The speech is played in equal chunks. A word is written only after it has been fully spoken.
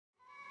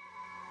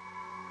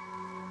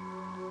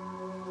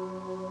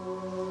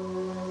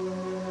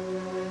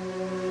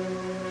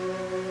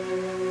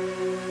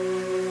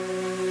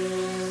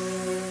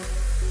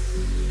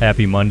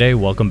Happy Monday.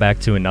 Welcome back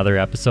to another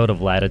episode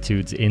of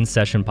Latitude's In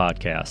Session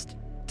podcast.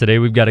 Today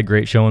we've got a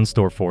great show in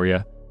store for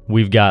you.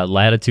 We've got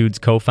Latitude's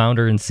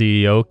co-founder and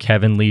CEO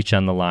Kevin Leach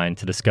on the line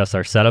to discuss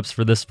our setups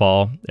for this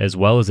fall, as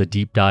well as a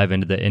deep dive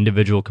into the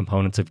individual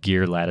components of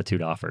gear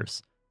Latitude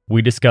offers.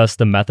 We discuss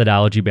the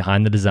methodology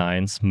behind the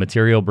designs,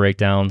 material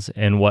breakdowns,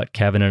 and what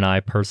Kevin and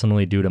I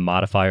personally do to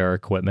modify our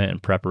equipment in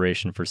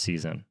preparation for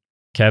season.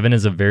 Kevin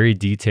is a very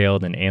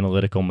detailed and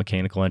analytical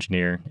mechanical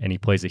engineer, and he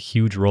plays a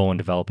huge role in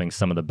developing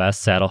some of the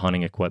best saddle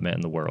hunting equipment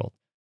in the world.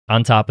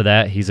 On top of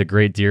that, he's a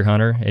great deer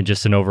hunter and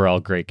just an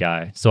overall great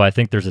guy, so I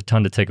think there's a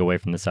ton to take away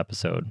from this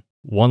episode.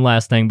 One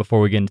last thing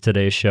before we get into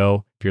today's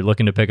show, if you're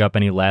looking to pick up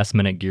any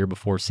last-minute gear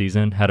before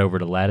season, head over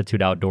to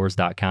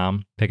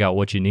latitudeoutdoors.com, pick out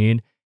what you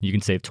need. You can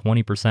save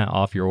 20%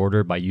 off your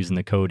order by using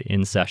the code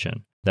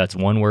INSESSION. That's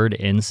one word,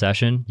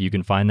 INSESSION. You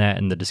can find that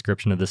in the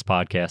description of this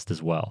podcast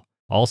as well.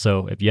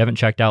 Also, if you haven't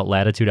checked out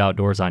Latitude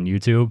Outdoors on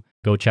YouTube,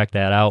 go check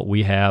that out.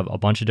 We have a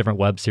bunch of different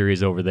web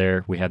series over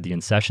there. We have the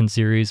In Session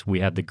series. We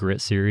have the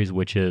Grit series,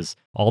 which is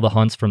all the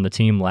hunts from the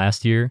team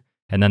last year.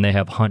 And then they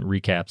have hunt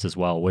recaps as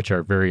well, which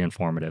are very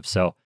informative.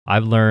 So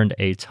I've learned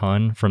a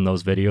ton from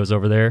those videos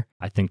over there.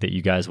 I think that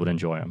you guys would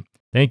enjoy them.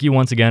 Thank you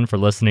once again for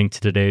listening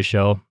to today's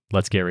show.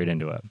 Let's get right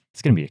into it.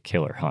 It's going to be a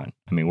killer hunt.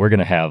 I mean, we're going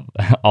to have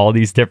all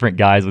these different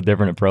guys with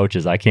different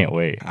approaches. I can't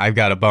wait. I've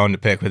got a bone to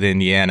pick with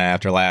Indiana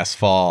after last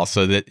fall.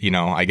 So that,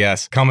 I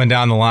guess coming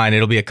down the line,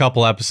 it'll be a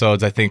couple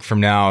episodes, I think, from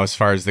now as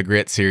far as the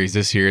Grit series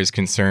this year is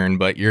concerned.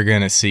 But you're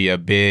going to see a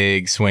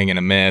big swing and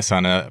a miss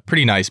on a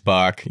pretty nice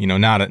buck.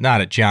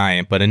 Not a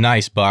giant, but a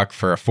nice buck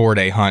for a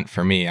 4-day hunt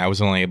for me. I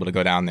was only able to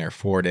go down there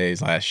 4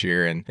 days last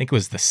year. And I think it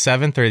was the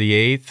 7th or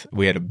the 8th.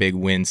 We had a big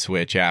wind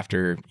switch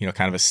after,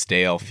 kind of a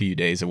stale few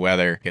days of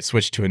weather. It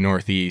switched to a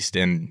northeast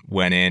and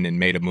went in and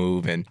made a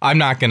move. And I'm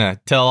not going to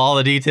tell all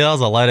the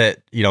details. I'll let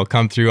it,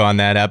 come through on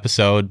that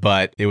episode.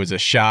 But it was a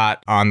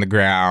shot on the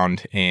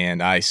ground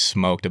and I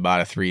smoked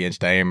about a 3-inch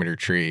diameter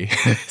tree.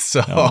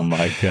 So, oh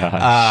my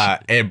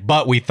gosh.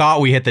 But we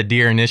thought we hit the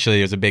deer initially.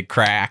 There was a big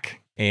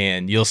crack.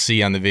 And you'll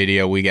see on the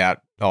video, we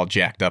got all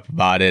jacked up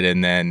about it.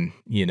 And then,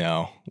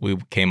 we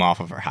came off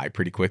of our high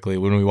pretty quickly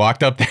when we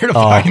walked up there to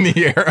find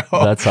the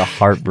arrow. That's a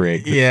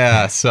heartbreak.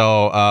 Yeah.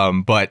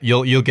 So, but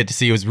you'll get to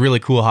see. It was really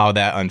cool how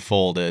that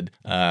unfolded.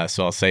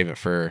 So I'll save it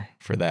for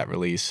that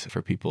release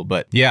for people.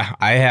 But yeah,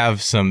 I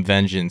have some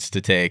vengeance to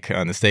take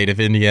on the state of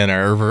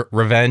Indiana, or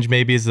revenge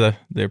maybe is the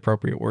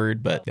appropriate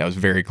word. But that was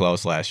very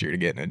close last year to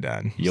getting it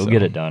done. You'll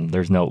get it done.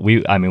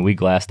 We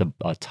glassed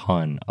a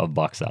ton of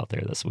bucks out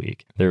there this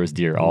week. There was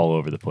deer all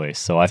over the place.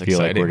 So I feel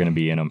like we're going to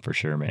be in them for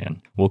sure,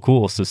 man. Well,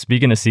 cool. So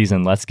speaking of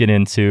season, let's get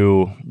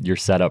into your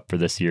setup for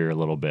this year a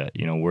little bit.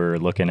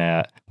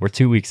 We're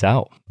 2 weeks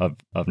out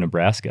of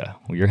Nebraska.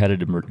 Well, you're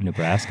headed to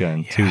Nebraska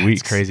in 2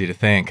 weeks. It's crazy to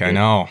think. I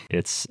know.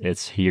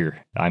 It's here.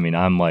 I mean,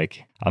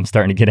 I'm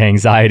starting to get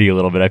anxiety a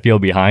little bit. I feel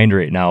behind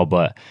right now,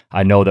 but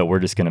I know that we're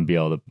just going to be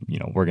able to,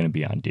 we're going to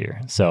be on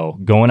deer. So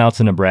going out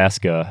to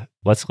Nebraska,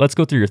 let's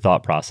go through your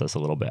thought process a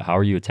little bit. How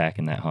are you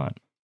attacking that hunt?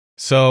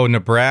 So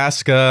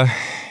Nebraska,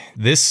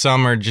 this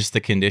summer, just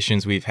the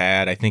conditions we've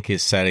had, I think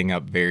is setting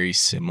up very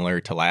similar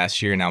to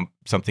last year. Now,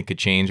 something could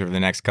change over the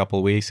next couple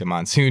of weeks. A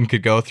monsoon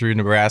could go through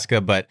Nebraska,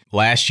 but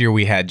last year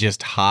we had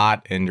just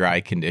hot and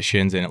dry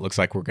conditions, and it looks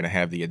like we're going to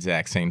have the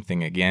exact same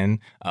thing again.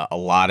 A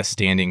lot of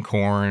standing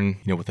corn,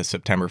 with the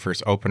September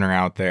 1st opener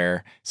out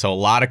there. So a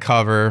lot of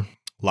cover,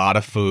 a lot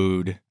of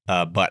food,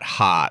 but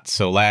hot.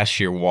 So last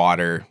year,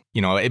 water,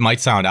 it might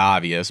sound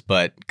obvious,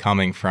 but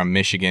coming from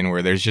Michigan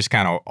where there's just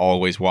kind of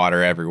always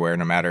water everywhere,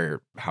 no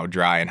matter how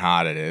dry and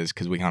hot it is,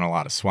 because we hunt a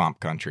lot of swamp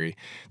country.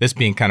 This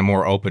being kind of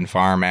more open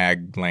farm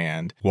ag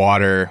land,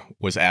 water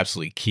was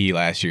absolutely key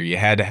last year. You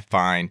had to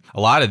find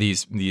a lot of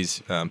these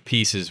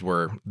pieces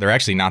they're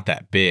actually not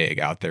that big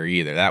out there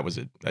either. That was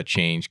a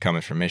change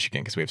coming from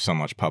Michigan because we have so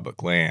much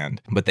public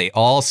land. But they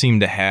all seem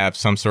to have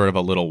some sort of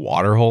a little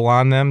water hole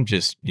on them,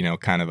 just,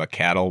 kind of a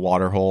cattle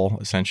water hole,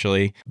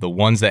 essentially. The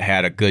ones that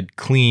had a good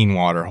clean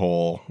water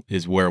hole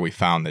is where we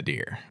found the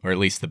deer, or at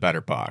least the better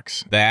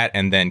bucks. That,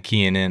 and then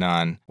keying in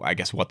on, I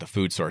guess, what the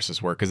food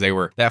sources were, because they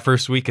were, that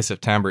first week of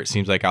September, it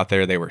seems like out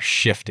there they were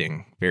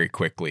shifting very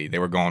quickly. They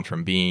were going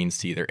from beans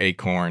to either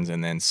acorns,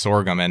 and then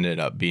sorghum ended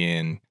up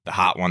being the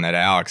hot one that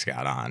Alex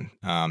got on.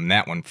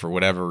 That one, for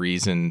whatever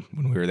reason,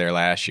 when we were there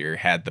last year,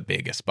 had the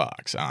biggest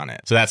bucks on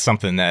it. So that's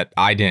something that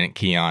I didn't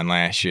key on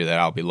last year that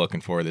I'll be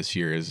looking for this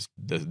year, is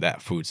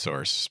that food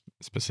source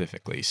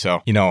specifically.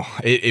 So,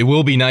 it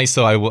will be nice,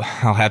 though.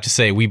 I'll have to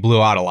say we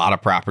blew out a lot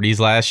of properties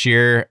last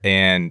year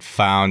and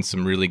found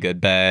some really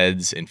good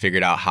beds and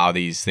figured out how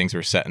these things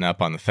were setting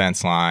up on the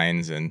fence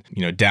lines. And,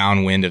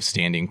 downwind of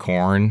standing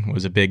corn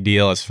was a big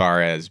deal as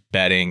far as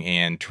bedding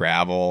and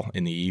travel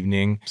in the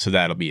evening. So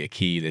that'll be a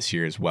key this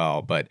year as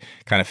well. But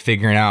kind of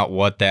figuring out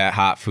what that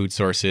hot food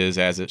source is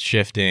as it's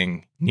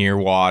shifting, near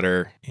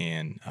water,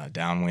 and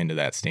downwind of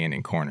that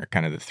standing corn are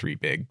kind of the three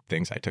big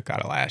things I took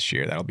out of last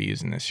year that I'll be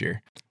using this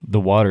year. The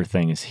water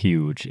thing is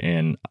huge,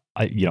 and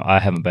I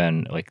haven't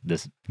been like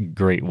this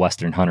great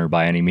Western hunter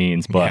by any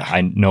means, but Yeah.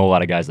 I know a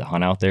lot of guys that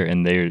hunt out there,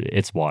 and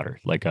it's water.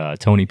 Like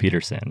Tony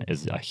Peterson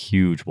is a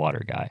huge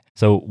water guy.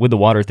 So with the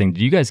water thing,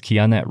 did you guys key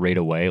on that right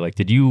away? Like,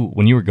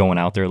 when you were going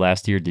out there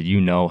last year, did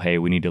you know, hey,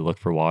 we need to look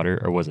for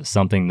water, or was it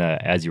something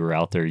that as you were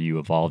out there, you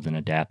evolved and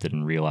adapted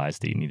and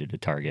realized that you needed to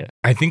target?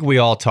 I think we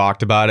all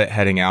talked about it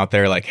heading out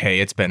there, like, hey,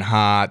 it's been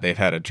hot. They've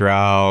had a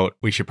drought.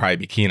 We should probably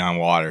be keen on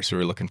water. So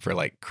we were looking for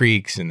like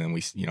creeks, and then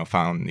we,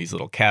 found these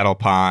little cattle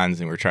ponds,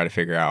 and we were trying to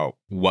figure out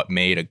what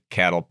made a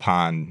cattle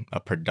pond a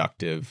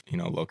productive,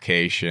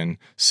 location.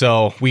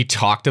 So we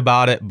talked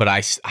about it, but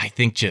I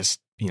think just,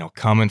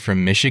 coming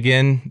from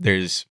Michigan,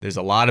 there's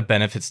a lot of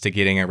benefits to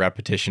getting a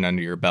repetition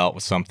under your belt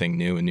with something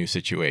new, a new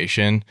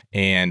situation.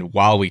 And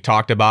while we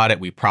talked about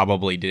it, we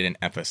probably didn't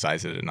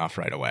emphasize it enough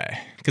right away.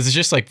 Because it's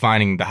just like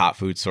finding the hot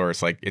food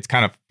source. Like, it's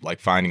kind of like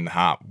finding the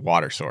hot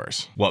water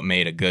source, what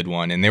made a good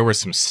one. And there were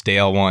some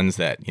stale ones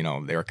that,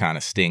 they were kind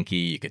of stinky.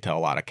 You could tell a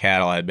lot of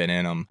cattle had been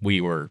in them. We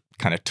were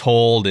kind of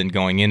told in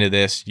going into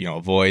this,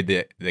 avoid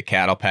the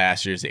cattle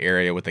pastures, the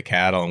area with the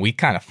cattle. And we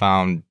kind of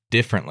found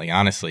differently,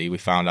 honestly. We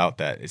found out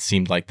that it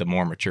seemed like the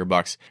more mature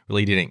bucks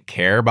really didn't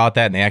care about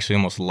that, and they actually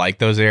almost like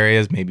those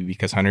areas, maybe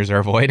because hunters are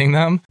avoiding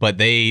them. But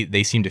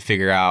they seem to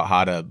figure out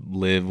how to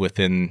live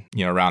within,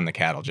 around the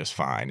cattle just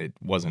fine. It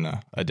wasn't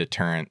a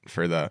deterrent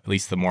for at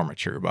least the more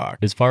mature buck.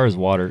 As far as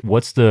water,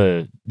 what's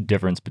the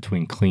difference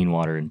between clean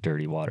water and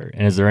dirty water?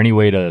 And is there any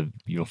way to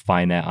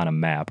find that on a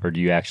map, or do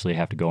you actually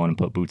have to go in and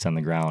put boots on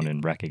the ground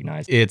and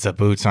recognize it? It's a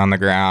boots on the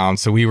ground.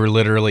 So we were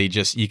literally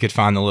you could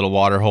find the little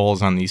water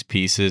holes on these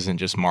pieces and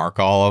just mark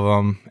all of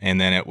them.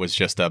 And then it was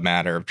just a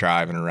matter of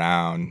driving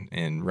around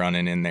and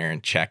running in there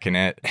and checking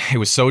it. It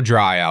was so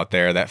dry out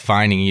there that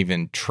finding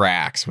even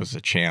tracks was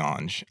a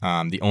challenge.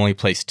 The only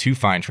place to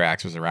find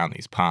tracks was around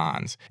these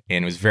ponds.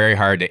 And it was very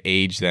hard to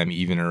age them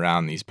even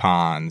around these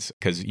ponds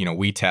because,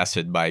 we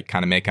tested by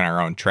kind of making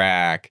our own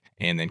track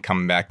and then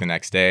coming back the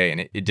next day,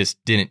 and it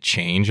just didn't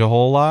change a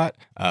whole lot,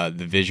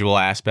 the visual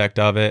aspect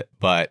of it.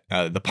 But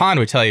the pond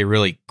would tell you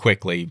really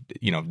quickly,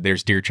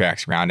 there's deer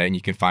tracks around it, and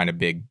you can find a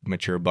big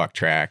mature buck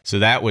track. So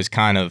that was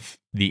kind of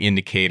the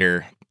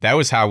indicator. That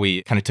was how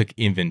we kind of took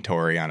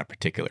inventory on a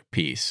particular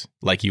piece,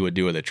 like you would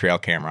do with a trail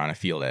camera on a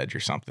field edge or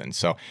something.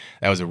 So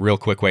that was a real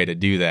quick way to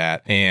do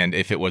that. And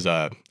if it was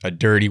a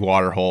dirty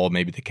water hole,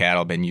 maybe the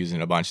cattle had been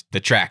using a bunch, the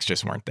tracks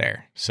just weren't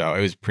there. So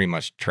it was pretty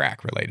much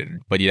track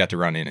related, but you'd have to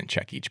run in and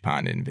check each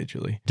pond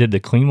individually. Did the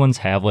clean ones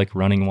have like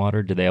running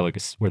water? Did they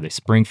have were they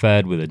spring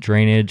fed with a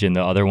drainage, and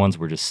the other ones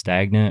were just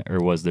stagnant, or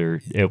was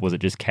it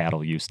just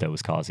cattle use that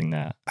was causing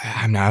that?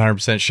 I'm not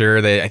 100%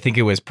 sure. I think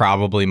it was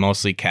probably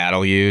mostly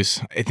cattle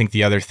use. I think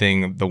the other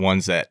thing, the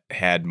ones that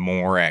had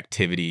more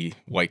activity,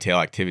 whitetail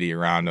activity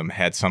around them,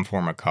 had some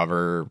form of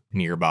cover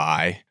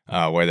nearby,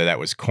 whether that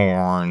was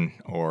corn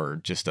or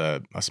just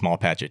a small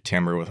patch of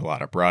timber with a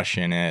lot of brush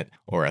in it,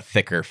 or a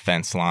thicker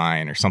fence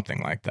line or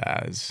something like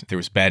that. If there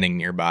was bedding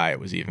nearby, it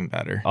was even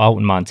better. Out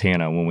in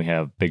Montana, when we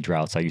have big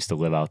droughts, I used to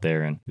live out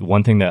there, and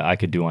one thing that I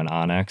could do on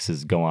Onyx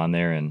is go on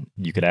there and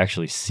you could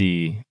actually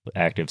see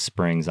active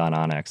springs on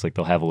Onyx. Like,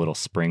 they'll have a little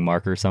spring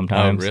marker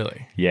sometimes. Oh,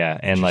 really? Yeah,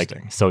 and like,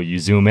 so you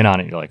zoom in on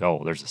it, you're like,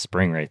 oh, there's a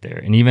spring right there.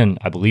 And even,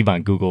 I believe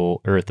on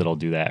Google Earth, it'll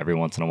do that every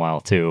once in a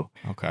while too.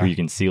 Okay. Where you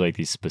can see like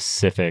these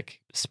specific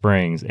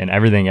springs, and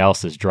everything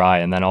else is dry,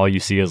 and then all you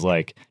see is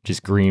like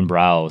just green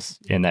browse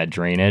in that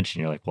drainage,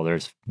 and you're like, well,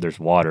 there's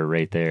water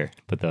right there.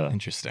 But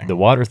the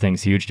water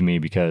thing's huge to me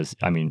because,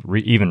 I mean,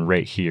 even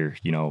right here,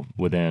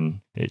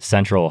 within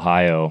central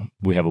Ohio,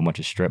 we have a bunch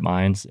of strip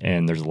mines,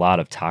 and there's a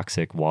lot of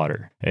toxic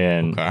water.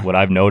 And what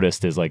I've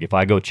noticed is, like, if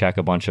I go check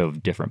a bunch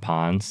of different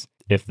ponds,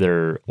 if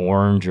they're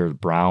orange or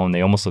brown,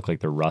 they almost look like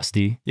they're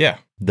rusty. Yeah.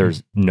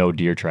 There's no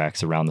deer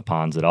tracks around the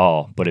ponds at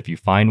all. But if you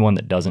find one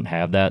that doesn't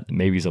have that,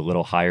 maybe it's a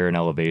little higher in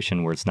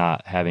elevation where it's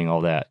not having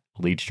all that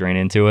leach drain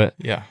into it,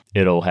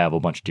 it'll have a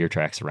bunch of deer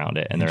tracks around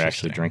it, and they're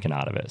actually drinking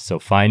out of it. So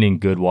finding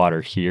good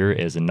water here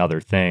is another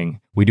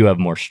thing. We do have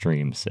more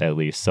streams, at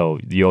least, so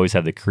you always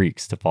have the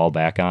creeks to fall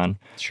back on.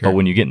 Sure. But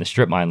when you get in the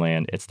strip mine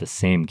land, it's the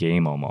same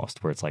game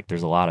almost, where it's like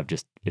there's a lot of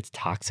it's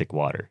toxic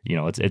water.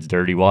 It's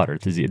dirty water.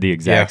 It's the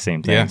exact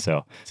same thing.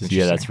 So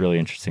that's really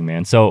interesting,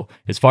 man. So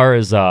as far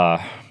as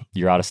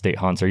your out-of-state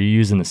hunts, are you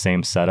using the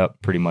same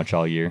setup pretty much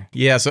all year?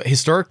 Yeah, so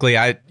historically,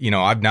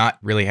 I've not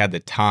really had the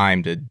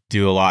time to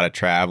do a lot of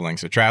traveling.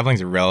 So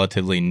traveling's a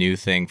relatively new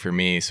thing for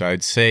me. So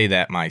I'd say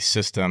that my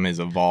system is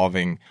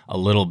evolving a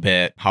little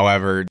bit.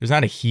 However, there's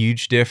not a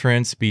huge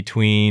difference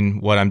between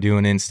what I'm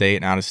doing in-state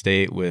and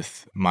out-of-state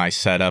with my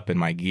setup and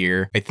my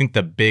gear. I think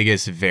the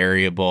biggest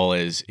variable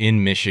is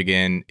in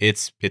Michigan,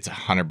 it's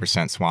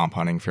 100% swamp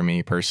hunting for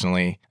me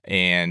personally.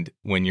 And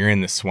when you're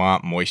in the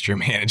swamp, moisture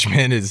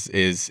management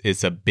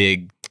is a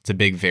big it's a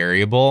big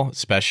variable,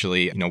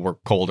 especially, we're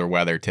colder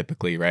weather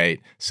typically, right?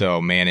 So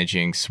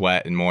managing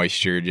sweat and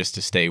moisture just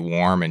to stay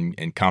warm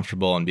and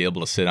comfortable and be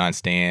able to sit on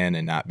stand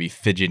and not be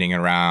fidgeting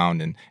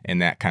around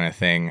and that kind of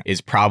thing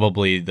is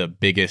probably the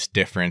biggest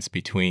difference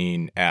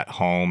between at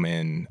home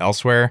and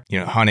elsewhere.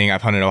 Hunting,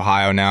 I've hunted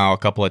Ohio now a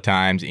couple of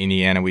times.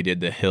 Indiana, we did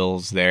the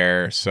hills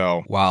there.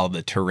 So while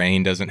the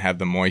terrain doesn't have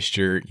the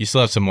moisture, you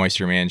still have some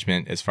moisture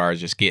management as far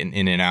as just getting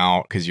in and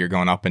out because you're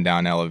going up and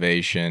down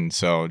elevation.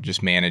 So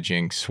just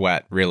managing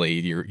sweat, really,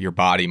 your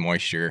body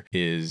moisture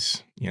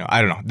is,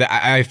 I don't know.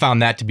 I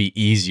found that to be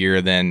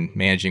easier than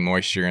managing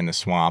moisture in the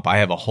swamp. I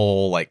have a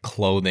whole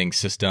clothing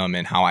system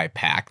and how I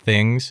pack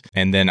things.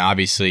 And then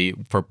obviously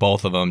for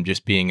both of them,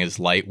 just being as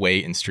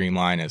lightweight and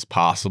streamlined as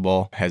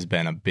possible has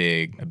been a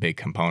big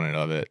component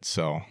of it.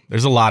 So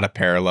there's a lot of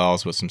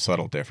parallels with some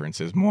subtle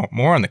differences,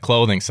 more on the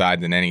clothing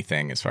side than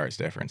anything as far as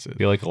differences. I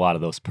feel like a lot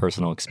of those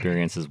personal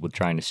experiences with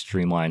trying to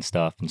streamline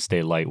stuff and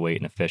stay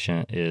lightweight and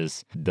efficient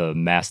is the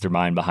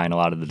mastermind behind a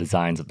lot of the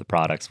designs of the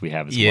products we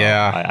have as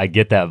well. I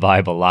get that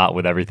vibe a lot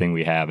with everything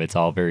we have. It's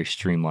all very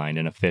streamlined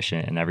and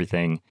efficient and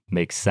everything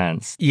makes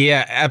sense.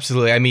 Yeah,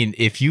 absolutely. I mean,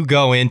 if you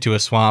go into a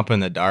swamp in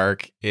the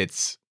dark,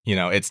 it's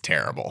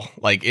terrible.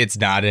 It's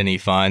not any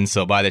fun.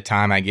 So by the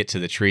time I get to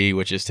the tree,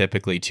 which is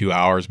typically 2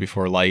 hours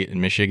before light in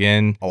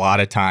Michigan, a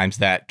lot of times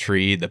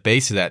the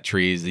base of that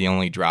tree is the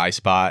only dry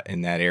spot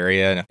in that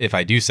area. And if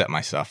I do set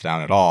my stuff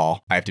down at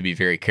all, I have to be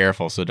very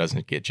careful so it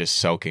doesn't get just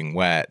soaking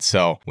wet.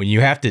 So when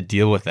you have to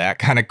deal with that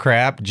kind of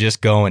crap,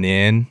 just going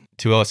in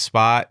to a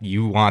spot,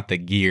 you want the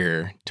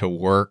gear to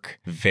work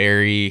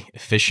very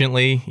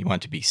efficiently. You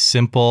want it to be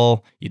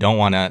simple. You don't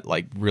want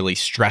to really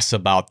stress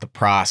about the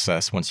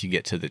process once you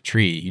get to the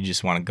tree. You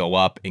just want to go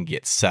up and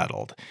get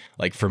settled.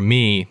 For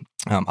me,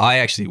 I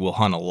actually will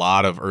hunt a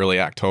lot of early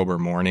October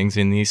mornings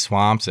in these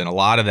swamps, and a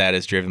lot of that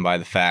is driven by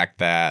the fact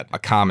that a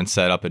common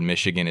setup in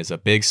Michigan is a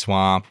big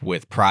swamp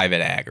with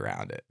private ag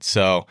around it.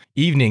 So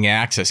evening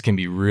access can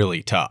be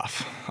really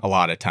tough a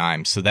lot of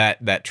times. So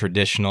that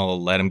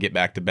traditional let them get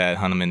back to bed,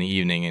 hunt them in the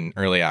evening in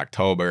early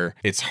October,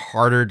 it's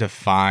harder to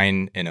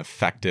find an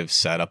effective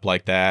setup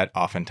like that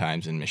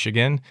oftentimes in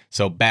Michigan.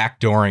 So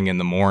backdooring in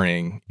the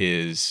morning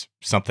is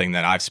something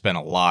that I've spent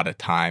a lot of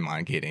time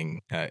on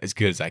getting as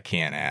good as I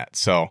can at.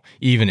 So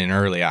even in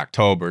early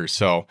October,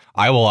 so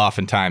I will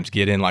oftentimes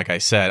get in, like I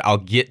said, I'll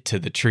get to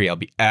the tree. I'll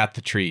be at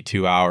the tree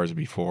 2 hours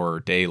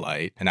before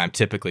daylight, and I'm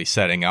typically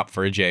setting up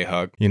for a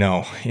J-hook.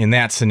 In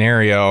that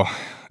scenario,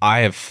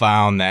 I have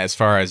found that as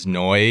far as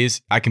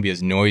noise, I can be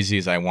as noisy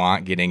as I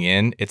want getting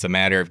in. It's a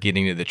matter of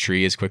getting to the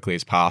tree as quickly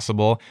as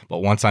possible. But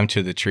once I'm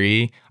to the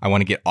tree, I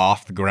want to get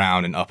off the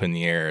ground and up in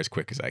the air as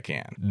quick as I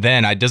can.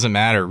 Then it doesn't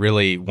matter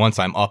really. Once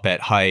I'm up at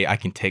height, I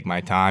can take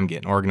my time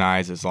getting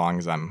organized as long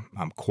as I'm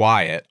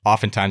quiet.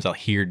 Oftentimes I'll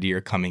hear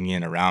deer coming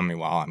in around me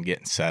while I'm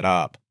getting set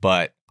up.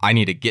 But I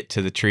need to get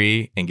to the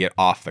tree and get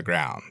off the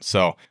ground.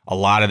 So a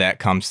lot of that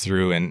comes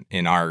through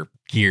in our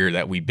gear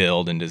that we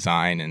build and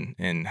design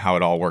and how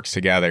it all works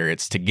together.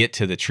 It's to get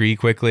to the tree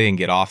quickly and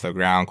get off the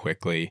ground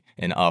quickly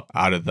and up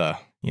out of the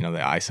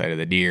eyesight of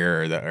the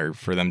deer or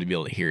for them to be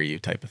able to hear you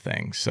type of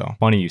thing. So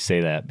funny you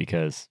say that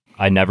because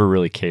I never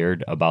really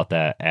cared about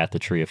that at the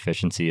tree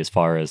efficiency as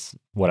far as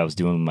what I was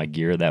doing with my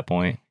gear at that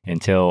point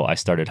until I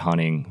started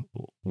hunting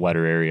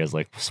wetter areas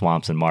like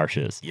swamps and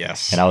marshes.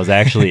 Yes. And I was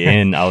actually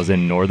in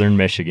northern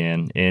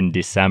Michigan in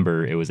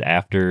December. It was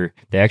after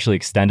they actually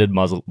extended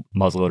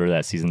muzzleloader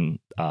that season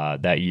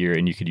that year,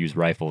 and you could use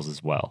rifles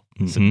as well.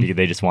 Mm-hmm. So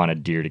they just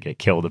wanted deer to get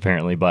killed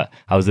apparently. But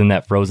I was in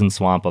that frozen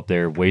swamp up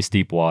there, waist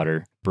deep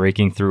water,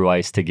 breaking through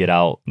ice to get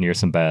out near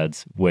some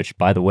beds, which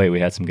by the way, we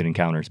had some good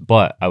encounters,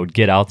 but I would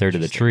get out there to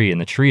the tree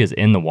and the tree is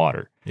in the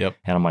water. Yep.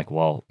 And I'm like,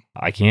 well,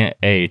 I can't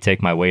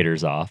take my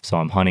waders off, so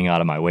I'm hunting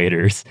out of my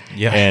waders.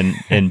 Yeah.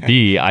 And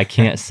B, I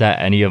can't set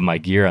any of my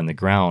gear on the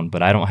ground,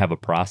 but I don't have a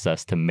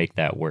process to make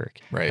that work.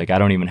 Right. I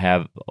don't even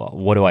have,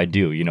 what do I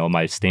do?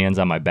 My stands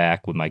on my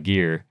back with my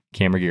gear,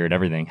 camera gear and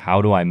everything.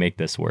 How do I make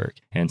this work?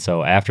 And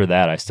so after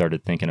that, I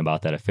started thinking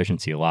about that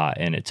efficiency a lot.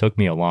 And it took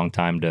me a long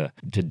time to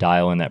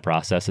dial in that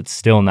process. It's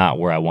still not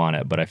where I want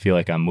it, but I feel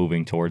like I'm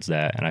moving towards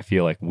that. And I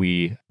feel like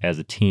we as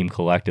a team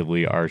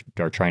collectively are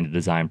trying to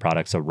design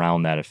products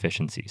around that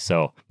efficiency.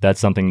 So that's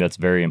something that's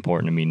very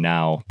important to me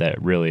now that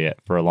really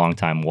for a long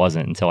time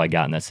wasn't until I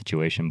got in that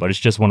situation. But it's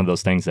just one of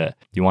those things that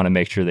you want to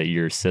make sure that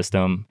your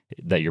system,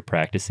 that you're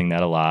practicing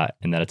that a lot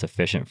and that it's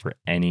efficient for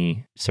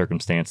any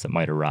circumstance that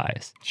might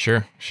arise.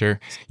 Sure.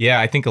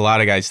 Yeah, I think a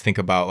lot of guys think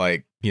about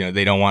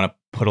they don't want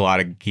to put a lot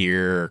of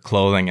gear or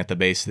clothing at the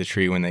base of the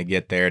tree when they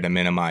get there to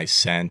minimize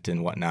scent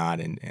and whatnot.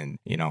 And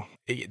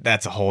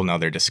that's a whole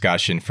nother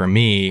discussion. For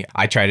me,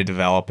 I try to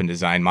develop and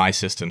design my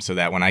system so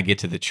that when I get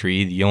to the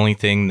tree, the only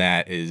thing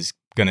that is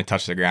going to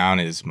touch the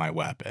ground is my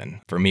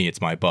weapon. For me,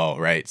 it's my bow,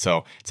 right?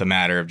 So it's a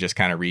matter of just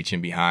kind of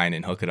reaching behind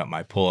and hooking up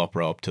my pull-up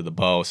rope to the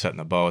bow, setting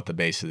the bow at the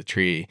base of the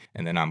tree,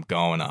 and then I'm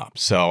going up.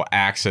 So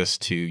access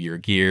to your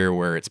gear,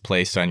 where it's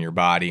placed on your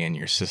body and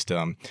your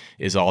system,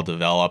 is all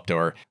developed,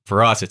 or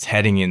for us, it's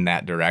heading in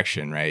that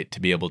direction, right? To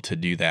be able to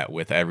do that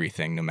with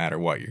everything, no matter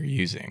what you're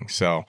using.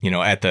 So,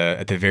 at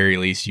the very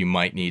least, you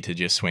might need to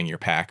just swing your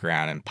pack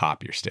around and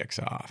pop your sticks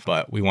off.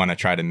 But we want to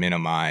try to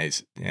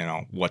minimize,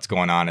 what's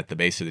going on at the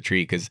base of the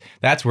tree, because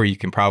that's where you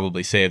can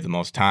probably save the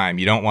most time.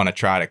 You don't want to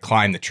try to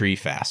climb the tree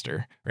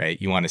faster,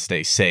 right? You want to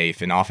stay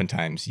safe, and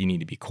oftentimes you need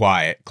to be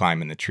quiet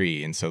climbing the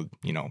tree. And so,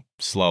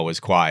 slow is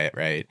quiet,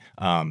 right?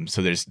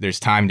 So there's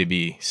time to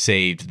be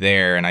saved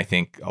there. And I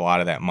think a lot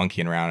of that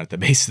monkeying around at the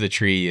base of the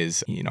tree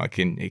is,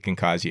 it can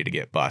cause you to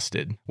get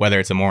busted, whether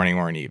it's a morning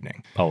or an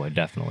evening. Oh, it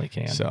definitely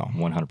can. So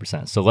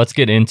 100%. So let's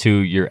get into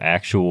your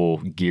actual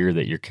gear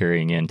that you're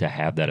carrying in to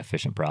have that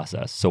efficient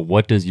process. So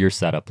what does your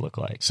setup look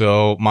like?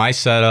 So my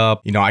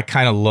setup, I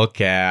kind of look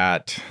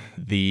at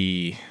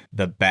the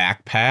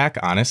backpack,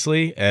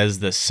 honestly, as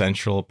the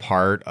central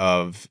part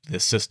of the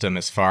system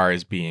as far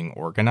as being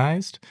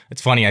organized.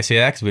 It's funny I say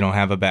that because we don't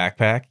have a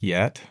backpack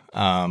yet.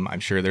 I'm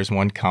sure there's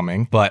one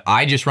coming, but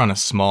I just run a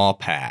small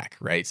pack,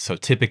 right? So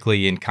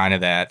typically in kind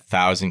of that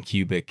 1,000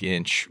 cubic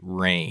inch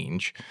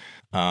range.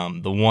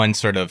 The one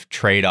sort of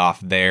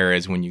trade-off there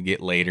is when you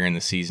get later in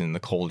the season, the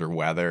colder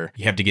weather,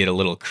 you have to get a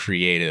little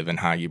creative in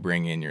how you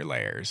bring in your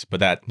layers.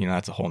 But that,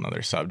 that's a whole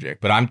nother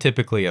subject. But I'm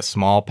typically a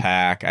small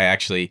pack. I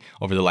actually,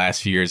 over the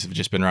last few years, have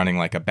just been running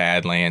like a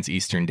Badlands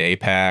Eastern Day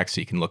pack,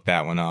 so you can look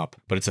that one up.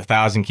 But it's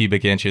 1,000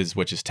 cubic inches,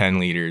 which is 10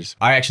 liters.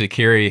 I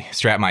actually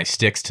strap my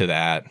sticks to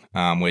that,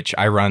 which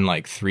I run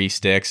like 3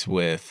 sticks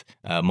with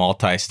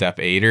multi-step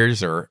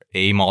aiders, or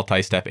a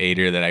multi-step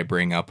aider that I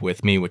bring up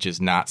with me, which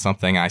is not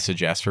something I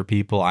suggest for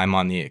people. I'm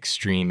on the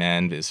extreme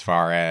end as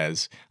far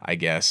as, I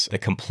guess, the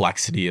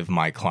complexity of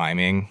my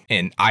climbing.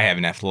 And I have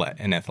an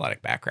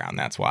athletic background.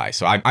 That's why.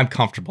 So I'm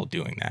comfortable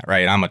doing that,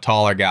 right? I'm a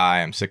taller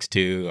guy. I'm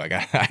 6'2".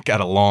 I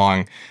got a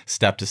long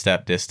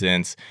step-to-step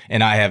distance,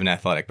 and I have an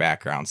athletic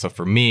background. So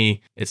for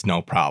me, it's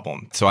no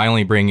problem. So I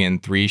only bring in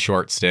 3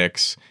 short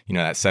sticks,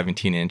 that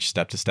 17-inch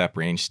step-to-step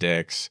range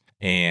sticks.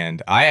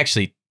 And I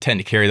actually tend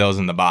to carry those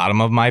in the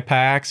bottom of my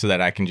pack so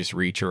that I can just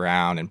reach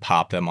around and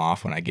pop them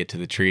off when I get to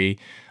the tree.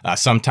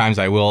 Sometimes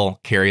I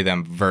will carry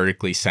them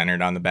vertically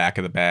centered on the back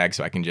of the bag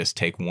so I can just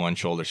take one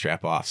shoulder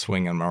strap off,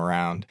 swing them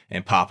around,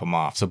 and pop them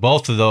off. So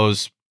both of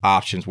those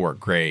options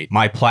work great.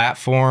 My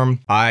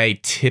platform, I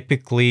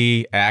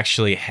typically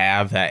actually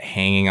have that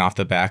hanging off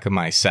the back of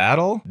my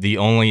saddle. The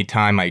only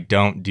time I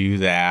don't do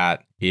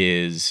that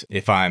is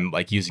if I'm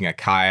like using a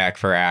kayak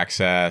for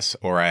access,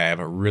 or I have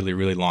a really,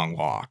 really long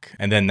walk.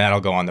 And then that'll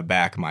go on the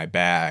back of my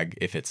bag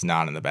if it's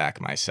not in the back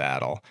of my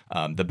saddle.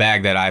 The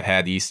bag that I've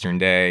had, the Eastern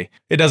Day,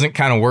 it doesn't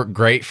kind of work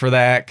great for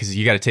that because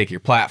you got to take your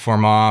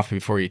platform off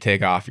before you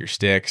take off your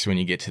sticks when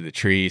you get to the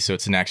tree. So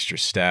it's an extra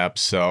step.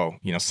 So,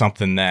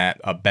 something that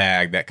a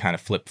bag that kind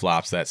of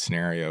flip-flops that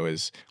scenario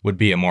would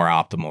be a more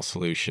optimal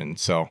solution.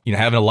 So,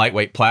 having a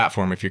lightweight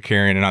platform, if you're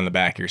carrying it on the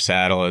back of your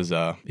saddle,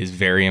 is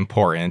very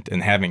important.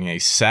 And having a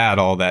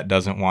saddle that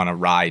doesn't want to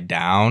ride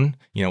down,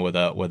 with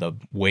a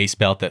waist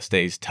belt that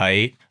stays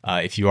tight.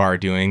 If you are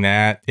doing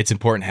that, it's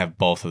important to have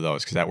both of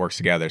those because that works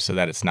together so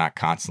that it's not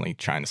constantly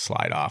trying to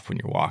slide off when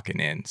you're walking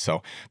in.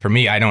 So for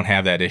me, I don't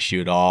have that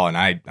issue at all, and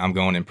I'm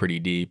going in pretty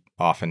deep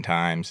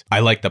oftentimes. I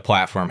like the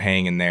platform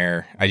hanging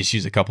there. I just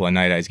use a couple of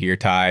Night Eyes gear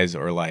ties,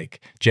 or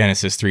like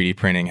Genesis 3D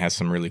printing has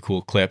some really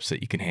cool clips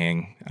that you can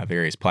hang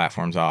various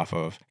platforms off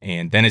of.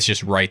 And then it's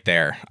just right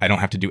there. I don't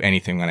have to do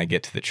anything when I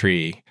get to the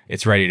tree.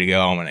 It's ready to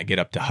go. When I get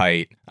up to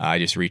height, I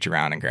just reach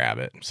around and grab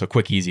it. So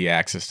quick, easy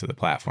access to the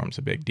platform is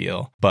a big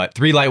deal. But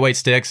 3 lightweight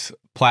sticks,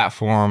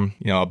 platform,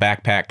 a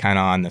backpack kind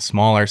of on the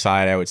smaller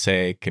side, I would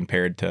say,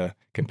 compared to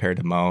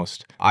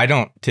most. I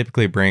don't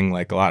typically bring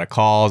like a lot of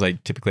calls. I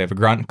typically have a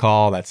grunt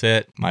call. That's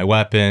it. My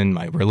weapon,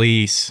 my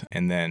release,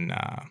 and then,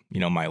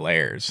 my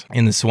layers.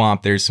 In the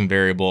swamp, there's some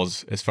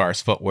variables as far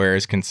as footwear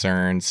is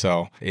concerned.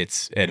 So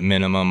it's at a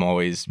minimum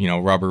always,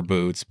 rubber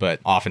boots, but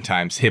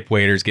oftentimes hip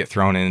waders get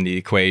thrown into the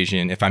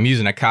equation. If I'm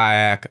using a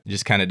kayak, it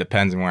just kind of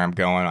depends on where I'm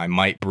going. I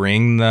might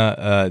bring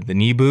the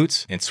knee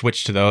boots and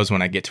switch to those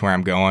when I get to where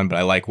I'm going, but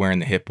I like wearing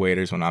the hip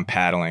waders when I'm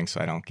paddling so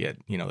I don't get,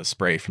 the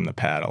spray from the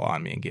paddle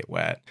on me and get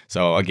wet.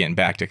 So again,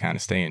 back to kind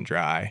of staying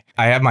dry.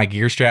 I have my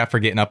gear strap for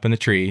getting up in the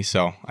tree.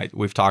 So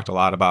we've talked a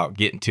lot about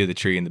getting to the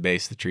tree and the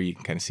base of the tree. You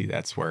can kind of see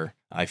that's where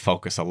I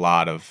focus a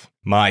lot of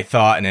my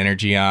thought and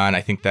energy on.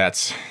 I think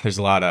there's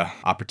a lot of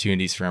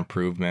opportunities for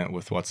improvement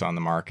with what's on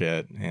the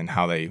market and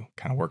how they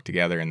kind of work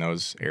together in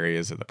those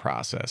areas of the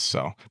process.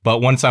 So, but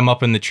once I'm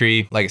up in the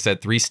tree, like I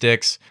said, 3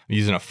 sticks, I'm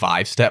using a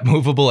 5-step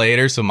movable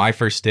aider. So my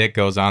first stick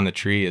goes on the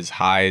tree as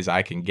high as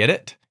I can get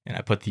it. And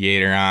I put the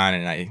aider on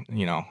and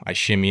I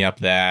shimmy up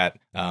that.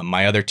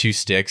 My other 2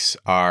 sticks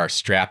are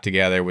strapped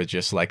together with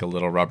just like a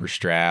little rubber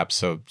strap.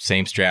 So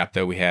same strap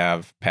that we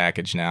have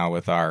packaged now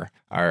with our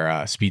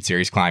Speed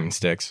Series climbing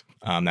sticks.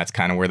 That's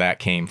kind of where that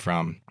came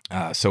from.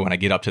 So when I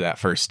get up to that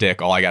first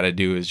stick, all I got to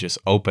do is just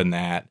open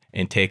that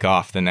and take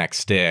off the next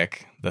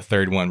stick. The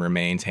third one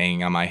remains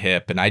hanging on my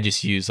hip. And I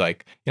just use I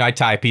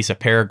tie a piece of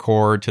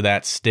paracord to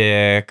that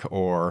stick,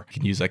 or you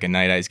can use like a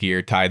Night Eyes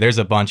gear tie. There's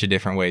a bunch of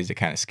different ways to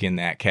kind of skin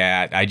that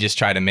cat. I just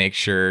try to make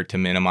sure to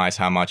minimize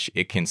how much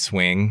it can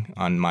swing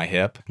on my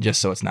hip,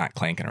 just so it's not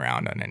clanking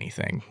around on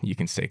anything. You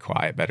can stay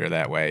quiet better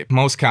that way.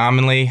 Most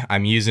commonly,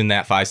 I'm using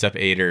that 5-step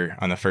aider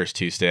on the first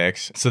 2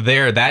 sticks. So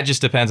that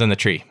just depends on the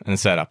tree and the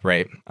setup,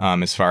 right?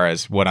 As far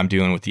as what I'm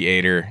doing with the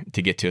aider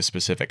to get to a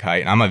specific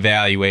height. And I'm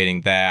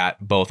evaluating that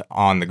both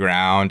on the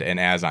ground and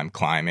as I'm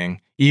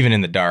climbing. Even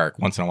in the dark,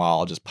 once in a while,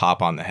 I'll just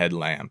pop on the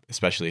headlamp,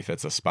 especially if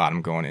it's a spot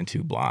I'm going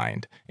into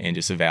blind, and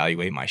just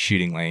evaluate my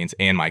shooting lanes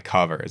and my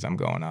cover as I'm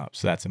going up.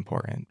 So that's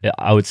important. Yeah,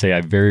 I would say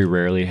I very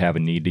rarely have a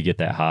need to get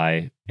that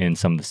high in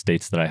some of the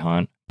states that I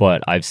hunt,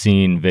 but I've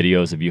seen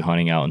videos of you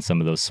hunting out in some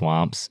of those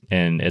swamps,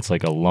 and it's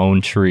like a lone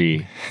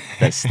tree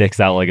that sticks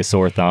out like a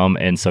sore thumb.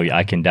 And so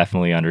I can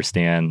definitely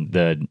understand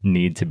the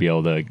need to be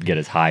able to get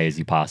as high as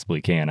you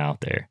possibly can out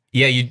there.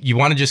 Yeah, you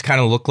want to just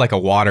kind of look like a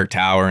water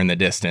tower in the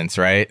distance,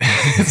 right?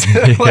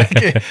 A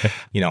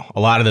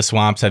lot of the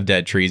swamps have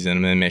dead trees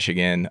in them in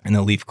Michigan, and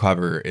the leaf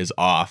cover is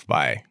off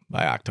by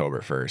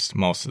October 1st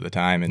most of the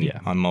time, and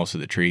on most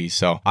of the trees.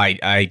 So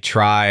I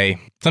try.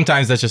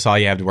 Sometimes that's just all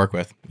you have to work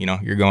with.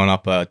 You're going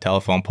up a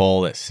telephone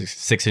pole that's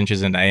 6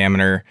 inches in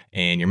diameter,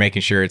 and you're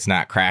making sure it's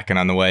not cracking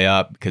on the way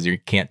up because you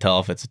can't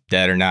tell if it's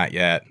dead or not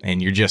yet.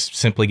 And you're just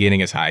simply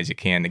getting as high as you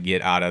can to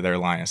get out of their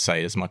line of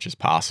sight as much as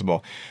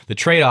possible. The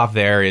trade-off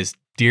there is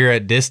deer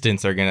at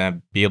distance are going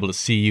to be able to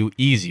see you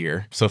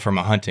easier. So from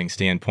a hunting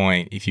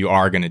standpoint, if you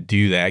are going to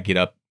do that, get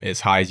up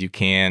as high as you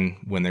can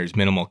when there's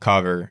minimal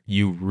cover,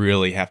 you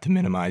really have to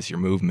minimize your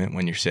movement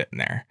when you're sitting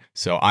there.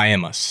 So I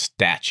am a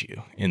statue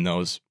in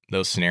those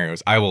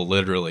scenarios.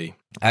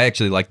 I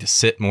actually like to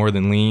sit more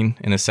than lean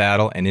in a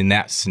saddle. And in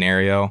that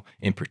scenario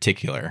in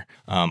particular,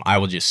 I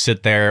will just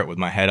sit there with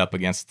my head up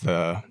against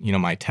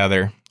my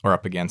tether or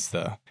up against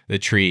the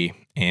tree,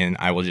 and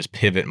I will just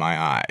pivot my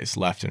eyes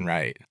left and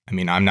right. I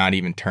mean, I'm not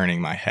even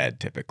turning my head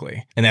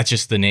typically. And that's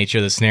just the nature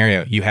of the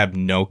scenario. You have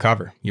no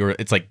cover.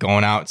 It's like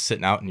going out,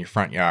 sitting out in your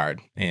front yard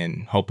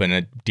and hoping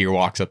a deer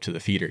walks up to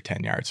the feeder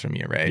 10 yards from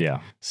you, right? Yeah.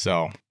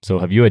 So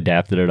have you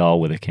adapted at all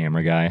with a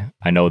camera guy?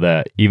 I know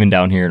that even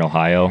down here in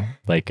Ohio,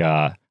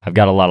 I've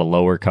got a lot of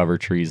lower cover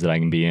trees that I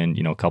can be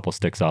in, a couple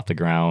sticks off the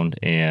ground,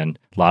 and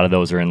a lot of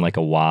those are in like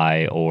a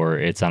Y, or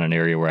it's on an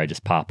area where I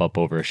just pop up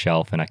over a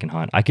shelf and I can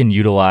hunt. I can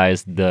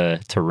utilize the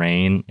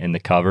terrain and the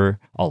cover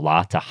a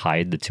lot to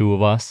hide the two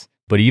of us.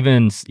 But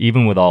even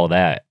with all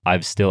that,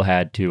 I've still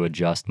had to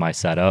adjust my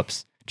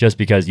setups just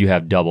because you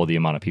have double the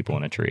amount of people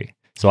in a tree.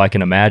 So I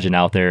can imagine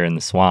out there in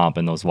the swamp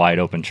and those wide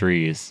open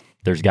trees,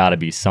 there's got to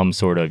be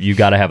you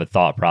got to have a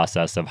thought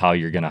process of how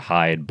you're going to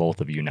hide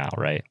both of you now,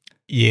 right?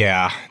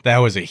 Yeah, that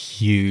was a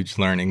huge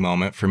learning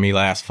moment for me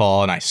last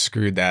fall, and I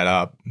screwed that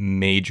up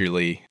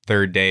majorly.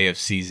 3rd day of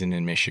season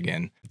in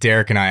Michigan.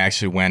 Derek and I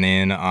actually went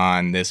in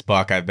on this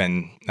buck I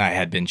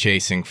had been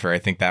chasing for, I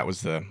think that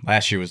was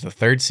last year was the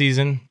 3rd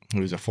season. He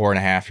was a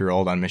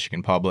 4.5-year-old on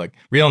Michigan Public.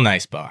 Real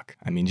nice buck.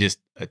 I mean, just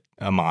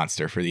a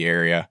monster for the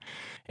area.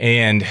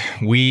 And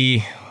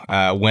we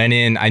went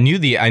in. I know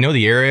the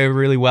area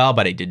really well,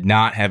 but I did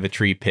not have a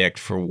tree picked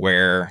for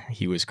where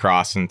he was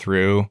crossing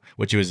through,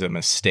 which was a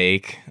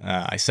mistake.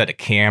 I set a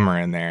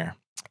camera in there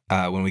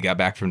when we got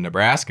back from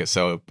Nebraska,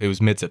 so it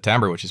was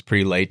mid-September, which is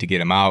pretty late to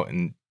get him out,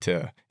 and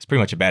it's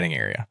pretty much a bedding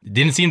area. It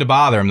didn't seem to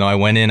bother him, though. I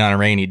went in on a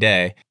rainy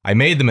day. I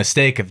made the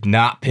mistake of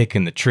not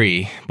picking the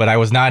tree, but I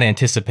was not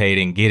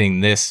anticipating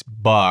getting this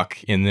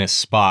buck in this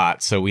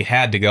spot, so we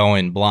had to go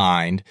in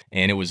blind,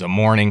 and it was a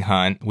morning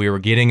hunt. We were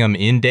getting him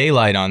in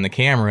daylight on the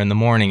camera in the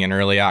morning in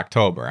early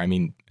October. I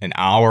mean, an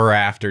hour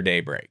after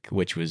daybreak,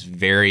 which was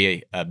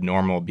very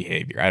abnormal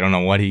behavior. I don't know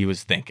what he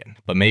was thinking,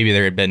 but maybe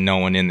there had been no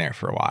one in there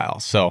for a while.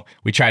 So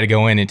we tried to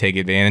go in and take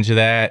advantage of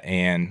that,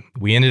 and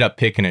we ended up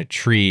picking a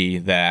tree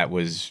that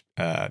was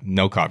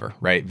no cover,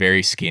 right?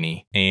 Very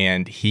skinny.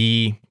 And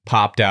he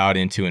popped out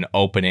into an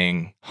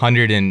opening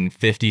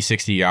 150,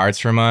 60 yards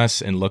from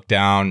us and looked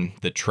down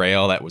the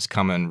trail that was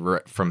coming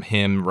from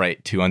him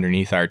right to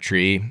underneath our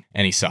tree,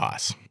 and he saw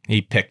us.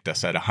 He picked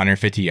us at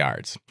 150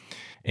 yards.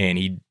 And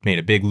he made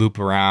a big loop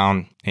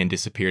around and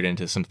disappeared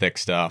into some thick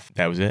stuff.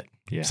 That was it.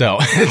 Yeah. So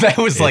that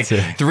was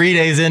 3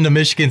 days into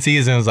Michigan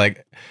season. I was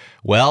like,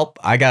 well,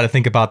 I got to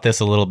think about this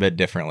a little bit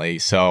differently.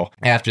 So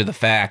after the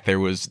fact, there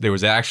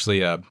was actually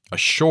a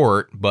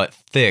short but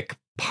thick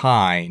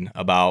pine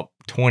about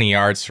 20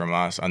 yards from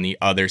us on the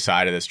other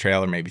side of this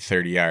trail, or maybe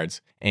 30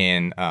 yards.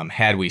 And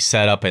had we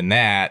set up in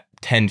that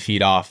 10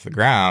 feet off the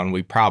ground,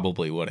 we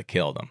probably would have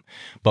killed him.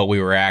 But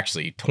we were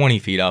actually 20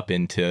 feet up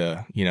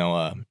into,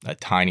 a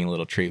tiny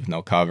little tree with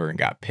no cover and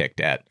got picked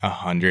at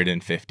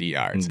 150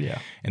 yards. Yeah.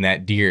 And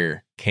that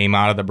deer came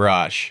out of the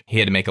brush. He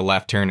had to make a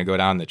left turn to go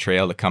down the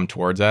trail to come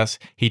towards us.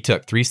 He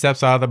took 3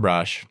 steps out of the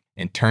brush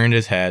and turned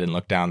his head and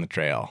looked down the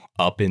trail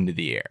up into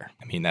the air.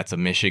 I mean, that's a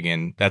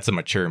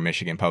mature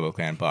Michigan public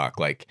land buck.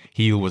 Like,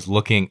 he was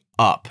looking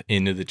up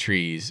into the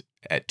trees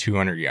at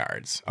 200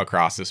 yards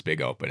across this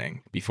big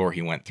opening before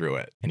he went through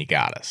it, and he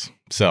got us.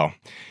 So,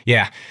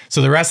 yeah.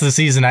 So the rest of the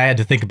season, I had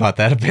to think about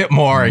that a bit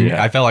more, and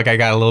I felt like I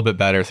got a little bit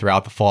better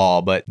throughout the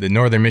fall. But the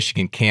Northern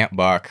Michigan camp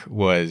buck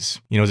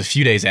was, it was a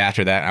few days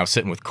after that, and I was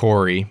sitting with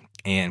Corey,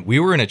 and we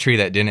were in a tree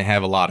that didn't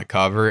have a lot of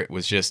cover. It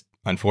was just,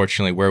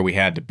 unfortunately, where we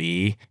had to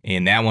be.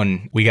 And that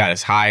one, we got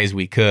as high as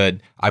we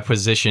could. I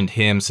positioned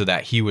him so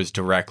that he was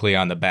directly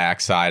on the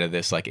back side of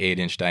this like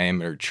 8-inch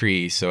diameter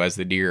tree. So as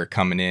the deer are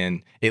coming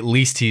in, at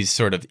least he's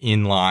sort of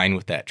in line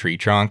with that tree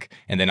trunk.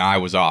 And then I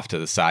was off to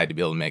the side to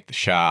be able to make the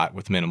shot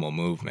with minimal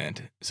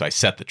movement. So I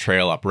set the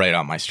trail up right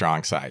on my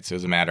strong side. So it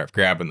was a matter of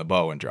grabbing the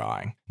bow and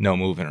drawing, no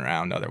moving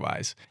around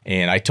otherwise.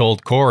 And I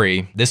told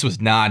Corey, this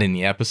was not in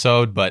the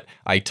episode, but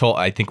I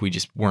think we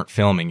just weren't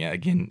filming it.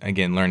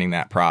 Again, learning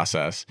that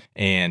process.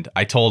 And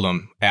I told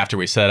him after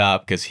we set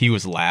up, because he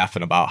was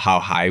laughing about how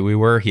high we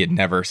were. He had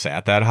never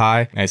sat that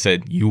high. And I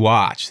said, you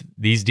watch,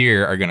 these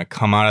deer are going to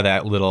come out of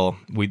that little,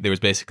 there was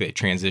basically a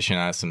transition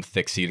out of some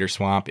thick cedar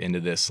swamp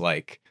into this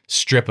like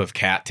strip of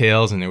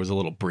cattails. And there was a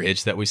little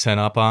bridge that we sent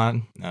up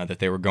on that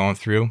they were going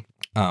through.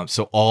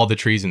 So all the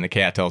trees in the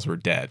cattails were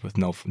dead with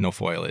no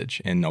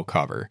foliage and no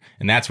cover.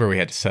 And that's where we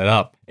had to set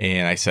up.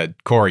 And I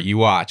said, Corey, you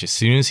watch, as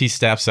soon as he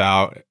steps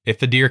out, if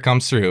the deer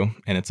comes through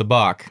and it's a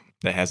buck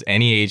that has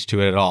any age to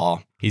it at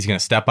all, he's going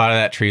to step out of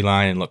that tree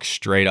line and look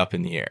straight up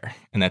in the air.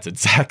 And that's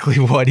exactly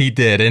what he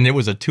did. And it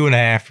was a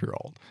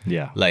 2.5-year-old.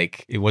 Yeah.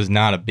 Like, it was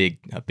not a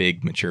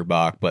big mature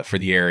buck, but for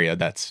the area,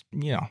 that's,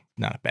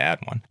 not a bad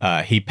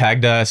one. He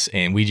pegged us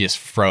and we just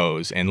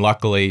froze. And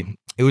luckily,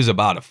 it was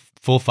about a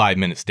full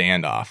 5-minute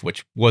standoff,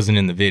 which wasn't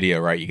in the video,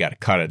 right? You got to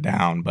cut it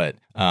down. But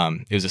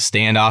it was a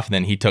standoff, and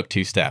then he took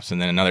 2 steps,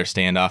 and then another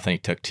standoff, and he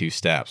took 2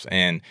 steps.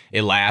 And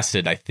it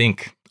lasted, I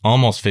think,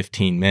 almost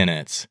 15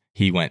 minutes.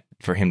 He went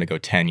for him to go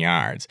 10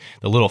 yards.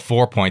 The little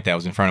 4-point that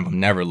was in front of him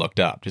never looked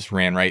up, just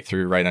ran right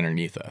through, right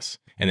underneath us.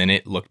 And then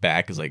it looked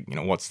back as like,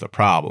 what's the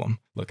problem?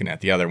 Looking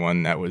at the other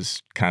one that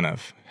was kind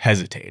of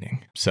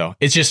hesitating. So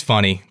it's just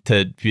funny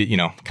to,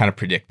 kind of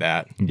predict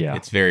that. Yeah.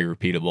 It's very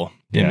repeatable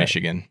in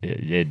Michigan.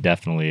 It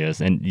definitely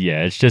is. And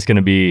yeah, it's going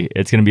to be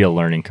a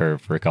learning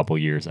curve for a couple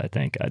years, I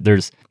think.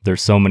 There's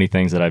so many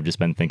things that I've just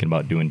been thinking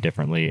about doing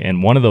differently.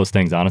 And one of those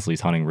things, honestly,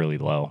 is hunting really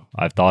low.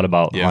 I've thought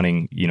about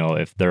hunting,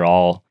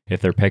 if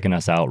they're picking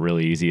us out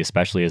really easy,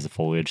 especially as the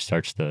foliage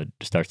starts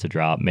to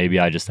drop, maybe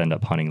I just end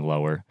up hunting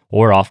lower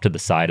or off to the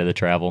side of the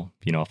travel.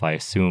 If I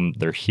assume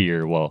they're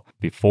here, well,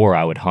 before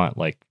I would hunt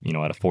like,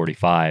 at a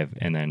 45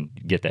 and then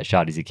get that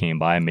shot as he came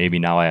by. Maybe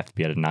now I have to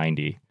be at a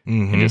 90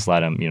 and just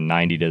let him,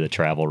 90 to the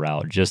travel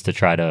route just to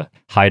try to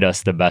hide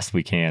us the best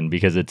we can,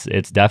 because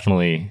it's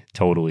definitely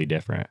totally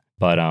different.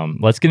 But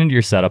let's get into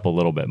your setup a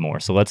little bit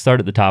more. So let's start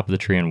at the top of the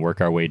tree and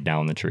work our way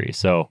down the tree.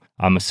 So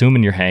I'm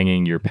assuming you're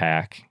hanging your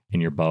pack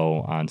and your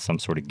bow on some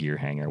sort of gear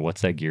hanger. What's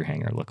that gear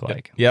hanger look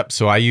like? Yep.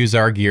 So I use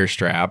our gear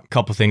strap. A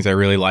couple things I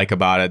really like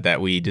about it that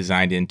we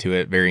designed into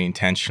it very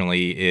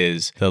intentionally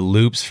is the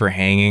loops for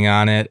hanging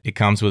on it. It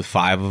comes with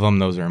 5 of them.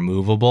 Those are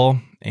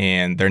movable.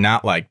 And they're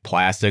not like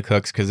plastic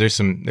hooks, because there's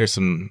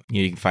some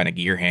you can find a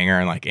gear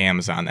hanger on like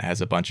Amazon that has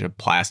a bunch of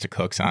plastic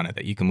hooks on it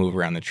that you can move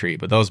around the tree,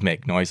 but those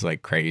make noise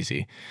like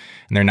crazy,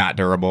 and they're not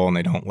durable and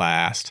they don't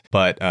last.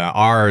 But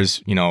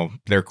ours,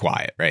 they're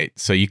quiet, right?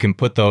 So you can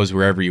put those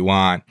wherever you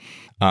want.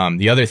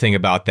 The other thing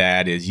about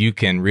that is you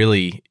can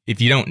really,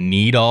 if you don't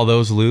need all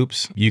those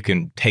loops, you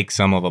can take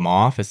some of them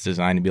off. It's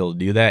designed to be able to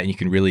do that, and you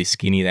can really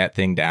skinny that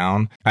thing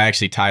down. I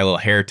actually tie a little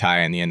hair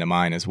tie on the end of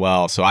mine as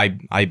well. So I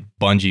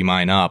bungee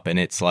mine up, and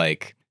it's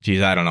like,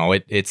 geez, I don't know.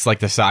 It's like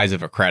the size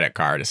of a credit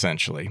card,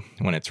 essentially,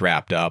 when it's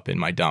wrapped up in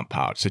my dump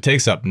pouch. So it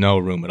takes up no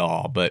room at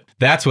all. But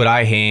that's what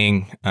I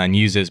hang and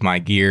use as my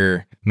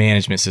gear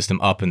management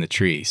system up in the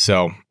tree.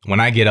 So when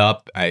I get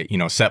up, I,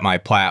 set my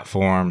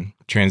platform,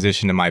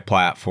 transition to my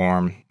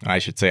platform. I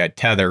should say I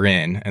tether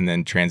in and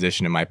then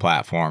transition to my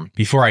platform.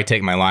 Before I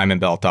take my lineman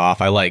belt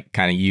off, I like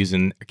kind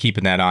of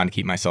keeping that on to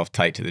keep myself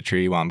tight to the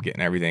tree while I'm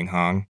getting everything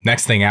hung.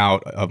 Next thing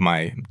out of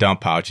my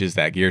dump pouch is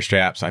that gear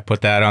strap. So I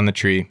put that on the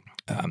tree.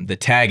 The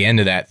tag end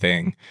of that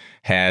thing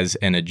has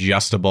an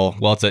adjustable,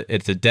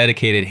 it's a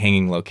dedicated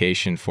hanging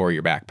location for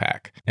your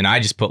backpack. And I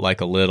just put like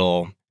a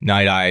little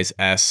Night Eyes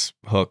S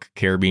hook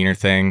carabiner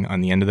thing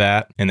on the end of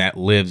that, and that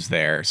lives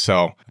there.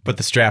 So put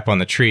the strap on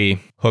the tree,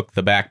 hook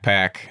the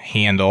backpack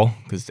handle,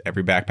 because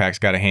every backpack's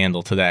got a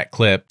handle to that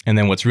clip. And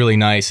then what's really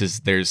nice is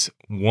there's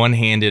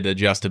one-handed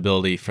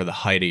adjustability for the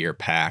height of your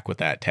pack with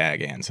that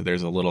tag end. So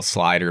there's a little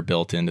slider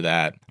built into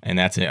that. And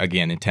that's,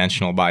 again,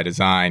 intentional by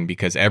design,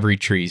 because every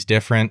tree is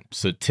different.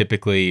 So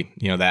typically,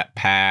 that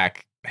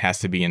pack has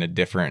to be in a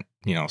different,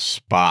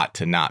 spot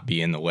to not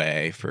be in the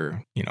way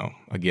for,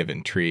 a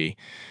given tree.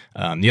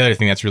 The other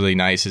thing that's really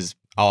nice is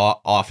I'll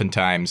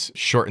oftentimes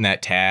shorten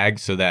that tag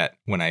so that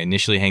when I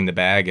initially hang the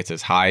bag, it's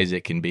as high as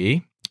it can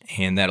be.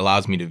 And that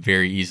allows me to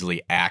very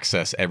easily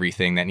access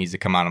everything that needs to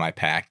come out of my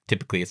pack.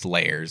 Typically, it's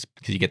layers,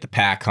 because you get the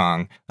pack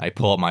hung. I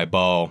pull up my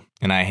bow,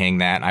 and I hang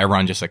that. I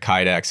run just a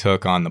Kydex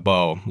hook on the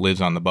bow,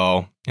 lives on the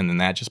bow, and then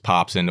that just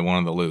pops into one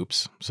of the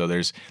loops. So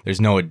there's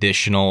no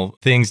additional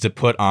things to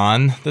put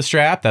on the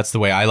strap. That's the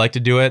way I like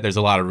to do it. There's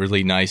a lot of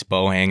really nice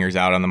bow hangers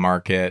out on the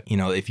market. You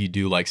know, if you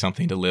do like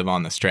something to live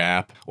on the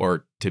strap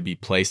or to be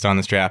placed on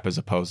the strap as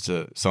opposed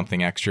to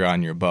something extra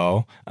on your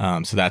bow.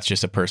 So that's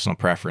just a personal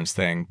preference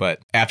thing.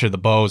 But after the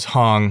bow's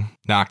hung,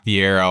 knock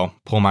the arrow,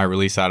 pull my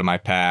release out of my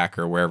pack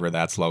or wherever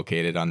that's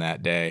located on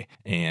that day,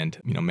 and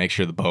make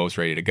sure the bow's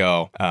ready to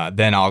go.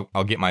 Then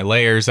I'll get my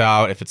layers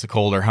out if it's a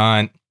colder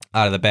hunt,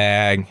 out of the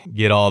bag,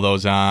 get all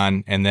those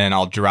on, and then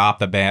I'll drop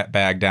the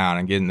bag down.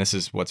 Again, this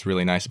is what's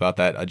really nice about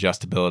that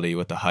adjustability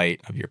with the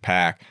height of your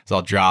pack. So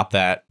I'll drop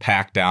that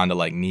pack down to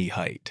like knee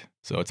height.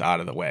 So it's out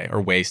of the way,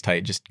 or waist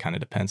height, just kind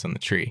of depends on the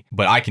tree.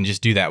 But I can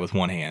just do that with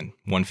one hand,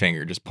 one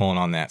finger, just pulling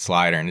on that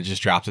slider, and it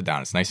just drops it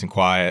down. It's nice and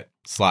quiet,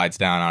 slides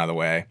down out of the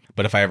way.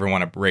 But if I ever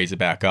want to raise it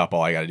back up,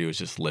 all I got to do is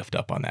just lift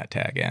up on that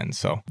tag end.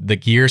 So the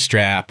gear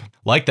strap,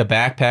 like the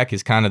backpack,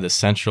 is kind of the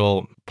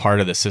central part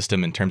of the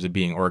system in terms of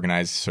being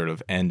organized sort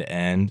of end to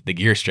end. The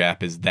gear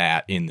strap is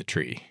that in the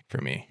tree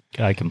for me.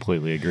 I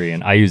completely agree.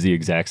 And I use the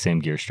exact same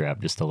gear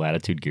strap, just the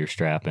Latitude gear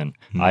strap. And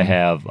I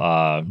have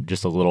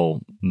just a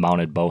little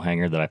mounted bow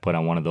hanger that I put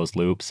on one of those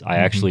loops. I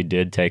actually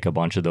did take a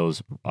bunch of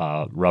those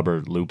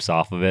rubber loops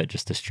off of it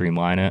just to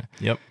streamline it.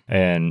 Yep.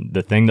 And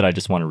the thing that I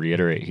just want to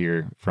reiterate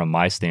here from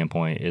my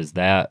standpoint is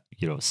that,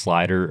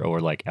 slider or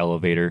like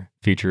elevator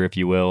feature, if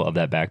you will, of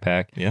that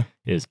backpack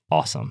is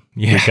awesome.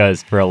 Yeah.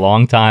 Because for a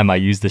long time, I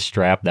used the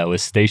strap that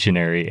was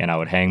stationary and I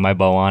would hang my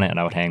bow on it and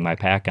I would hang my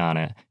pack on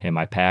it. And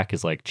my pack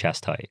is like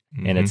chest height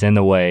and it's in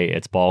the way.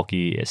 It's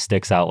bulky. It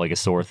sticks out like a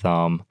sore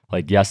thumb.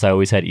 Like, yes, I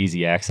always had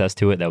easy access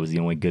to it. That was the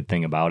only good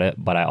thing about it.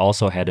 But I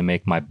also had to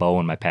make my bow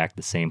and my pack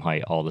the same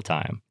height all the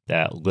time.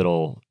 That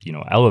little,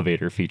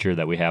 elevator feature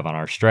that we have on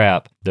our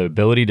strap, the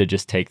ability to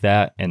just take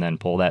that and then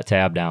pull that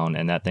tab down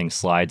and that thing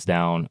slides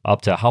down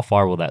up to, how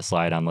far will that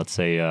slide on, let's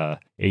say,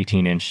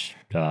 18-inch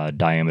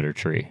diameter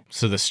tree?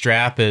 So the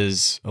strap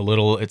is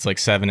it's like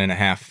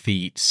 7.5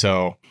 feet.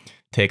 So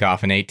take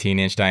off an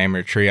 18-inch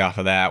diameter tree off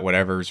of that,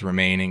 whatever's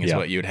remaining is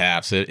what you'd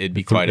have. So it'd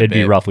be quite a bit.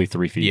 It'd be roughly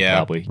 3 feet,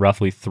 probably.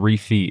 Roughly 3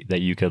 feet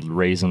that you could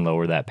raise and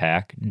lower that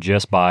pack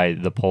just by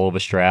the pull of a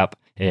strap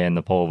and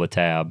the pull of a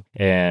tab.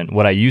 And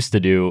what I used to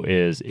do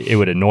is, it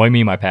would annoy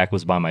me, my pack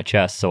was by my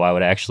chest, so I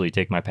would actually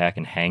take my pack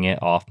and hang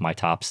it off my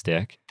top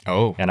stick.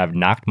 Oh. And I've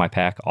knocked my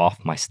pack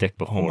off my stick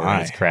before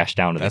and it's crashed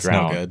down to the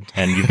ground. That's no good.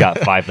 And you've got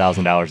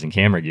 $5,000 in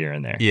camera gear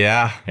in there.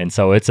 Yeah. And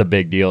so it's a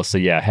big deal. So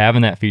yeah,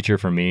 having that feature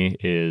for me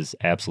is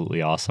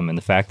absolutely awesome. And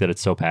the fact that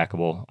it's so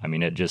packable, I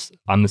mean,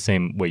 I'm the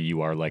same way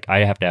you are. Like, I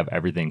have to have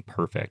everything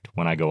perfect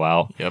when I go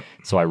out. Yep.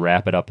 So I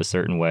wrap it up a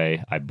certain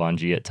way. I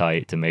bungee it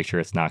tight to make sure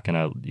it's not going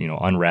to,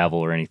 unravel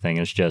or anything.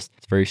 It's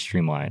very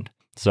streamlined.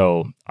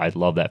 So I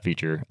love that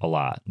feature a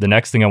lot. The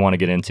next thing I want to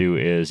get into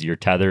is your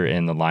tether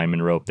and the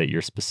lineman rope that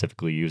you're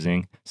specifically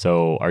using.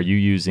 So are you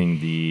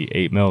using the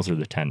 8 mils or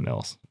the 10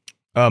 mils?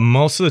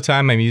 Most of the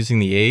time I'm using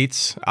the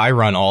 8s. I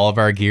run all of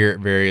our gear at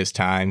various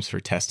times for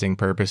testing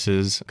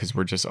purposes because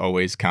we're just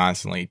always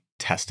constantly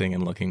testing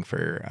and looking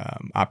for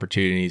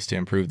opportunities to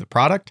improve the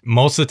product.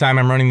 Most of the time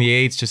I'm running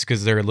the 8s just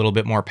because they're a little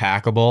bit more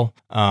packable,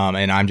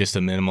 and I'm just a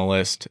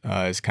minimalist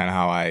is kind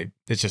of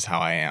it's just how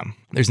I am.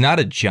 There's not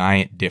a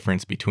giant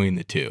difference between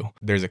the two.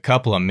 There's a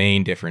couple of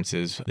main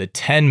differences. The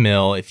 10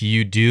 mil, if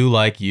you do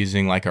like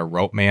using like a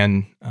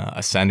Ropeman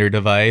ascender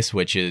device,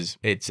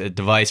 it's a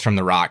device from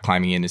the rock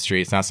climbing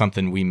industry. It's not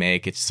something we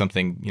make. It's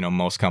something,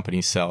 most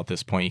companies sell at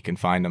this point. You can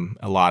find them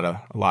a lot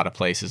of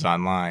places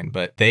online,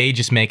 but they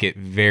just make it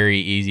very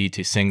easy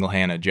to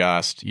single-hand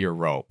adjust your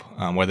rope,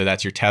 whether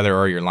that's your tether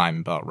or your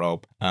lineman belt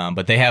rope.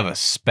 But they have a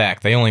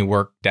spec. They only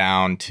work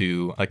down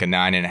to like a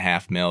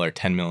 9.5 mil or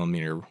 10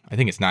 millimeter. I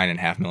think it's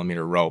 9.5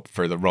 millimeter rope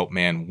for the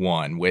Ropeman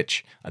 1,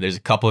 which there's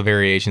a couple of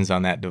variations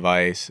on that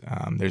device.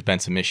 There's been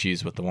some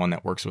issues with the one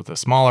that works with a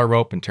smaller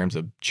rope in terms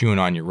of chewing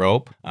on your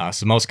rope.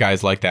 So most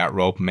guys like that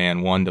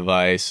Ropeman 1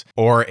 device,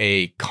 or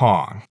a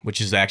Kong, which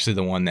is actually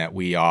the one that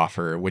we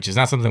offer, which is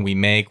not something we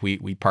make.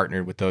 We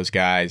partnered with those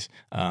guys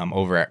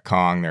over at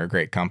Kong. They're a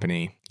great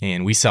company.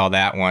 And we sell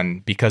that one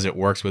because it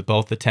works with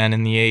both the 10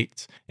 and the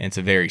 8s, and it's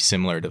a very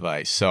similar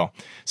device. So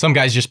some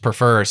guys just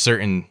prefer a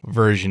certain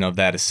version of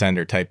that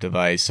ascender type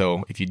device.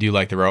 So if you do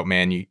like the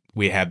Ropeman,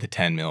 we have the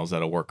 10 mils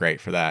that'll work great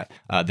for that.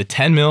 The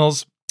 10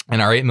 mils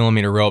and our 8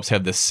 millimeter ropes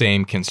have the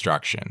same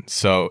construction.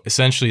 So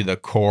essentially the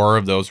core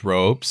of those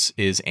ropes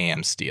is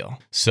AM steel.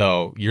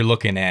 So you're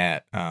looking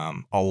at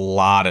a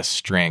lot of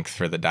strength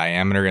for the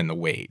diameter and the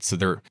weight. So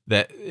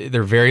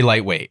they're very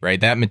lightweight,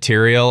 right? That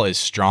material is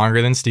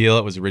stronger than steel.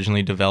 It was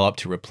originally developed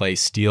to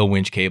replace steel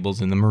winch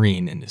cables in the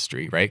marine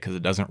industry, right? Because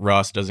it doesn't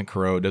rust, doesn't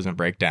corrode, doesn't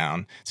break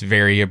down. It's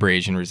very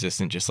abrasion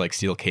resistant, just like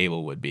steel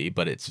cable would be,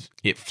 but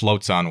it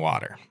floats on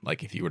water.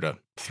 Like if you were to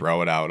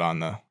throw it out on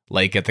the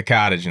lake at the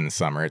cottage in the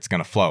summer. It's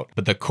going to float.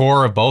 But the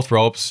core of both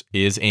ropes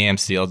is AM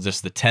steel.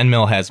 Just the 10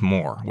 mil has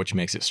more, which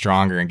makes it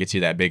stronger and gets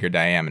you that bigger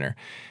diameter.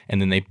 And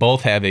then they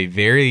both have a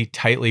very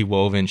tightly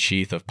woven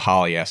sheath of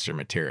polyester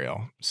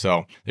material.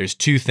 So there's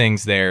two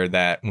things there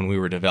that when we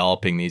were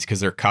developing these, because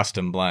they're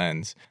custom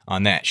blends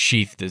on that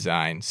sheath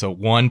design. So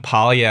one,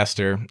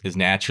 polyester is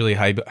naturally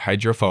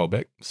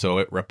hydrophobic, so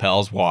it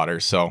repels water.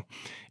 So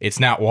it's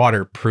not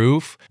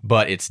waterproof,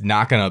 but it's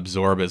not going to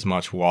absorb as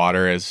much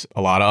water as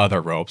a lot of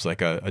other ropes,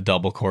 like a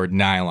double cord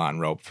nylon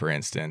rope, for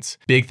instance.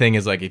 Big thing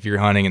is like if you're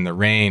hunting in the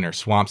rain or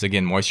swamps,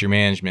 again, moisture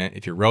management,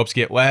 if your ropes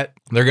get wet,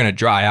 they're going to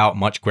dry out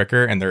much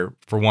quicker, and they're,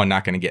 for one,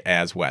 not going to get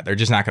as wet. They're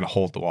just not going to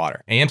hold the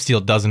water. AM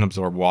steel doesn't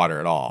absorb water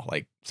at all.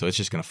 So it's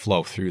just going to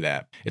flow through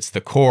that. It's the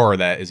core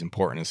that is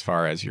important as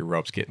far as your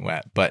ropes getting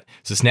wet. But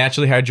so it's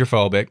naturally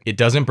hydrophobic. It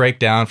doesn't break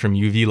down from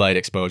UV light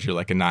exposure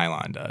like a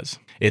nylon does.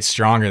 It's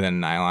stronger than a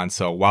nylon.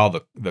 So while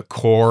the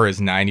core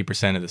is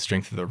 90% of the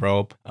strength of the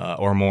rope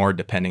or more,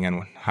 depending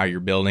on how you're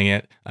building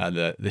it,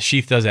 the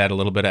sheath does add a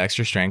little bit of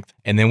extra strength.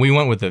 And then we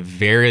went with a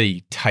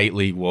very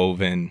tightly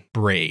woven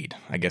braid,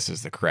 I guess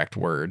is the correct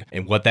word.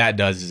 And what that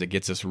does is it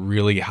gets us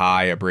really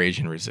high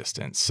abrasion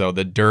resistance. So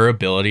the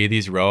durability of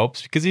these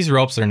ropes, because these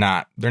ropes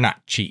they're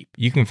not cheap.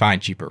 You can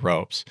find cheaper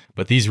ropes,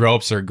 but these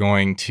ropes are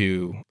going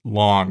to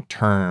long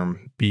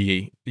term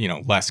be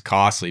less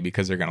costly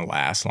because they're going to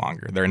last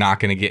longer. They're not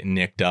going to get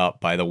nicked up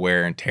by the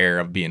wear and tear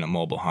of being a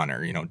mobile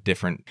hunter.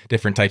 Different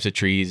types of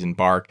trees and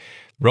bark.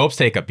 Ropes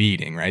take a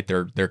beating, right?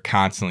 They're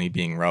constantly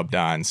being rubbed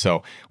on.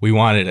 So we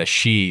wanted a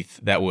sheath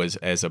that was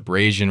as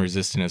abrasion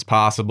resistant as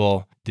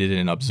possible,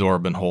 didn't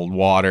absorb and hold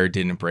water,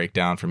 didn't break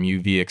down from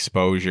UV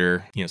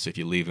exposure. So if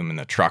you leave them in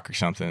the truck or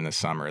something in the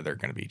summer, they're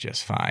going to be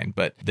just fine.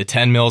 But the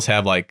 10 mils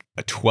have like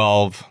a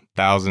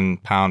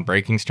 12,000 pound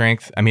breaking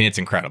strength. I mean, it's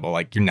incredible.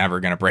 Like you're never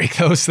going to break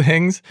those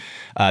things.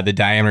 The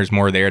diameter is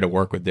more there to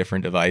work with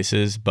different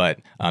devices. But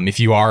if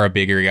you are a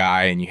bigger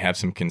guy and you have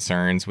some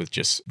concerns with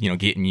just,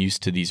 getting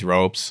used to these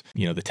ropes,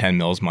 the 10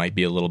 mils might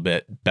be a little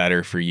bit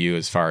better for you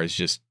as far as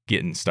just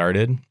getting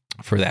started.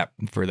 For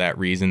that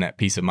reason, that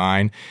peace of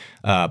mind.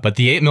 But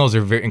the 8 mils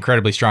are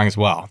incredibly strong as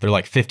well. They're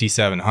like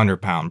 5,700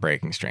 pound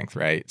breaking strength,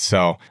 right?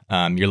 So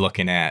you're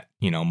looking at,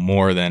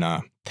 more than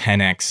a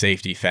 10x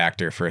safety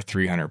factor for a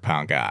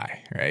 300-pound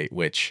guy, right?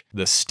 Which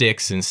the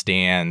sticks and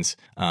stands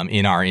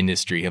in our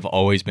industry have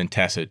always been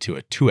tested to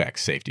a 2x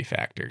safety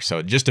factor.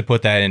 So just to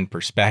put that in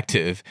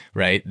perspective,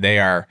 right?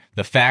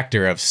 The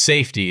factor of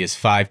safety is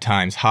 5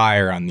 times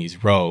higher on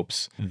these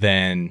ropes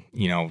than,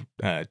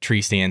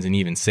 tree stands and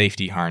even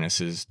safety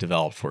harnesses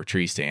developed for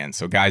tree stands.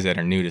 So guys that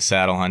are new to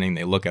saddle hunting,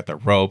 they look at the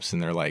ropes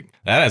and they're like,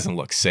 that doesn't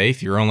look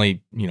safe. You're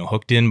only,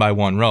 hooked in by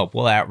one rope.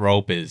 Well, that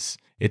rope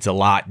it's a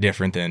lot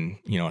different than,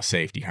 a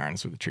safety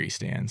harness with a tree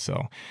stand.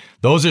 So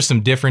those are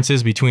some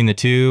differences between the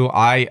two.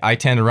 I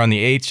tend to run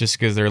the 8s just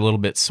because they're a little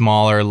bit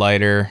smaller,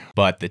 lighter,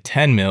 but the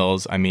 10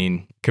 mils, I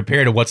mean,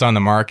 compared to what's on the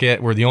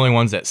market, we're the only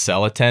ones that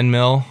sell a 10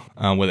 mil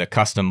with a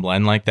custom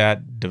blend like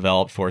that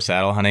developed for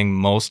saddle hunting.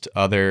 Most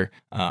other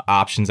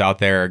options out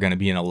there are going to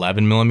be an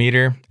 11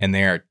 millimeter, and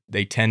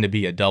they tend to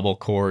be a double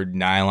cord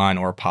nylon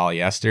or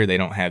polyester. They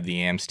don't have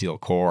the AM steel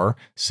core.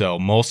 So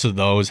most of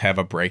those have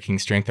a breaking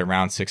strength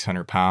around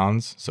 600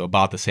 pounds. So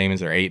about the same as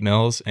their 8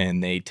 mils,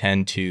 and they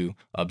tend to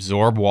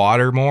absorb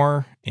water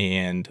more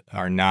and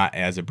are not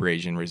as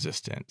abrasion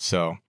resistant.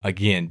 So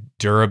again,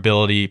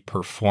 durability,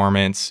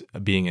 performance,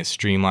 being as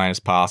streamlined as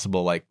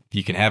possible. Like if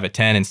you can have a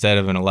 10 instead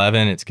of an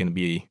 11, it's going to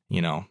be,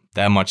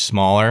 that much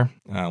smaller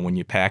when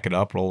you pack it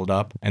up, roll it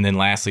up. And then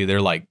lastly,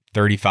 they're like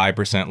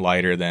 35%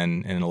 lighter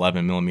than an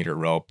 11 millimeter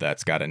rope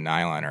that's got a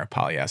nylon or a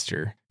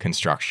polyester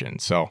construction.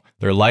 So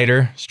they're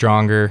lighter,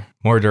 stronger,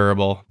 more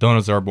durable, don't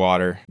absorb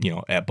water,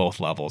 at both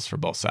levels for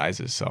both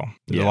sizes. So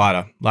there's a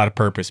lot of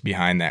purpose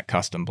behind that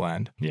custom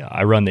blend. Yeah,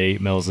 I run the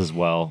 8 mils as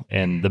well.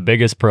 And the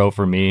biggest pro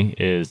for me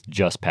is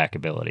just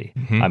packability.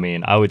 Mm-hmm. I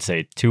mean, I would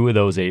say 2 of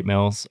those 8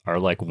 mils are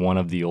like one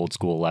of the old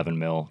school 11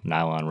 mil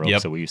nylon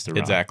ropes that we used to run.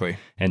 Exactly.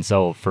 And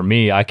so for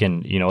me, I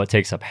can, it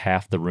takes up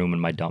half the room in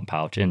my dump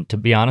pouch. And to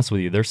be honest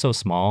with you, they're so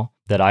small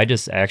that I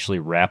just actually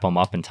wrap them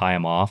up and tie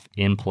them off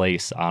in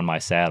place on my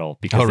saddle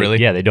because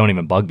they don't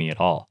even bug me at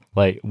all.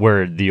 Like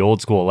where the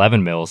old school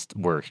 11 mils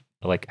were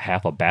like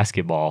half a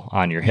basketball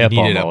on your hip.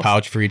 You needed almost. A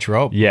pouch for each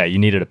rope. Yeah, you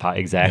needed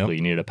exactly. Yep.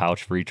 You needed a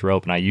pouch for each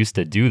rope, and I used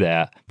to do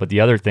that. But the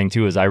other thing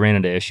too is I ran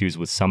into issues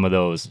with some of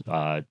those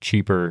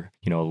cheaper,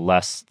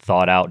 less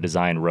thought out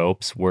design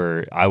ropes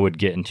where I would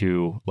get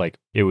into like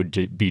it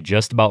would be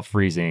just about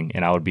freezing,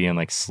 and I would be in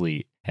like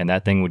sleet. And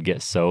that thing would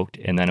get soaked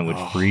and then it would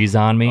freeze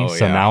on me.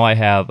 Now I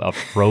have a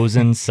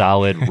frozen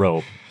solid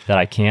rope that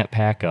I can't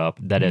pack up,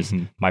 that is,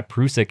 my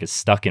Prusik is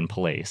stuck in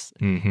place.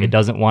 It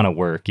doesn't want to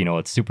work,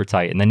 it's super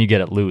tight, and then you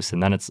get it loose,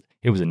 and then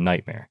it was a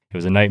nightmare. It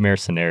was a nightmare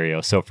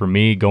scenario. So for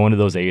me, going to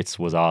those 8s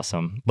was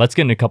awesome. Let's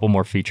get into a couple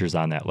more features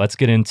on that. Let's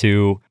get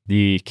into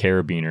the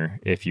carabiner,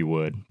 if you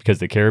would, because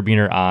the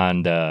carabiner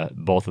on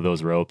both of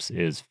those ropes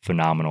is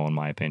phenomenal in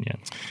my opinion.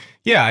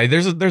 Yeah,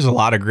 there's a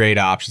lot of great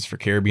options for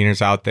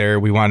carabiners out there.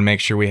 We want to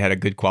make sure we had a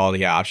good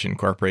quality option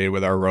incorporated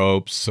with our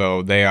ropes.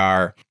 So they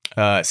are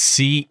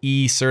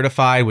CE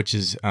certified, which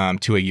is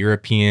to a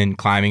European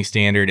climbing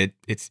standard.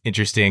 It's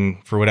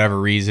interesting for whatever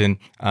reason.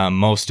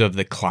 Most of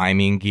the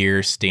climbing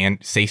gear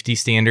safety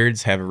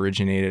standards have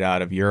originated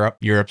out of Europe.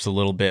 Europe's a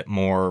little bit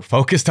more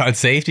focused on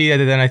safety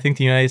than I think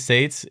the United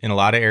States in a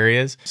lot of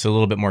areas. So a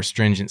little bit more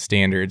stringent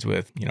standards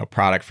with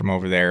product from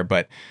over there,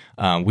 but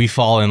we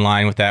fall in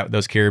line with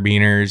those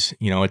carabiners.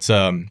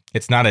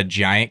 It's not a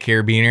giant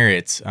carabiner.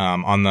 It's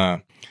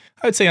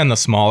I would say on the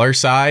smaller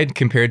side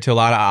compared to a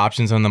lot of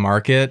options on the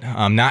market.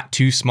 Not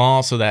too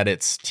small so that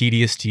it's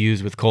tedious to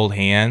use with cold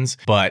hands,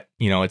 but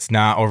it's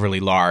not overly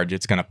large.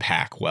 It's going to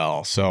pack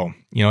well. So,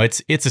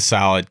 it's a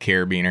solid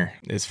carabiner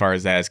as far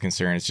as that is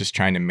concerned. It's just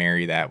trying to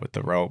marry that with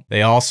the rope.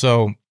 They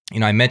also,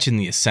 I mentioned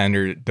the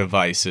Ascender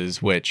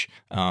devices, which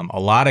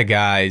a lot of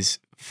guys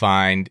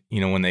find,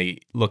 when they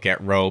look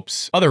at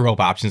ropes, other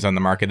rope options on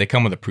the market, they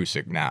come with a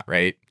Prusik knot,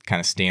 right? Kind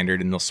of standard,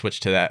 and they'll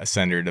switch to that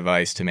Ascender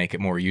device to make it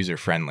more user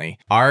friendly.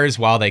 Ours,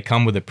 while they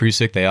come with a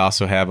Prusik, they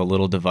also have a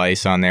little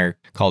device on there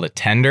called a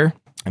tender.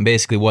 And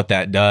basically what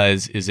that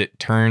does is it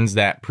turns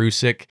that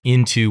Prusik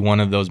into one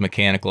of those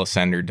mechanical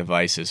Ascender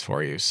devices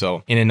for you.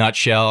 So in a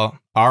nutshell,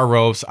 our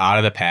ropes out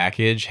of the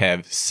package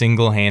have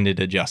single-handed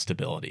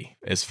adjustability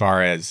as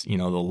far as, the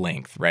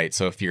length, right?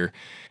 So if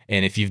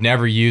you've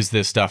never used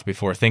this stuff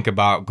before, think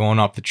about going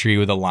up the tree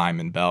with a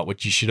lineman belt,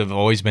 which you should have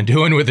always been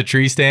doing with a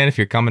tree stand if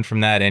you're coming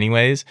from that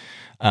anyways.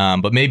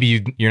 But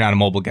maybe you're not a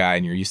mobile guy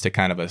and you're used to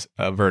kind of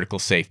a vertical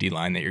safety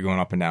line that you're going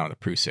up and down with a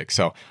Prusik.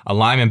 So a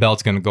lineman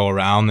belt's going to go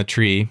around the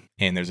tree,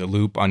 and there's a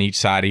loop on each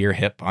side of your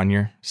hip on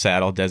your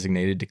saddle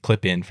designated to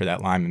clip in for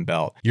that lineman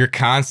belt. You're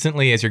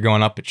constantly, as you're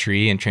going up a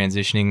tree and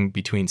transitioning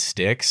between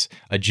sticks,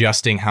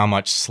 adjusting how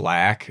much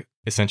slack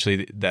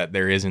essentially that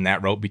there is in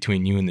that rope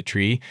between you and the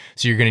tree.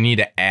 So you're going to need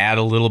to add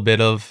a little bit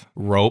of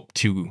rope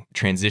to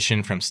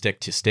transition from stick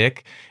to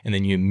stick, and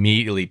then you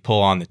immediately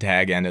pull on the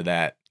tag end of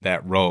that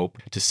rope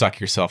to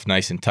suck yourself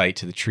nice and tight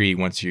to the tree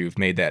once you've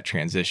made that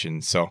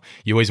transition. So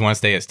you always want to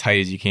stay as tight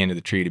as you can to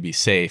the tree to be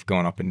safe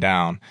going up and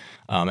down.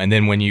 And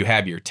then when you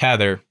have your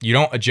tether, you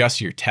don't adjust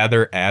your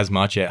tether as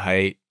much at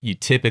height. You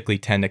typically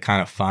tend to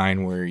kind of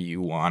find where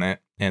you want it,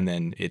 and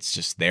then it's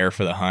just there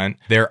for the hunt.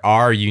 There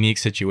are unique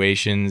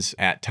situations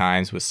at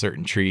times with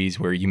certain trees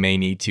where you may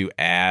need to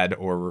add,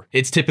 or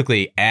it's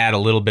typically add a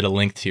little bit of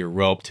length to your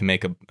rope to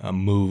make a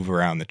move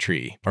around the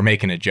tree or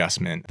make an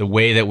adjustment. The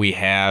way that we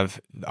have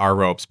our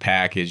ropes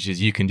packaged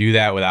is you can do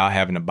that without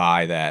having to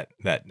buy that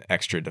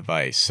extra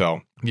device.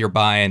 So if you're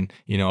buying,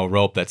 a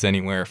rope that's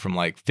anywhere from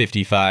like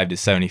 $55 to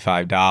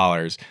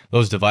 $75,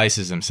 those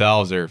devices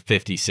themselves are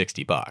 $50,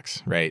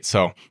 $60, right?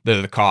 So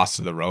they're the cost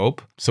of the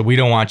rope. So we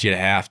don't want you to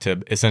have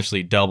to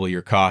essentially double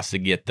your cost to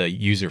get the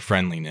user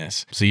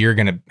friendliness. So you're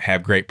going to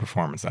have great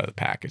performance out of the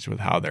package with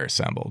how they're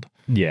assembled.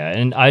 Yeah,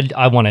 and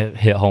I want to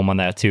hit home on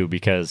that too,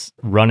 because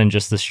running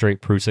just the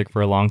straight Prusik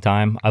for a long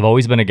time, I've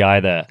always been a guy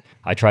that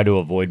I try to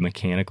avoid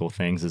mechanical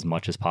things as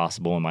much as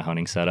possible in my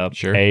hunting setup.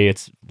 Sure. A,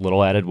 it's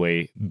little added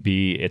weight.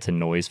 B, it's a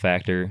noise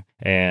factor.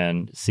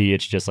 And C,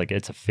 it's just like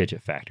it's a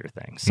fidget factor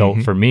thing. So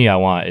for me, I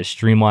want as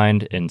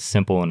streamlined and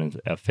simple and as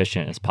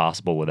efficient as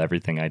possible with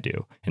everything I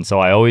do. And so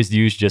I always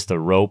use just a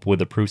rope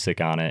with a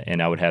Prusik on it,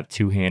 and I would have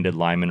two-handed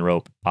lineman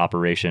rope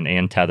operation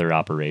and tether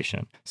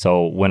operation.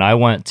 So when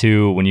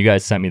you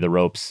guys sent me the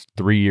ropes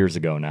 3 years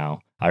ago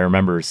now, I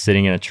remember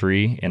sitting in a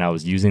tree and I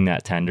was using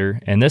that tender,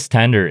 and this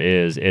tender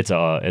it's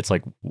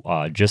like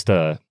just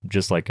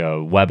like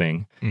a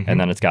webbing, and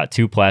then it's got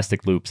two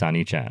plastic loops on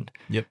each end.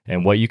 Yep.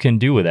 And what you can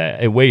do with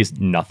that, it weighs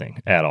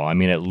nothing at all. I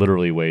mean, it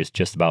literally weighs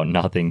just about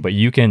nothing, but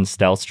you can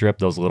stealth strip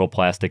those little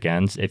plastic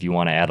ends if you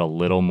want to add a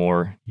little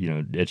more,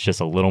 it's just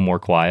a little more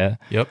quiet.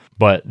 Yep.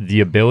 But the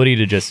ability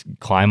to just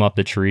climb up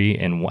the tree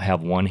and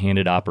have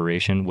one-handed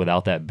operation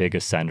without that big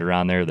ascender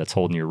on there that's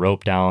holding your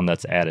rope down,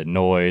 that's added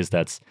noise,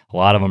 a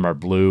lot of them are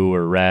blue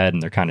or red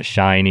and they're kind of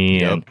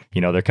shiny. Yep.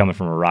 And they're coming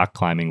from a rock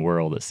climbing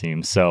world, it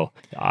seems. So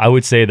I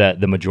would say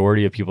that the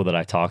majority of people that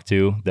I talk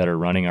to that are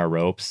running our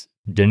ropes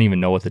didn't even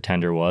know what the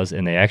tender was,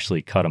 and they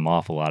actually cut them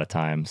off a lot of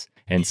times.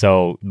 And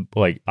so,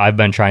 like, I've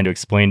been trying to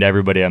explain to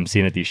everybody I'm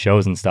seeing at these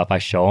shows and stuff, I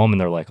show them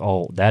and they're like,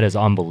 oh, that is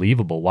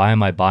unbelievable. Why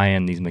am I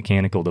buying these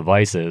mechanical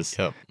devices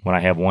when I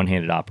have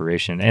one-handed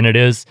operation? And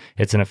it's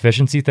an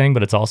efficiency thing,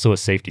 but it's also a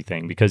safety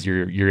thing, because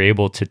you're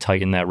able to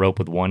tighten that rope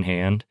with one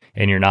hand,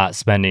 and you're not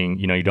spending,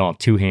 you don't have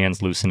two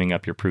hands loosening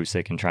up your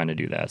Prusik and trying to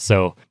do that.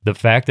 So the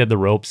fact that the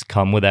ropes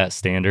come with that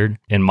standard,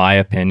 in my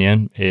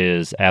opinion,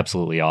 is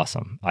absolutely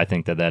awesome. I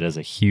think that is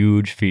a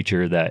huge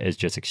feature that is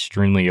just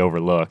extremely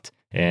overlooked.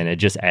 and it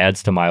just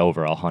adds to my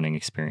overall hunting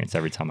experience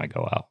every time I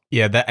go out.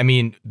 Yeah,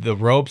 the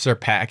ropes are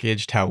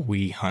packaged how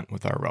we hunt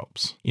with our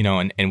ropes,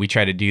 and we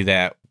try to do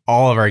that.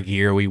 All of our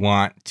gear, we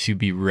want to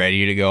be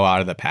ready to go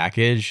out of the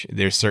package.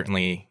 There's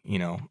certainly,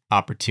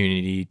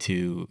 opportunity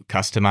to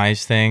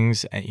customize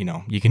things.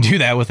 You can do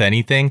that with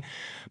anything,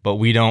 but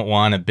we don't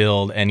want to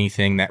build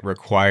anything that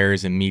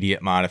requires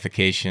immediate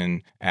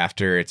modification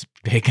after it's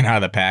taken out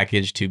of the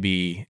package to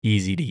be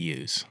easy to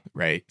use,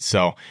 right?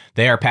 So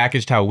they are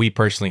packaged how we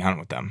personally hunt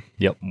with them.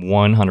 Yep,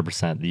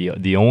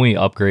 100%. The only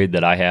upgrade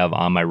that I have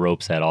on my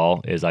ropes at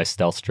all is I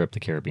stealth strip the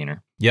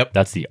carabiner. Yep.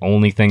 That's the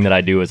only thing that I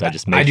do is I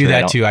just make I do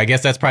that too. I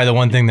guess that's probably the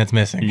one thing that's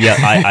missing.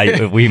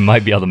 Yeah, we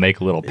might be able to make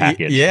a little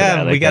package.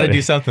 Yeah, we got to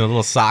do something, a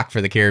little sock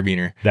for the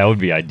carabiner. That would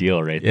be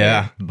ideal right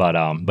there.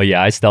 Yeah. But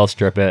yeah, I stealth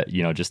strip it,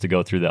 just to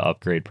go through the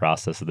upgrade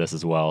process of this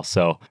as well.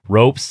 So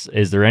ropes,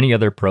 is there any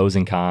other pros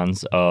and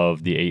cons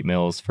of the 8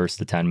 mils versus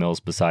the 10 mils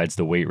besides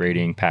the weight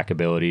rating,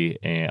 packability,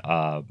 and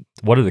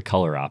what are the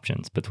color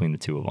options between the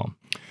two of them?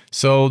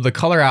 So the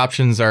color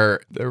options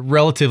are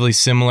relatively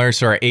similar.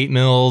 So our 8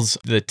 mils,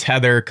 the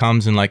tether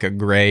comes in like a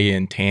gray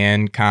and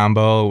tan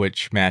combo,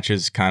 which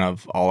matches kind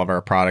of all of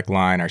our product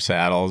line, our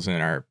saddles and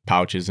our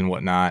pouches and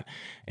whatnot.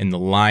 And the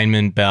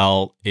lineman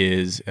belt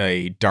is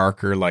a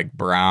darker like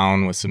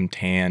brown with some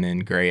tan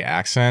and gray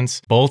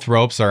accents. Both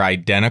ropes are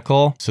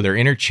identical, so they're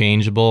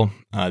interchangeable.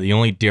 The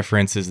only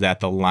difference is that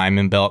the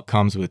lineman belt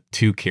comes with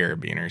 2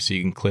 carabiners, so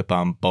you can clip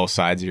on both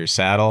sides of your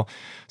saddle.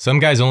 Some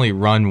guys only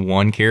run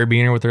 1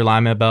 carabiner with their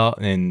lineman belt,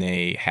 and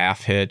they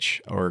half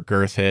hitch or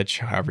girth hitch,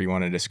 however you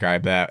want to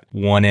describe that,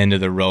 one end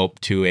of the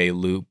rope to a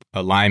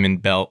lineman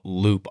belt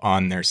loop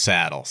on their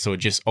saddle. So it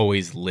just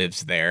always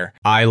lives there.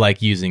 I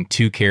like using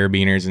 2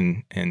 carabiners,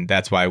 and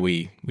that's why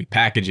we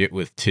package it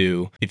with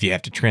 2. If you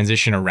have to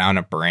transition around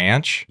a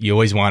branch, you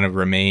always want to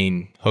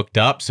remain hooked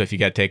up. So if you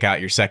got to take out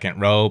your second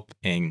rope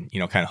and,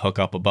 kind of hook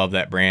up above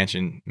that branch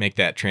and make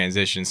that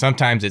transition,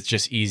 sometimes it's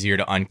just easier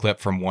to unclip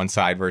from one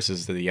side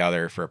versus the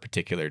other for a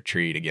particular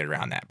tree to get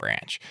around that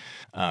branch.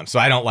 So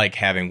I don't like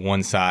having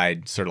one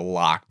side sort of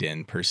locked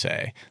in per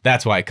se.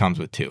 That's why it comes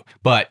with 2.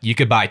 But you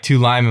could buy 2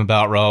 lineman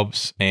belt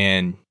ropes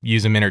and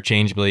use them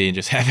interchangeably and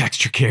just have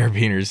extra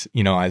carabiners,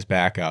 as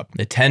backup.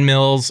 The 10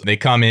 mils, they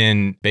come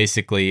in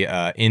basically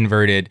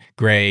inverted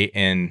gray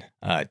and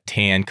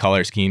tan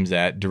color schemes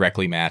that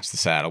directly match the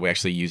saddle. We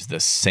actually use the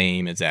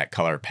same exact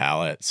color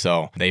palette,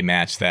 so they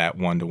match that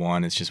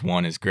 1-to-1. It's just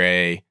one is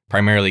gray,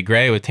 primarily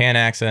gray with tan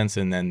accents,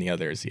 and then the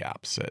other is the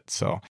opposite.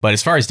 So, but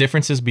as far as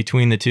differences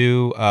between the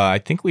two, I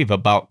think we've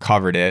about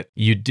covered it.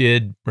 You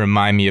did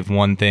remind me of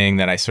one thing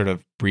that I sort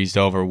of breezed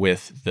over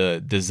with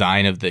the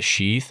design of the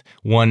sheath.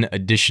 One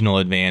additional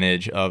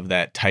advantage of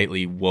that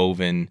tightly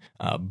woven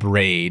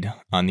braid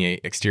on the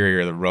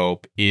exterior of the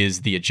rope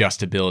is the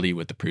adjustability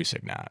with the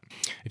Prusik knot.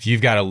 If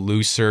you've got a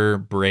looser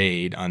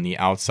braid on the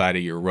outside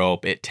of your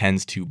rope, it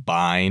tends to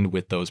bind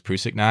with those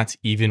Prusik knots,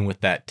 even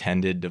with that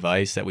tended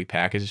device that we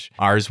package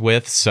ours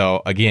with.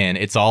 So again,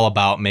 it's all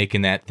about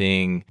making that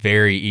thing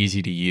very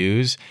easy to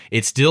use.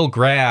 It still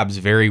grabs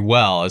very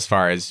well as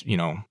far as,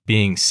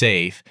 being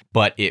safe,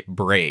 but it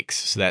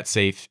breaks. So that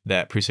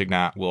Prusik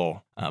knot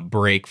will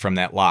break from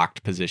that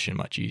locked position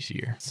much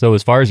easier. So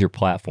as far as your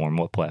platform,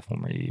 what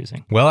platform are you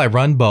using? Well, I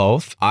run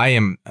both. I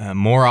am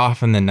more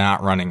often than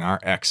not running our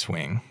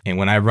X-Wing. And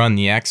when I run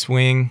the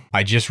X-Wing,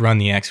 I just run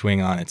the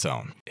X-Wing on its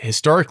own.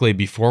 Historically,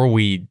 before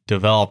we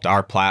developed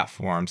our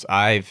platforms,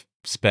 I've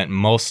spent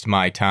most of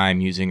my time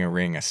using a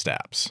ring of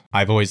steps.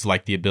 I've always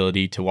liked the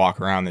ability to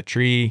walk around the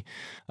tree,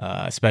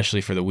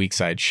 especially for the weak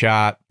side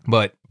shot,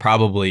 but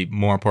probably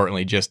more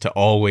importantly, just to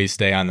always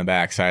stay on the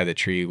back side of the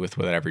tree with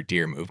whatever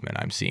deer movement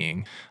I'm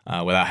seeing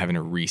without having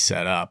to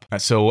reset up.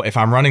 So if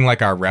I'm running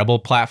like our Rebel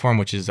platform,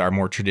 which is our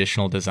more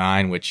traditional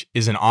design, which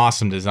is an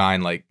awesome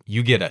design, like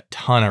you get a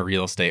ton of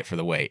real estate for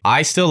the weight.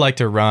 I still like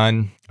to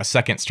run a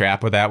second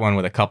strap with that one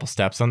with a couple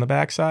steps on the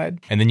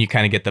backside. And then you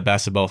kind of get the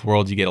best of both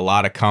worlds. You get a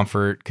lot of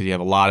comfort because you have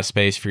a lot of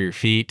space for your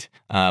feet,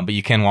 but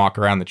you can walk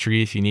around the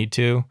tree if you need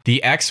to.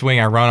 The X-Wing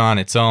I run on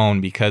its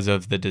own because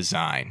of the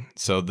design.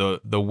 So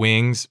the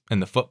wings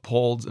and the foot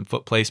poles and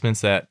foot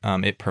placements that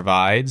it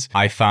provides,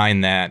 I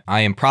find that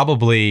I am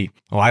probably,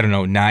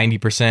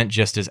 90%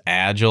 just as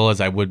agile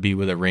as I would be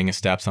with a ring of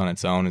steps on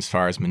its own as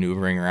far as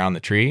maneuvering around the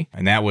tree.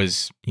 And that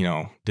was,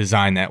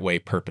 designed that way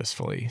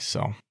purposefully.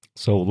 So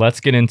let's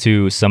get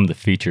into some of the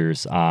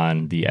features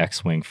on the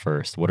X-Wing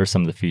first. What are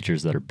some of the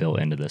features that are built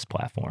into this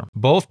platform?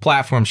 Both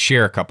platforms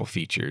share a couple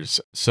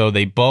features. So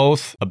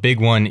a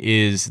big one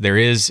is there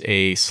is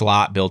a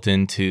slot built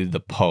into the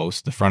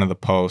post, the front of the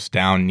post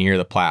down near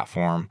the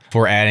platform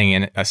for adding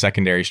in a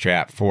secondary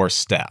strap for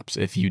steps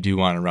if you do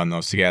want to run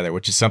those together,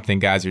 which is something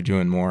guys are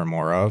doing more and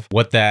more of.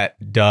 What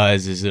that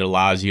does is it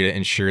allows you to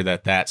ensure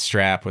that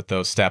strap with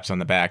those steps on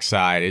the back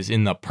side is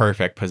in the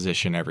perfect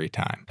position every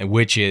time,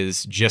 which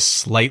is just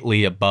slightly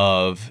slightly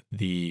above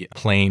the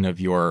plane of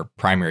your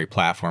primary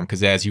platform,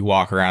 because as you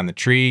walk around the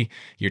tree,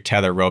 your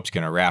tether rope's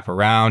going to wrap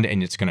around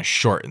and it's going to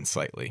shorten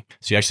slightly.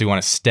 So you actually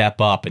want to step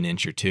up an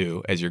inch or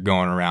two as you're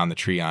going around the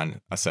tree on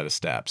a set of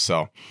steps.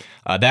 So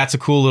that's a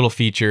cool little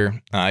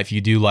feature if you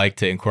do like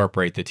to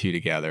incorporate the two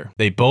together.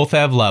 They both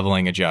have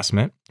leveling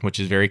adjustment, which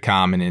is very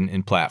common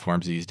in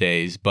platforms these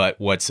days. But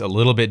what's a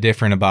little bit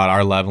different about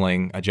our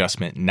leveling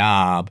adjustment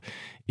knob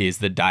is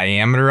the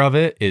diameter of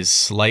it is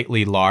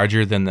slightly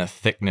larger than the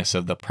thickness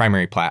of the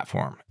primary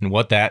platform. And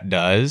what that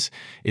does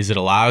is it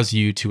allows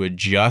you to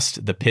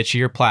adjust the pitch of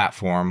your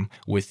platform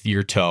with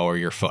your toe or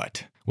your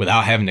foot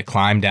without having to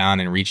climb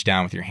down and reach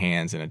down with your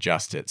hands and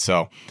adjust it.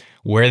 So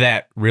where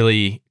that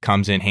really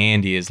comes in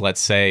handy is, let's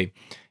say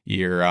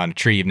you're on a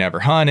tree you've never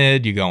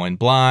hunted, you go in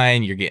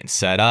blind, you're getting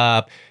set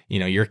up,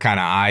 you're kind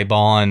of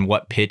eyeballing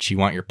what pitch you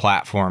want your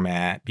platform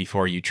at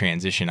before you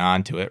transition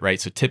onto it,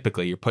 right? So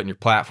typically you're putting your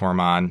platform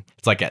on,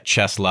 it's like at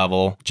chest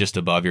level, just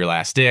above your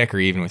last stick or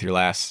even with your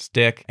last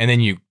stick, and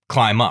then you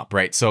climb up,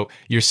 right? So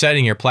you're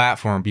setting your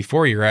platform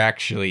before you're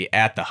actually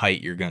at the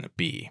height you're going to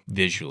be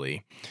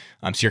visually.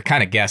 So you're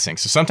kind of guessing.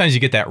 So sometimes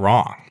you get that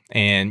wrong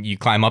and you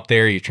climb up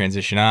there, you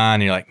transition on,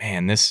 and you're like,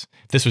 man, if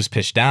this was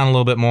pitched down a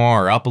little bit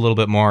more or up a little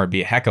bit more, it'd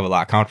be a heck of a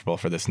lot comfortable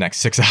for this next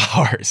 6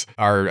 hours.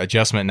 Our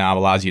adjustment knob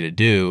allows you to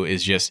do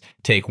is just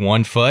take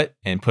one foot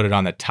and put it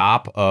on the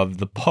top of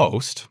the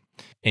post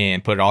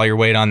and put all your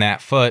weight on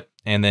that foot,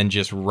 and then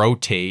just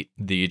rotate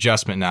the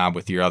adjustment knob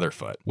with your other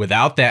foot.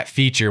 Without that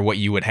feature, what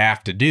you would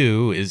have to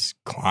do is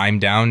climb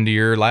down to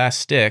your last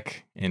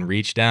stick and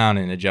reach down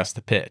and adjust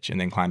the pitch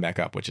and then climb back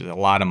up, which is a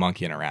lot of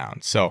monkeying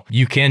around. So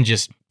you can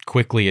just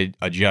quickly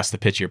adjust the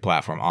pitch of your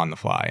platform on the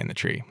fly in the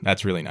tree.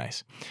 That's really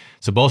nice.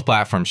 So both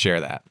platforms share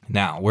that.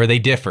 Now, where they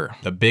differ,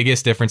 the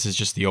biggest difference is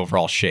just the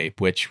overall shape,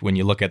 which when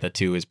you look at the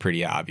two is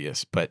pretty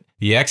obvious. But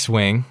the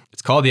X-Wing,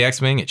 it's called the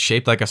X-Wing. It's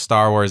shaped like a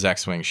Star Wars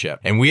X-Wing ship.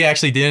 And we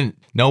actually didn't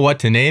know what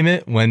to name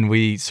it when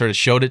we sort of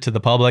showed it to the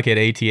public at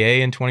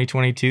ATA in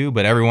 2022,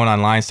 but everyone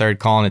online started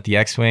calling it the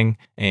X-Wing.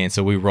 And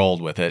so we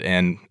rolled with it.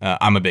 And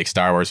I'm a big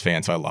Star Wars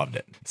fan, so I loved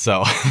it.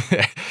 So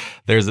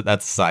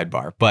that's a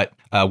sidebar. But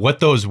what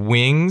those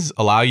wings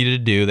allow you to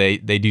do, they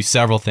do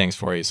several things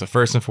for you. So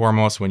first and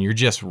foremost, when you're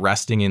just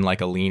resting in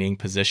like a leaning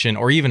position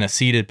or even a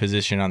seated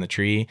position on the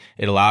tree,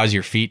 it allows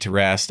your feet to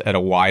rest at a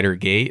wider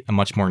gait, a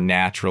much more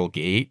natural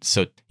gait.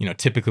 So,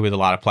 typically with a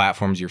lot of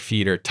platforms, your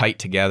feet are tight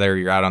together.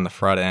 You're out on the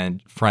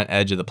front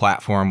edge of the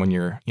platform when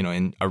you're,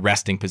 in a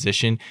resting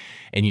position,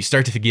 and you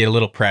start to get a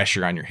little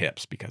pressure on your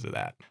hips because of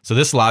that. So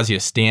this allows you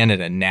to stand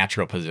at a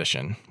natural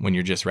position when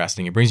you're just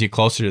resting. It brings you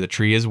closer to the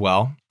tree as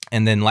well.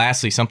 And then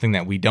lastly, something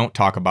that we don't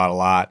talk about a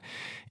lot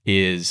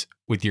is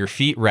with your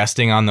feet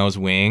resting on those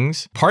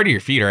wings, part of your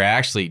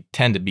feet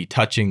tend to be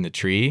touching the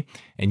tree,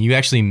 and you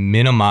actually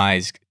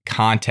minimize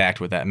contact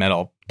with that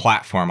metal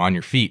platform on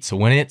your feet. So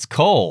when it's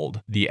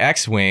cold, the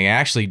X-Wing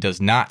actually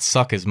does not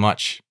suck as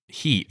much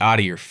heat out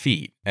of your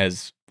feet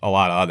as a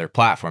lot of other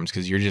platforms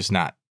because you're just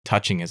not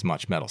touching as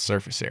much metal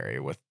surface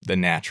area with the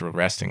natural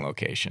resting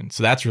location.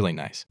 So that's really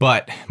nice.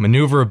 But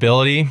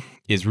maneuverability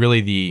is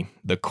really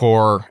the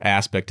core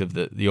aspect of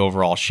the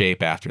overall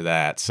shape after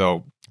that.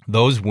 So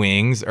those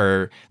wings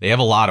they have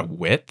a lot of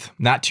width,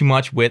 not too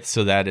much width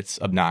so that it's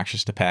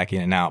obnoxious to pack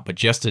in and out, but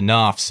just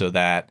enough so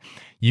that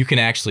you can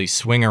actually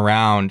swing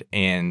around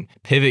and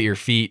pivot your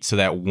feet so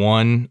that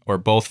one or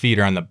both feet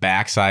are on the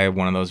back side of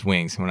one of those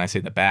wings. When I say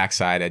the back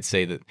side, I'd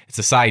say that it's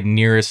the side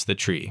nearest the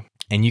tree.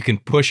 And you can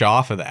push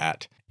off of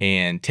that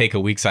and take a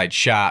weak side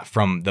shot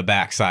from the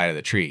back side of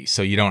the tree.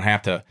 So you don't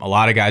have to, a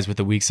lot of guys with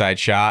the weak side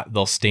shot,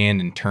 they'll stand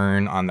and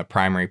turn on the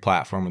primary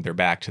platform with their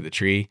back to the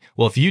tree.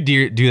 Well, if you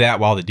do that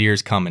while the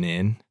deer's coming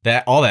in,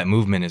 all that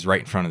movement is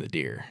right in front of the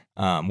deer.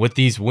 With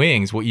these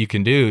wings, what you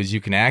can do is you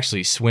can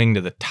actually swing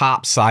to the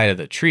top side of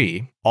the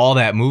tree. All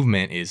that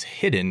movement is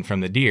hidden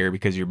from the deer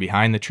because you're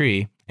behind the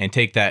tree, and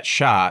take that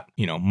shot,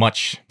 in a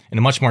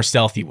much more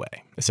stealthy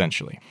way,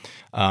 essentially.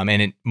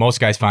 And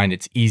most guys find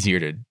it's easier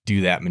to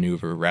do that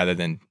maneuver rather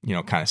than,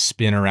 kind of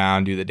spin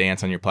around, do the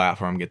dance on your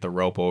platform, get the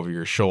rope over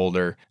your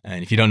shoulder.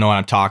 And if you don't know what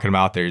I'm talking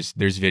about, there's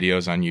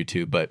videos on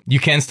YouTube, but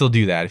you can still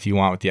do that if you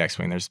want with the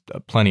X-Wing. There's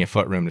plenty of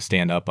foot room to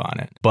stand up on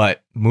it.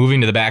 But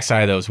moving to the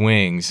backside of those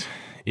wings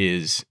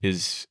is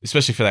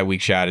especially for that weak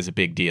shot, is a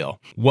big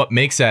deal. What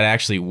makes that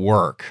actually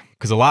work,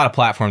 because a lot of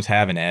platforms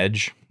have an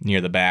edge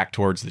near the back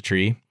towards the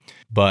tree,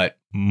 but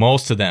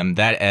most of them,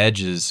 that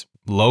edge is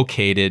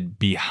located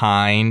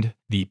behind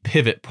the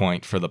pivot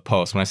point for the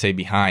post. When I say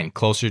behind,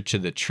 closer to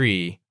the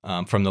tree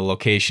from the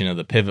location of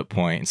the pivot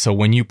point. So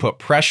when you put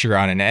pressure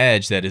on an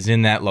edge that is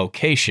in that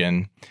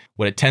location,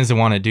 what it tends to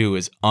want to do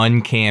is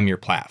uncam your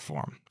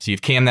platform. So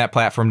you've cammed that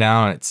platform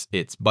down,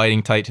 it's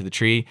biting tight to the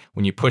tree.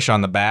 When you push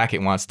on the back,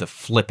 it wants to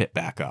flip it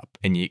back up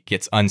and it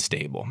gets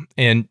unstable.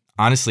 And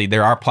honestly,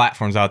 there are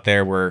platforms out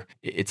there where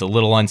it's a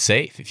little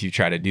unsafe if you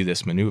try to do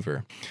this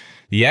maneuver.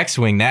 The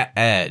X-Wing, that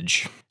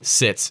edge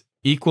sits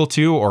equal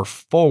to or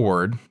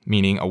forward,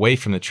 meaning away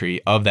from the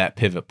tree, of that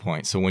pivot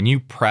point. So when you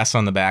press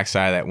on the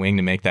backside of that wing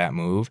to make that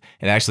move,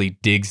 it actually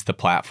digs the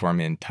platform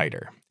in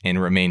tighter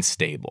and remains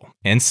stable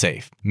and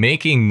safe.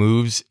 Making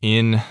moves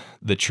in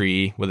the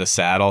tree with a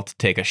saddle to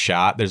take a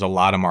shot, there's a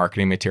lot of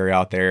marketing material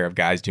out there of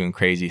guys doing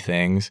crazy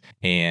things.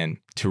 And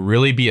to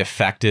really be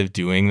effective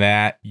doing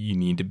that, you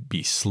need to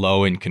be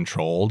slow and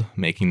controlled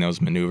making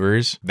those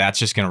maneuvers. That's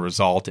just going to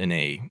result in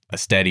a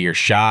steadier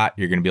shot.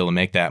 You're going to be able to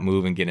make that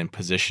move and get in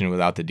position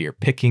without the deer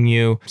picking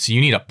you. So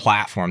you need a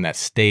platform that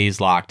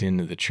stays locked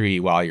into the tree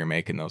while you're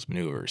making those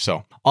maneuvers.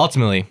 So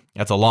ultimately,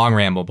 that's a long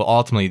ramble, but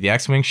ultimately the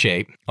X-wing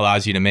shape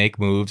allows you to make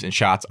moves and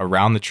shots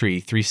around the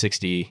tree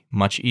 360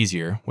 much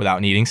easier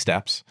without needing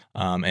steps,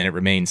 and it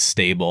remains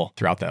stable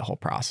throughout that whole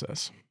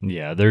process.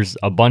 Yeah, there's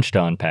a bunch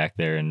to unpack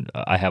there, and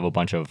I have a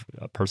bunch of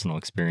personal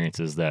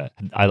experiences that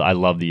I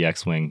love the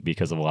X-wing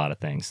because of a lot of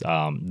things.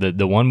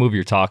 The one move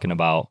you're talking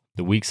about,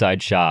 the weak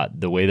side shot,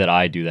 the way that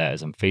I do that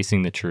is I'm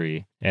facing the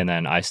tree, and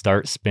then I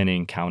start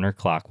spinning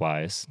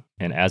counterclockwise.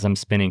 And as I'm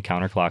spinning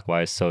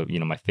counterclockwise, so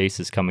my face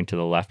is coming to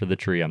the left of the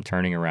tree, I'm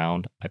turning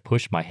around, I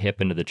push my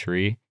hip into the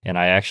tree, and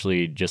I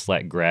actually just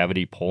let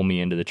gravity pull me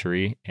into the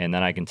tree, and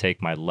then I can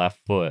take my left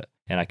foot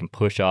and I can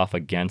push off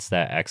against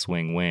that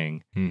X-wing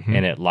wing,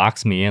 and it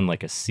locks me in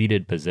like a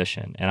seated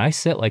position. And I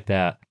sit like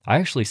that. I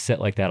actually sit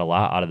like that a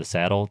lot out of the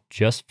saddle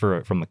just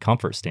from a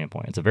comfort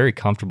standpoint. It's a very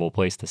comfortable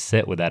place to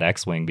sit with that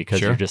X-wing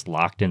because you're just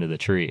locked into the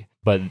tree.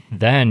 But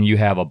then you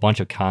have a bunch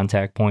of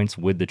contact points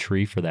with the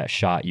tree for that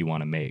shot you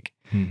want to make.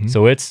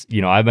 So it's,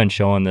 I've been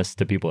showing this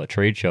to people at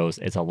trade shows.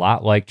 It's a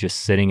lot like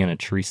just sitting in a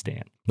tree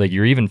stand. Like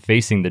you're even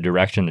facing the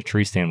direction the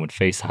tree stand would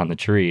face on the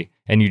tree,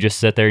 and you just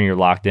sit there and you're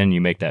locked in and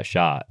you make that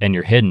shot. And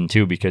you're hidden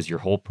too because your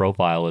whole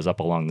profile is up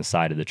along the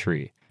side of the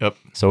tree. Yep.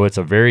 So it's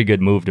a very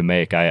good move to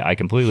make. I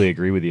completely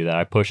agree with you that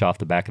I push off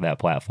the back of that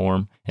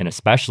platform, and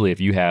especially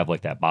if you have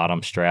like that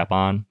bottom strap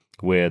on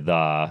with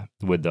the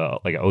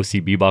like an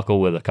OCB buckle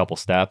with a couple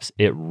steps,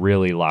 it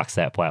really locks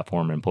that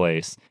platform in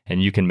place,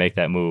 and you can make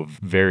that move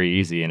very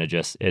easy, and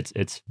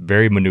it's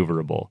very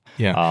maneuverable.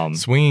 Yeah.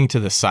 Swinging to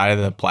the side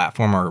of the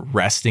platform or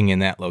resting in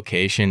that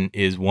location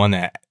is one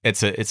that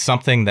it's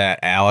something that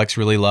Alex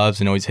really loves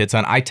and always hits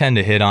on. I tend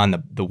to hit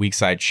on the weak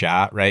side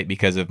shot, right?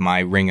 Because of my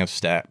ring of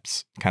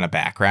steps kind of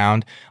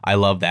background. I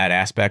love that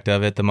aspect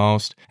of it the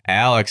most.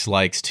 Alex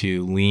likes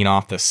to lean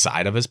off the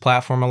side of his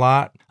platform a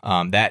lot.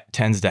 That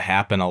tends to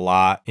happen a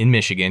lot in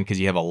Michigan because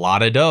you have a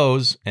lot of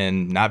does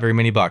and not very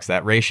many bucks.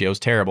 That ratio is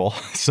terrible.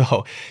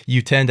 So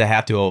you tend to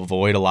have to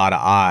avoid a lot of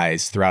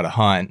eyes throughout a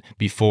hunt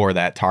before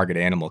that target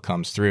animal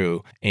comes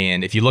through.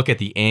 And if you look at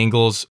the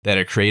angles that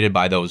are created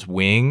by those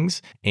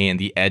wings and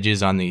the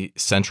edges on the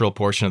central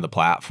portion of the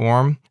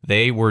platform,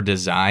 they were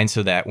designed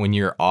so that when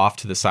you're off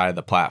to the side of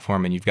the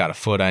platform and you've got a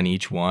foot on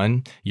each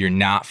one, you're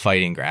not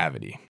fighting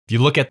gravity. If you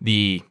look at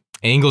the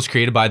angles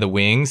created by the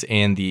wings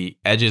and the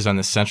edges on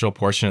the central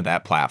portion of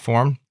that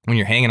platform, when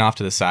you're hanging off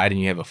to the side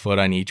and you have a foot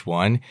on each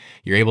one,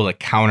 you're able to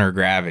counter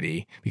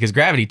gravity because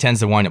gravity tends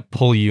to want to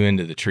pull you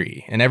into the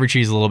tree. And every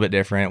tree is a little bit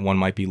different. One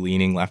might be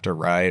leaning left or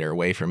right or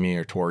away from you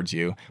or towards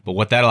you. But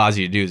what that allows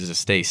you to do is to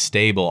stay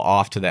stable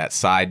off to that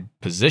side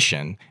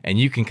position, and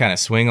you can kind of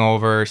swing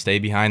over, stay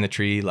behind the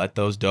tree, let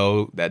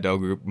that doe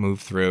group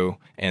move through,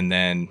 and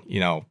then,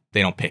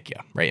 they don't pick you,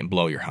 right, and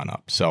blow your hunt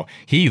up. So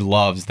he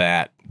loves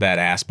that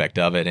aspect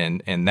of it,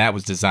 and that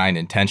was designed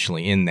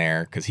intentionally in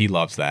there because he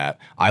loves that.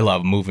 I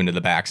love moving to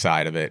the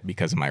backside of it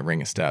because of my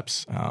ring of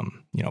steps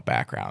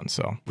background.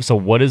 So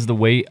what is the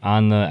weight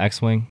on the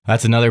X-wing?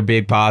 That's another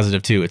big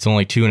positive too. It's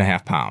only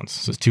 2.5 pounds.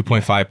 So it's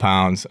 2.5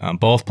 pounds.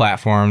 Both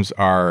platforms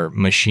are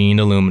machined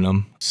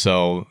aluminum.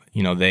 So,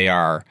 they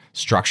are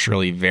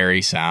structurally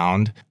very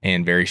sound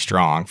and very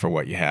strong for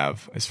what you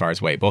have as far as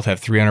weight. Both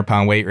have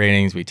 300-pound weight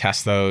ratings. We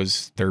test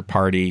those third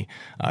party,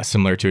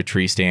 similar to a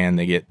tree stand.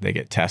 They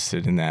get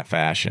tested in that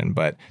fashion.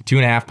 But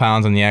 2.5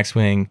 pounds on the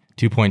X-wing,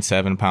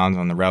 2.7 pounds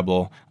on the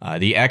Rebel.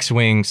 The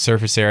X-wing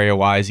surface area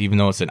wise, even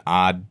though it's an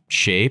odd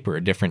shape or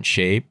a different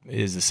shape,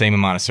 is the same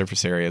amount of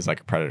surface area as like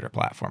a Predator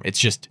platform. It's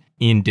just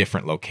in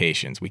different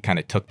locations. We kind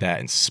of took that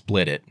and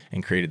split it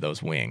and created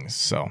those wings.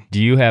 So,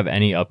 do you have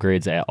any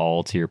upgrades at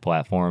all to your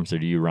platforms, or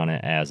do you run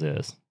it as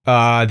is?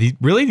 The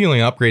only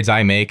upgrades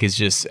I make is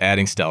just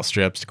adding stealth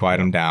strips to quiet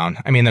them down.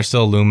 I mean, they're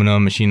still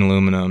aluminum, machined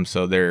aluminum,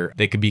 so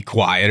they could be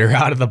quieter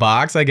out of the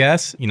box, I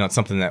guess. It's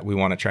something that we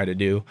want to try to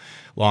do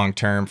long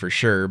term for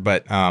sure.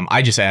 But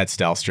I just add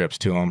stealth strips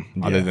to them.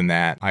 Yeah. Other than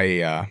that,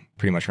 I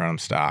pretty much run them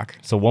stock.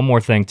 So one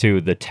more thing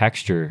too, the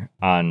texture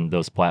on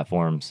those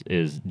platforms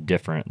is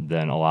different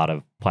than a lot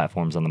of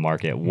platforms on the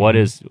market.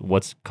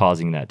 What's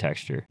causing that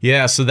texture?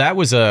 Yeah, so that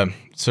was a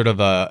sort of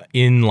a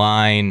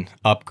inline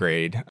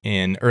upgrade.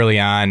 And early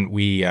on,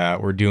 we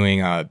were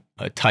doing a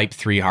Type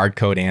 3 hard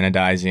coat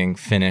anodizing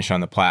finish on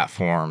the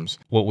platforms.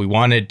 What we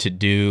wanted to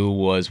do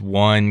was,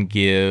 one,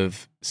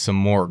 give some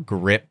more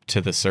grip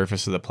to the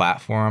surface of the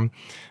platform,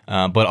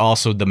 but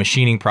also the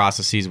machining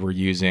processes we're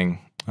using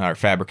our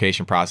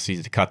fabrication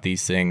processes to cut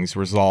these things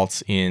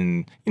results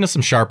in,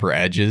 some sharper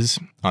edges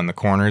on the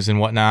corners and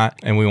whatnot.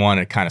 And we want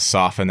to kind of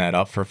soften that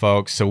up for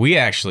folks. So we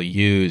actually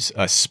use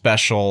a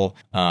special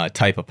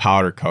type of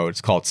powder coat.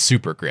 It's called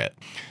Super Grit.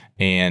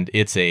 And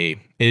it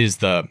is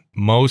the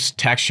most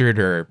textured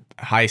or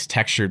highest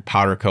textured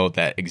powder coat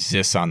that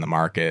exists on the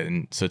market.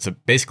 And so it's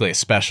basically a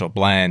special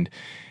blend.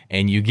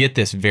 And you get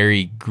this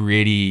very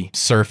gritty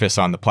surface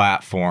on the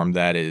platform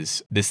that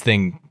is this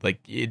thing, like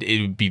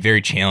it would be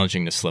very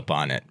challenging to slip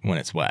on it when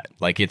it's wet.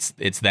 Like it's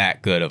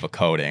that good of a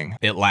coating.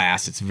 It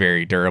lasts, it's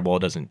very durable,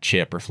 it doesn't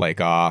chip or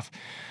flake off.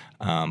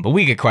 But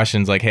we get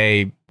questions like,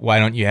 hey, why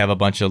don't you have a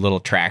bunch of little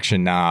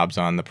traction knobs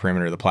on the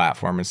perimeter of the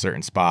platform in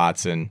certain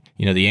spots? And,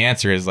 the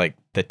answer is like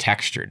the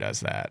texture does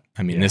that.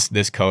 I mean,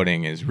 this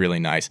coating is really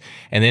nice.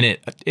 And then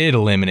it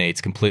eliminates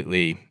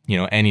completely,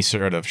 any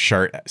sort of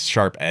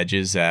sharp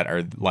edges that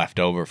are left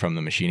over from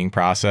the machining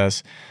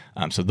process.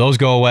 So those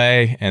go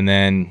away, and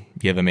then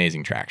you have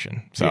amazing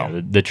traction. So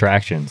yeah, the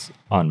traction's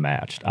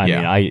unmatched. I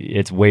mean,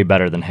 it's way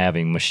better than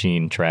having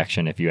machine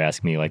traction. If you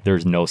ask me, like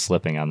there's no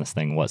slipping on this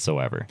thing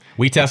whatsoever.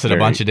 We tested a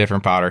bunch of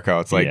different powder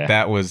coats. Like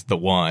that was the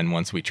one.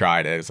 Once we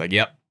tried it, it's like,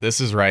 yep, this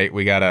is right.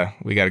 We gotta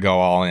go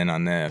all in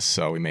on this.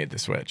 So we made the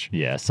switch.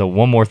 Yeah. So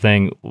one more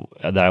thing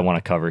that I want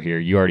to cover here.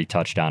 You already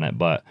touched on it,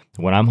 but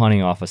when I'm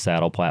hunting off a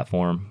saddle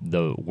platform,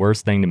 the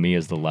worst thing to me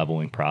is the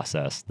leveling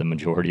process the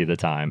majority of the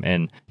time.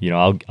 And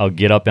I'll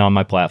get up on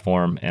my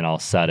platform and I'll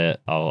set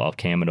it. I'll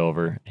cam it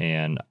over,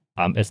 and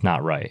it's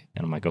not right.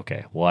 And I'm like,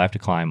 okay, well, I have to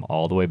climb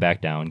all the way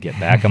back down, get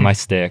back on my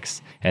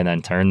sticks, and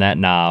then turn that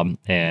knob,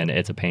 and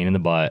it's a pain in the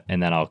butt.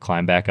 And then I'll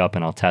climb back up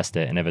and I'll test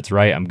it. And if it's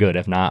right, I'm good.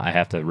 If not, I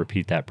have to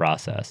repeat that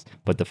process.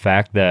 But the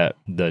fact that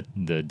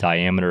the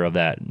diameter of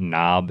that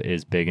knob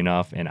is big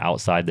enough and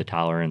outside the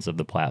tolerance of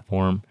the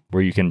platform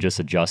where you can just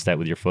adjust that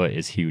with your foot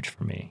is huge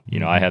for me.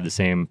 I have the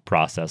same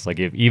process. Like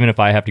even if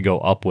I have to go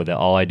up with it,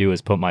 all I do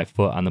is put my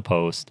foot on the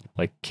post,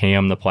 like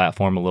cam the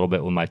platform a little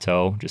bit with my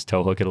toe, just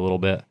toe hook it a little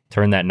bit,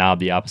 turn that knob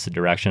the opposite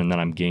direction, and then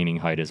I'm gaining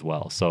height as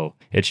well. So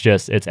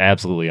it's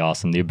absolutely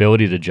awesome. The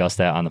ability to adjust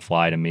that on the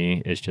fly to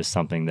me is just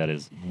something that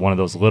is one of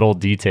those little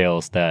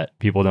details that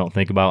people don't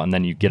think about. And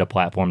then you get a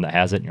platform that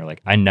has it and you're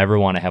like, I never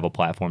want to have a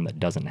platform that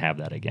doesn't have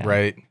that again.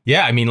 Right.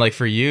 Yeah. I mean, like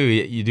for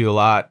you do a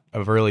lot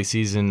of early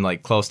season,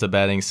 like close to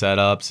bedding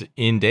setups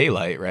in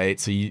daylight, right?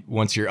 So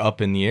once you're up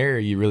in the air,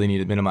 you really need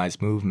to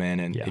minimize movement.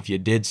 And if you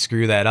did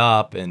screw that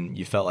up and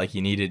you felt like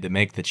you needed to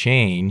make the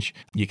change,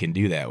 you can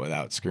do that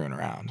without screwing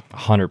around.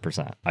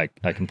 100%.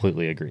 I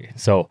completely agree.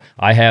 So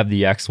I have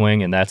the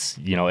X-Wing, and that's,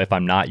 if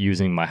I'm not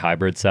using my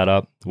hybrid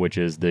setup, which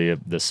is the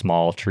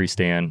small tree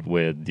stand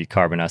with the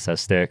carbon SS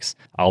sticks,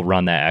 I'll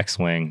run that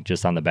X-Wing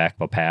just on the back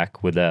of a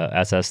pack with the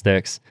SS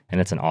sticks, and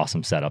it's an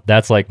awesome setup.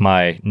 That's like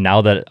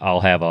now that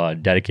I'll have a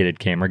dedicated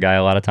camera guy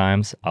a lot of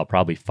times, I'll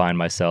probably find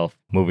myself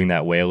moving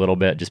that way a little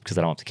bit just because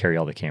I don't have to carry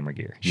all the camera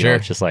gear. Sure.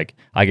 It's just like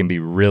I can be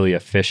really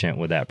efficient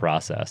with that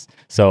process.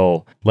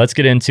 So let's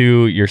get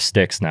into your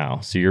sticks now.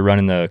 So you're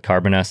running the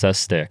carbon SS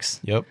sticks.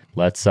 Yep.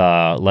 Let's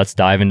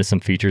dive into some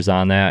features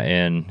on that.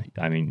 And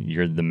I mean,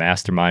 you're the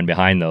mastermind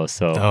behind those.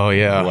 So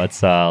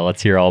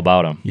let's hear all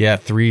about them. Yeah.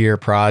 3-year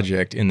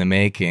project in the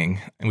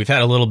making. And we've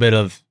had a little bit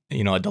of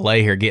a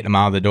delay here getting them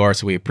out of the door,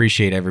 so we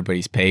appreciate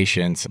everybody's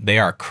patience. They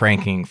are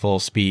cranking full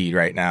speed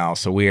right now,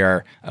 so we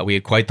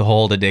had quite the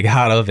hole to dig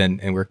out of, and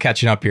we're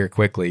catching up here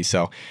quickly.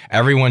 So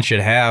everyone should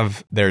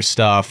have their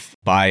stuff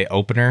by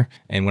opener,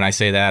 and when I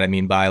say that, I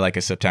mean by like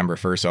a September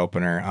 1st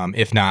opener,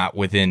 if not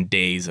within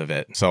days of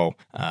it. So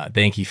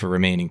thank you for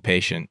remaining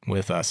patient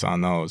with us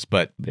on those.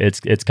 But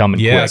it's coming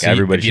quick. So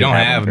everybody if you don't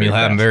have them, you'll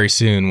have them fast. very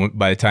soon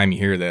by the time you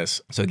hear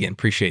this. So again,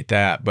 appreciate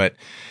that. But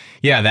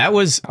yeah, that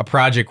was a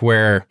project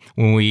where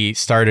when we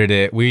started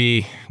it,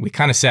 we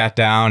kind of sat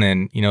down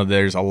and,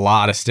 there's a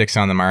lot of sticks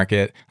on the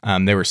market.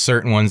 There were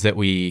certain ones that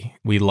we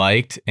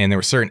liked, and there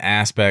were certain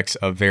aspects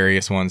of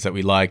various ones that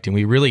we liked. And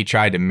we really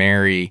tried to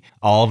marry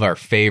all of our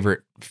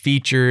favorite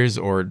features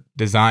or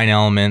design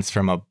elements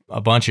from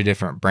a bunch of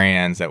different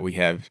brands that we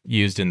have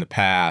used in the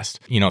past.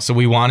 So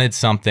we wanted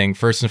something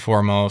first and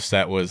foremost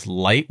that was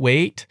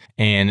lightweight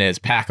and as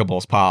packable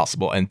as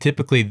possible. And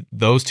typically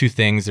those two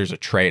things, there's a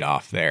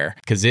trade-off there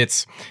because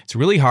it's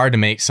really hard to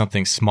make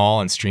something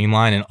small and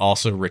streamlined and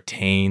also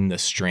retain the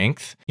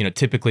strength.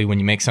 Typically when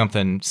you make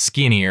something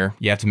skinnier,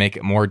 you have to make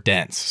it more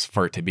dense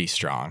for it to be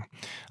strong.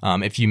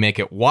 If you make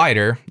it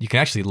wider, you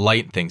can actually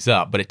lighten things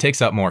up, but it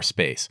takes up more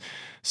space.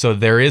 So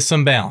there is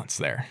some balance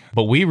there.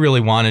 But we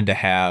really wanted to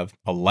have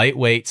a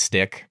lightweight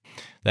stick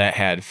that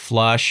had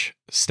flush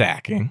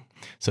stacking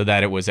so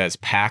that it was as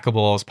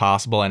packable as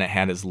possible and it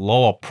had as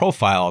low a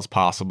profile as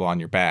possible on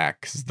your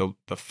back. Because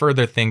the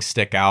further things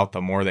stick out,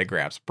 the more they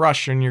grabs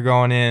brush when you're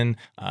going in,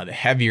 the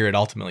heavier it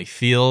ultimately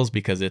feels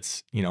because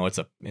it's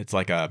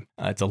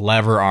a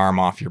lever arm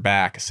off your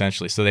back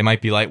essentially. So they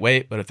might be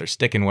lightweight, but if they're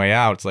sticking way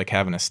out, it's like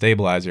having a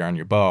stabilizer on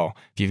your bow.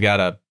 If you've got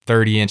a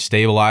 30-inch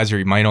stabilizer,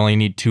 you might only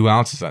need 2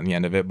 ounces on the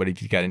end of it, but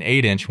if you've got an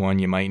 8-inch one,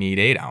 you might need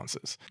 8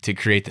 ounces to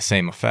create the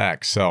same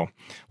effect. So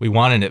we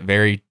wanted it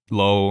very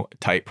low,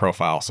 tight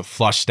profile. So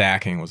flush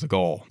stacking was a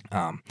goal.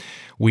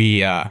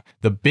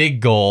 The big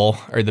goal,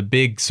 or the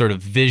big sort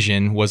of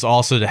vision, was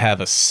also to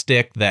have a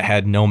stick that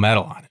had no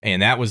metal on it.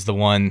 And that was the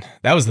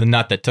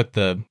nut that took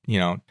the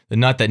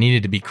nut that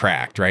needed to be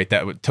cracked, right?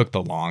 That took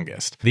the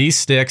longest. These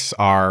sticks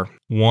are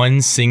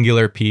one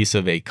singular piece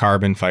of a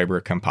carbon fiber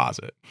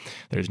composite.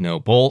 There's no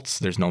bolts,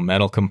 there's no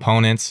metal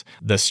components.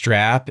 The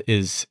strap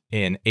is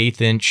an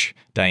 1/8 inch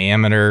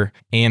diameter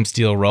AM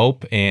steel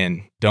rope,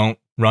 and don't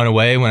run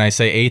away when I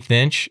say 1/8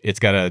 inch. It's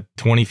got a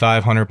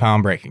 2,500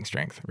 pound braking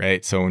strength,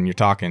 right? So when you're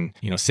talking,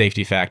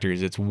 safety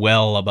factors, it's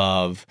well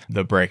above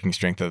the braking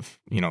strength of,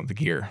 the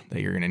gear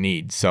that you're going to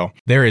need. So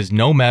there is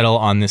no metal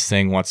on this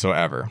thing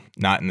whatsoever.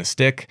 Not in the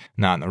stick,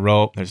 not in the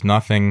rope. There's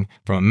nothing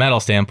from a metal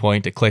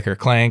standpoint to click or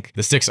clank.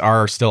 The sticks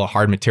are still a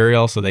hard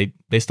material, so they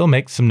still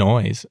make some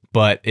noise,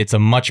 but it's a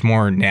much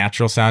more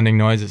natural sounding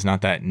noise. It's not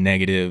that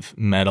negative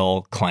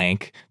metal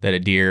clank that a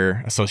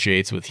deer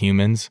associates with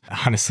humans.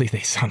 Honestly,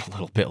 they sound a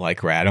little bit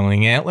like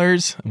rattling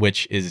antlers,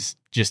 which is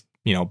just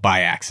by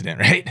accident,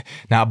 right?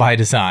 Not by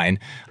design.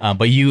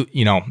 But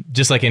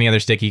just like any other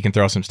stick, you can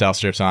throw some stealth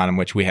strips on them,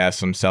 which we have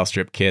some stealth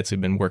strip kits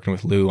we've been working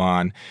with Lou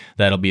on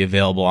that'll be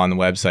available on the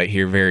website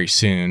here very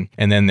soon.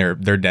 And then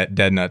they're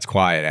dead nuts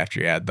quiet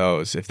after you add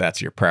those, if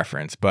that's your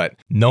preference. But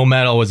no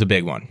metal was a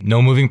big one.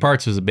 No moving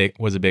parts was a big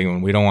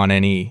one. We don't want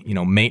any,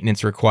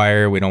 maintenance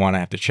required. We don't want to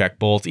have to check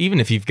bolts. Even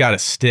if you've got a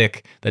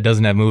stick that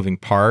doesn't have moving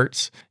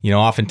parts,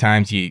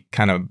 oftentimes you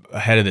kind of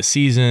ahead of the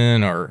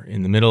season or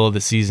in the middle of the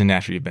season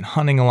after you've been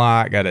hunting a lot,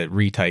 got to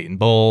retighten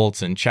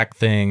bolts and check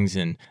things.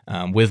 And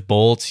with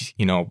bolts,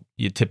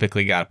 you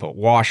typically got to put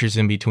washers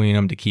in between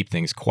them to keep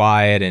things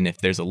quiet. And if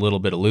there's a little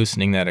bit of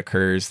loosening that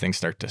occurs, things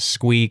start to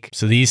squeak.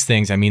 So these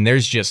things,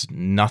 there's just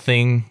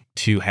nothing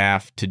to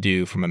have to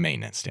do from a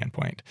maintenance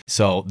standpoint.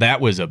 So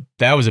that was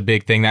a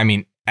big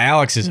thing.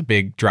 Alex is a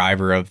big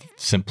driver of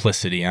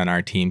simplicity on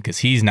our team because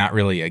he's not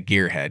really a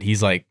gearhead.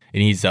 He's like, it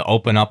needs to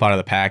open up out of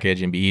the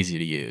package and be easy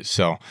to use.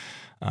 So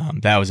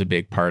that was a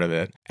big part of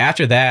it.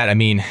 After that,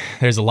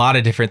 there's a lot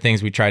of different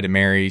things we tried to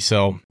marry.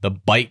 So the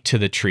bite to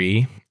the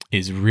tree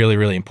is really,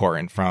 really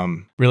important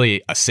from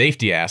really a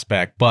safety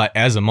aspect. But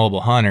as a mobile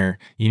hunter,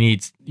 you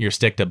need your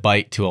stick to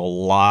bite to a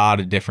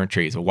lot of different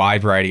trees, a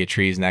wide variety of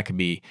trees. And that could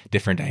be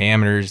different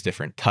diameters,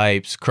 different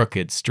types,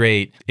 crooked,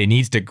 straight. It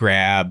needs to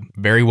grab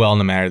very well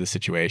no matter the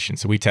situation.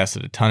 So we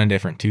tested a ton of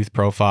different tooth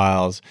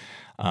profiles.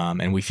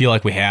 And we feel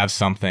like we have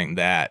something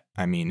that,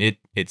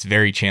 it's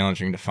very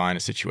challenging to find a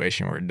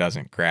situation where it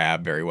doesn't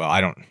grab very well.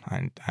 I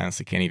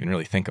honestly can't even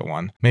really think of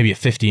one. Maybe a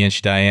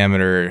 50-inch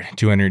diameter,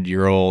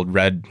 200-year-old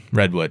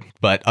redwood.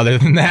 But other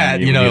than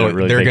that,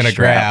 really they're going to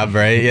grab,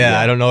 right? Yeah,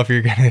 I don't know if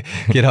you're going to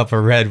get up a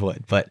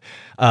redwood, but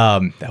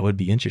that would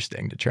be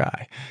interesting to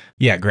try.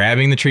 Yeah,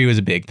 grabbing the tree was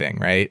a big thing,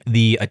 right?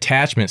 The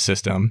attachment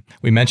system,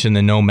 we mentioned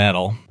the no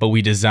metal, but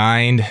we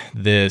designed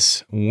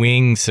this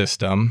wing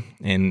system,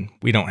 and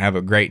we don't have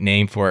a great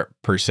name for it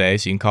per se,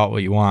 so you can call it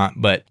what you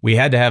want, but we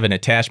had to have an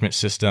attachment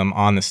system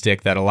on the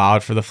stick that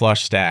allowed for the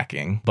flush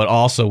stacking, but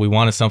also we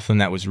wanted something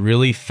that was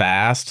really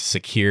fast,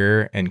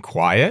 secure, and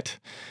quiet,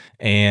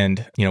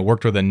 and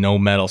worked with a no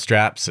metal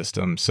strap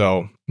system.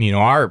 So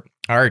our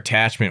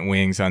attachment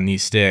wings on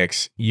these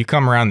sticks, you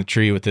come around the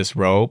tree with this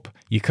rope,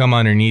 you come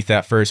underneath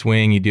that first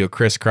wing, you do a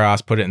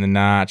crisscross, put it in the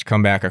notch,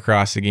 come back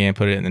across again,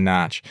 put it in the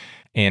notch.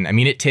 And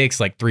it takes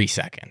like 3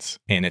 seconds,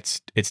 and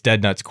it's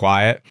dead nuts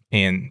quiet.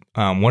 And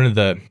one of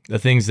the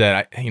things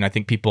that I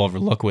think people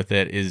overlook with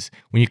it is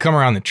when you come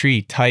around the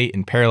tree tight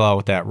and parallel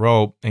with that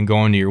rope and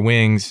go into your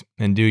wings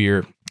and do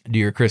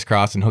your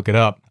crisscross and hook it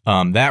up,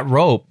 that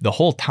rope the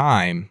whole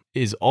time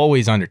is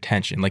always under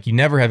tension. Like you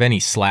never have any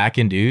slack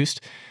induced.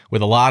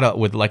 With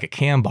like a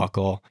cam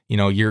buckle,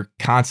 you're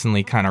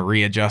constantly kind of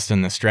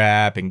readjusting the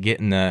strap and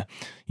getting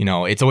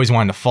it's always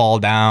wanting to fall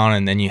down,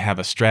 and then you have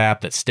a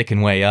strap that's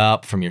sticking way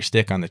up from your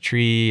stick on the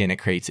tree, and it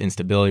creates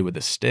instability with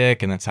the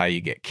stick, and that's how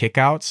you get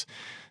kickouts.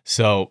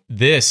 So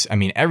this,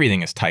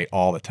 everything is tight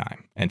all the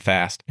time and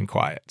fast and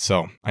quiet.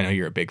 So I know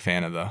you're a big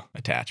fan of the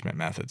attachment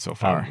method so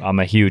far. I'm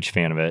a huge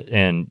fan of it.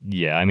 And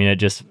yeah, it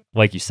just,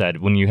 like you said,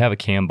 when you have a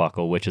cam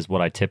buckle, which is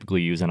what I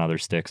typically use on other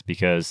sticks,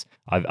 because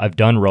I've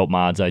done rope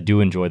mods. I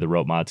do enjoy the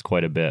rope mods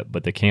quite a bit,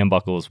 but the cam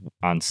buckles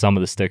on some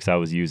of the sticks I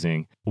was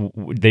using,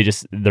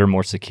 they're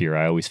more secure.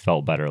 I always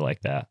felt better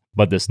like that.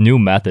 But this new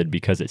method,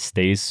 because it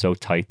stays so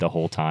tight the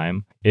whole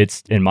time,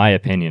 it's, in my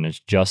opinion,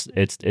 it's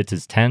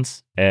as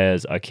tense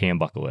as a cam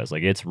buckle is.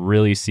 Like it's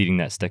really seating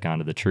that stick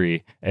onto the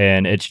tree,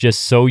 and it's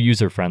just so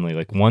user friendly.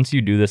 Like once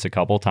you do this a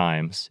couple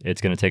times,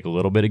 it's going to take a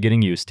little bit of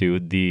getting used to.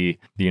 The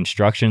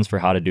instructions for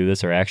how to do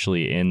this are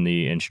actually in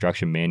the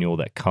instruction manual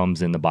that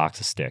comes in the box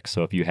of sticks.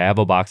 So if you have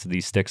a box of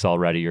these sticks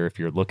already, or if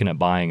you're looking at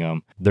buying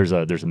them, there's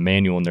a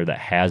manual in there that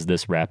has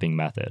this wrapping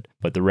method.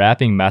 But the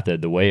wrapping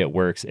method, the way it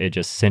works, it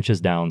just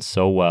cinches down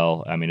so well.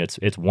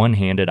 It's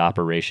one-handed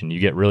operation. You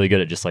get really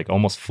good at just like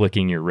almost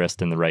flicking your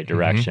wrist in the right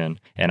direction.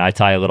 And I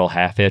tie a little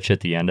half hitch at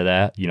the end of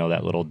that,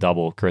 that little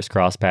double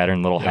crisscross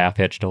pattern, little half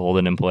hitch to hold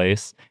it in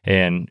place.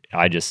 And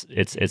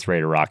it's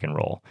ready to rock and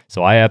roll.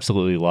 So I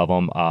absolutely love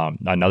them.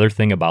 Another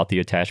thing about the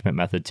attachment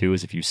method too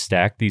is if you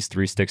stack these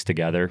 3 sticks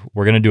together,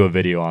 we're going to do a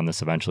video on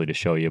this eventually to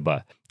show you,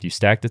 but if you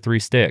stack the 3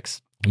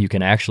 sticks, you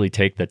can actually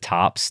take the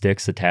top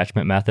sticks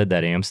attachment method,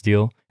 that AM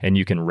steel, and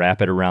you can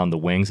wrap it around the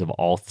wings of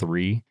all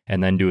 3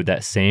 and then do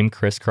that same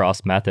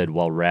crisscross method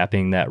while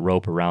wrapping that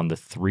rope around the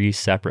 3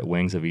 separate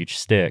wings of each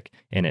stick.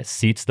 And it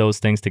seats those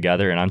things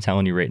together. And I'm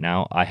telling you right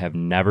now, I've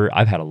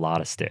had a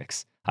lot of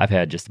sticks. I've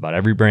had just about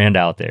every brand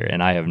out there,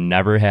 and I have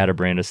never had a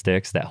brand of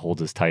sticks that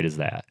holds as tight as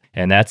that.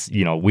 And that's,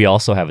 we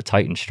also have a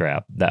Titan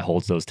strap that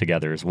holds those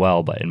together as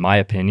well. But in my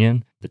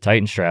opinion, the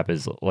Titan strap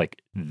is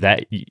like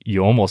that.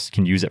 You almost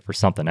can use it for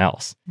something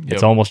else. Yep.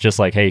 It's almost just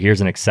like, hey, here's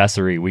an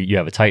accessory. You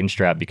have a Titan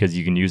strap because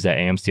you can use that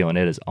AM steel, and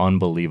it is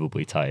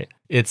unbelievably tight.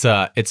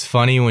 It's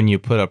funny when you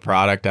put a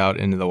product out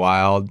into the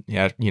wild,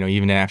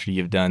 even after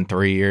you've done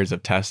 3 years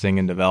of testing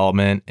and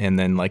development, and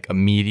then like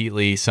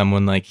immediately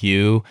someone like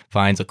you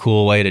finds a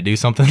cool way to do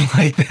something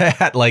like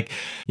that. Like,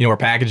 we're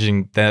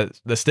packaging the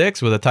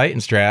sticks with a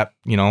Titan strap,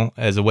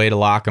 as a way to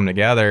lock them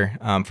together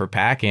for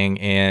packing,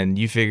 and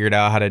you figured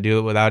out how to do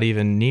it without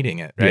even needing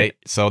it, right?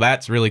 Yeah. So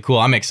that's really cool.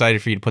 I'm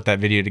excited for you to put that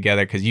video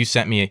together because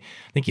I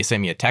think you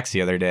sent me a text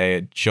the other day.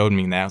 It showed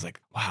me that. I was like,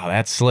 wow,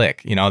 that's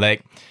slick.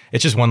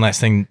 It's just one less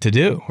thing to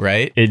do,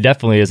 right? It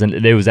definitely is. And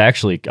it was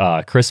actually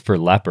Christopher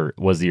Leppert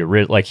was the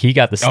original. Like, he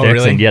got the sticks. Oh,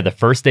 really? And yeah, the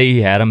first day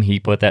he had them, he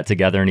put that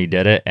together and he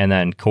did it. And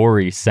then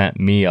Corey sent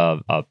me a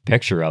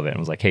picture of it and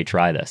was like, hey,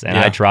 try this. And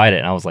I tried it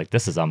and I was like,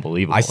 this is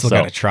unbelievable. I still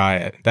got to try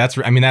it. That's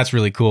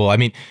really cool. I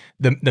mean,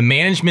 the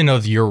management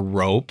of your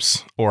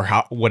ropes or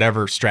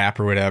whatever strap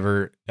or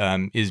whatever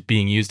is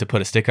being used to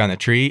put a stick on the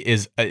tree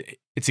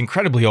it's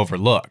incredibly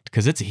overlooked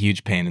because it's a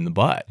huge pain in the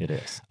butt. It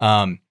is.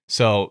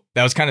 So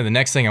that was kind of the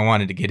next thing I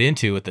wanted to get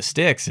into with the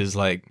sticks is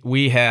like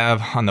we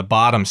have on the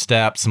bottom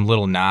step some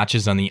little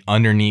notches on the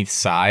underneath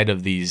side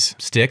of these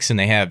sticks, and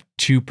they have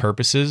 2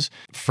 purposes.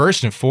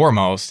 First and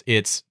foremost,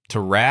 it's to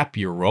wrap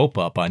your rope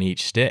up on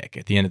each stick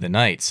at the end of the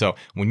night. So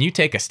when you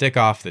take a stick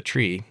off the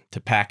tree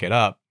to pack it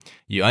up,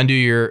 you undo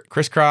your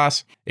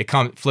crisscross, it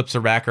flips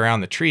back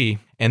around the tree,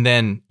 and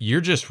then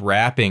you're just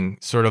wrapping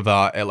sort of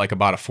at like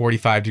about a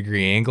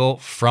 45-degree angle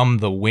from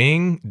the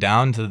wing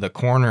down to the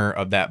corner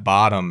of that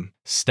bottom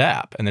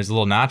step. And there's a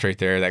little notch right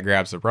there that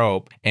grabs the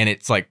rope, and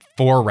it's like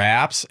 4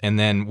 wraps. And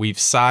then we've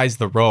sized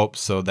the rope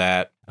so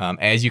that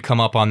as you come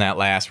up on that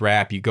last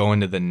wrap, you go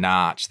into the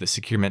notch, the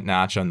securement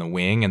notch on the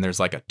wing, and there's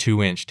like a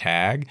 2-inch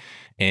tag.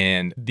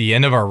 And the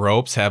end of our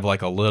ropes have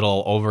like a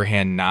little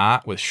overhand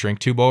knot with shrink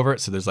tube over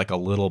it. So there's like a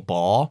little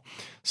ball.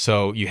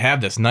 So you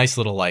have this nice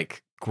little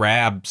like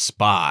grab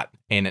spot,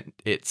 and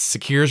it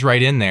secures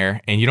right in there,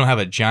 and you don't have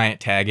a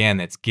giant tag end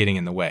that's getting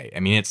in the way. I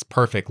mean, it's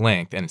perfect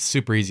length, and it's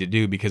super easy to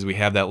do because we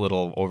have that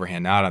little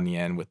overhand knot on the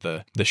end with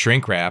the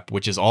shrink wrap,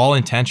 which is all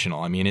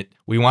intentional. I mean,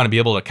 we want to be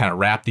able to kind of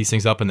wrap these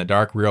things up in the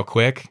dark real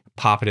quick,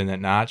 pop it in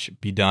that notch,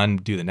 be done,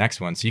 do the next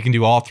one. So you can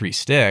do all 3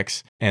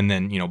 sticks and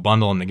then,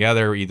 bundle them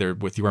together either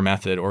with your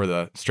method or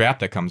the strap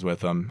that comes with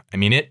them. I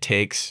mean, it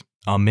takes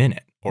a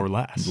minute or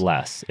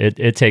less.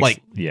 It takes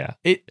like,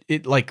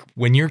 it like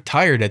when you're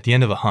tired at the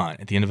end of a hunt,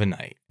 at the end of a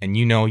night, and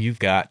you've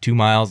got 2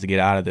 miles to get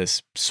out of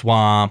this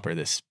swamp or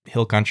this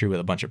hill country with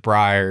a bunch of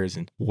briars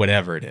and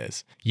whatever it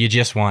is, you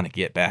just want to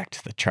get back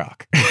to the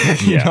truck.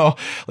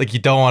 Like you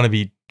don't want to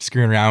be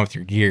screwing around with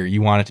your gear.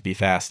 You want it to be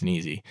fast and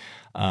easy.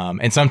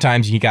 And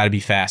sometimes you got to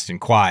be fast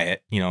and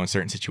quiet, in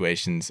certain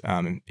situations.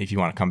 If you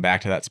want to come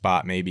back to that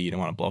spot, maybe you don't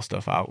want to blow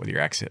stuff out with your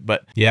exit.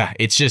 But yeah,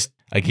 it's just,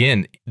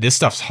 again, this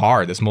stuff's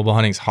hard. This mobile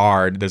hunting's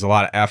hard. There's a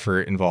lot of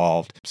effort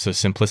involved. So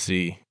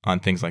simplicity on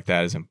things like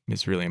that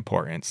is really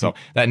important. So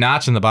that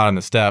notch in the bottom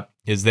of the step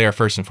is there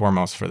first and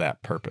foremost for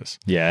that purpose.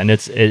 Yeah, and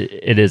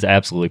it is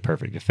absolutely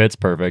perfect. It fits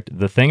perfect.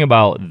 The thing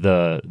about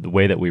the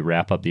way that we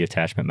wrap up the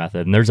attachment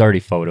method, and there's already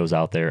photos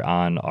out there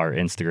on our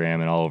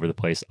Instagram and all over the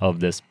place of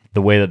this,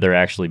 the way that they're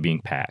actually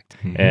being packed.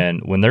 Mm-hmm.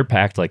 And when they're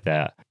packed like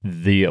that,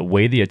 the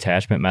way the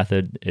attachment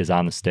method is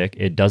on the stick,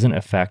 it doesn't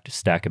affect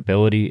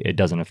stackability. It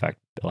doesn't affect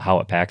how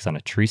it packs on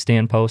a tree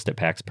stand post. It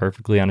packs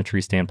perfectly on a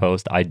tree stand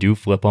post. I do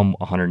flip them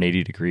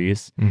 180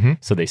 degrees,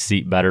 so they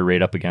seat better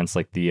right up against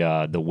like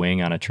the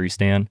wing on a tree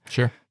stand.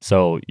 Sure.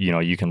 So,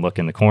 you can look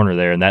in the corner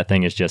there and that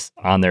thing is just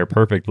on there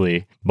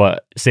perfectly.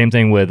 But same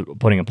thing with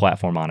putting a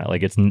platform on it.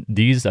 Like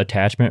these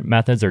attachment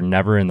methods are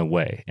never in the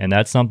way. And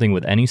that's something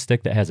with any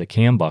stick that has a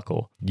cam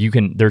buckle.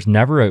 There's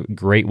never a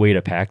great way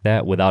to pack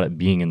that without it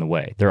being in the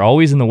way. They're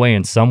always in the way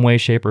in some way,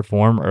 shape, or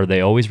form, or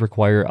they always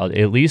require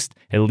at least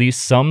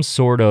some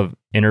sort of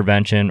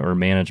intervention or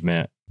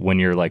management when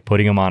you're like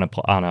putting them on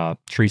a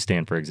tree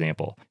stand, for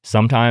example.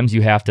 Sometimes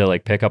you have to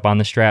like pick up on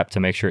the strap to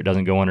make sure it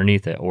doesn't go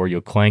underneath it, or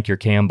you'll clank your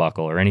cam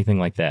buckle or anything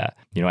like that.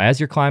 As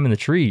you're climbing the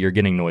tree, you're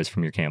getting noise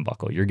from your cam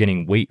buckle. You're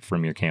getting weight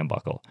from your cam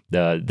buckle.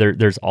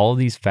 There's all of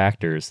these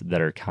factors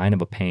that are kind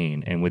of a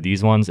pain. And with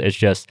these ones, it's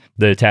just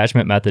the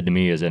attachment method to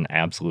me is an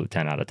absolute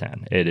 10 out of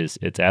 10.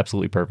 It's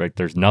absolutely perfect.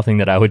 There's nothing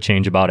that I would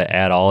change about it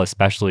at all,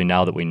 especially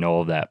now that we know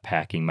of that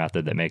packing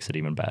method that makes it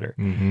even better.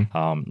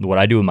 What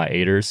I do with my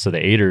aiders, so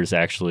the aiders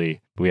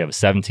actually, we have a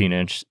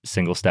 17-inch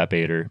single step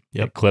aider.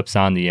 It clips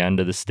on the end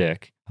of the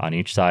stick on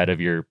each side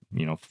of your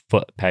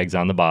foot pegs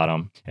on the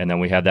bottom, and then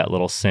we have that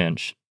little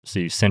cinch. So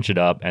you cinch it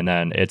up, and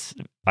then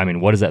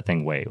what does that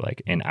thing weigh?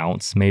 Like an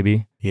ounce,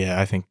 maybe?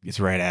 Yeah, I think it's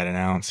right at an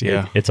ounce.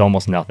 Yeah. It's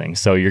almost nothing.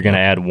 So you're going to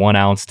add 1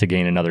 ounce to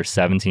gain another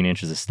 17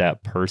 inches of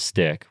step per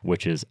stick,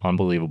 which is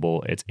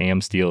unbelievable. It's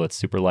AM steel. It's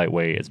super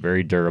lightweight. It's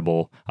very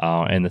durable.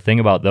 And the thing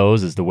about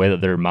those is the way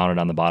that they're mounted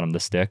on the bottom of the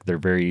stick, they're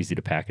very easy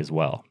to pack as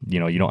well.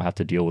 You don't have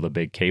to deal with a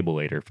big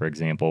cable aider, for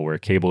example, where a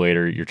cable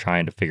aider, you're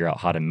trying to figure out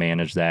how to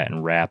manage that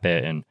and wrap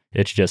it. And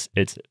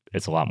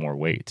it's a lot more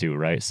weight too,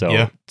 right?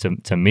 So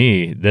to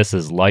me, this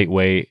is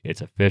lightweight.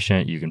 It's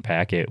efficient. You can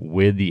pack it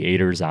with the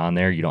aiders on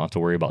there. You don't have to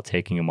worry about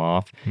taking them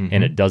off,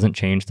 and it doesn't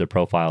change the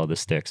profile of the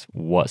sticks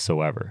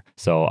whatsoever.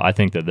 So I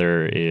think that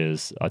there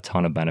is a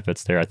ton of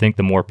benefits there. I think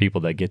the more people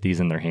that get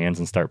these in their hands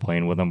and start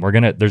playing with them,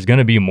 there's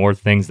gonna be more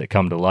things that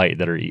come to light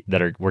that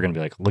are we're gonna be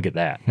like, look at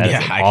that. That is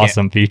an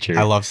awesome feature.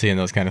 I love seeing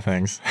those kind of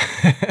things.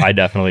 I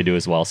definitely do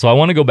as well. So I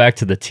want to go back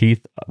to the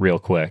teeth real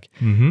quick,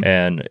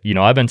 and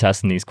I've been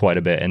testing these quite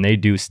a bit, and they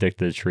do stick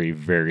to the tree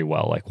very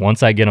well. Like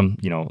once I get them,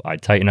 I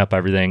tighten up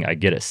everything, I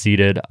get it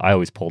seated. I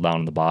always pull down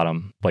on the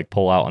bottom, like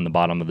pull out on the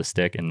bottom of the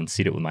stick and then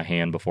seat it with my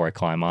hand before I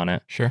climb on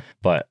it. Sure.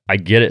 But I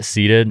get it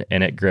seated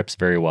and it grips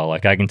very well.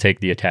 Like I can take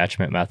the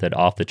attachment method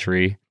off the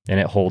tree and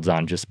it holds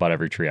on just about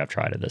every tree I've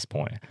tried at this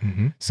point.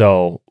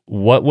 So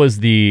what was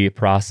the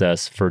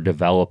process for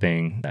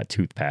developing that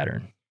tooth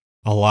pattern?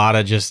 A lot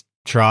of just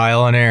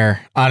trial and error.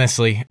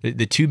 Honestly,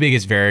 the two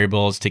biggest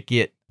variables to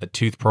get a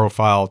tooth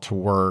profile to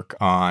work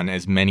on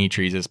as many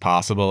trees as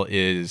possible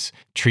is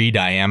tree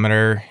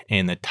diameter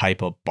and the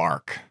type of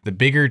bark. The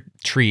bigger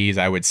trees,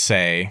 I would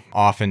say,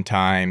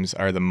 oftentimes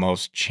are the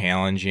most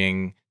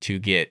challenging to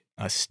get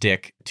a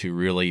stick to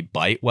really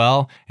bite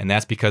well. And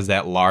that's because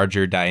that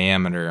larger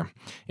diameter,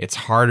 it's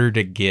harder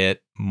to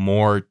get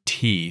more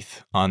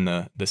teeth on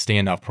the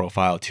standoff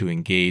profile to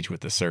engage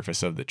with the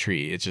surface of the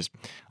tree. It's just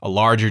a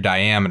larger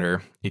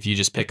diameter. If you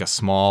just pick a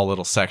small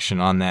little section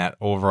on that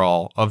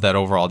overall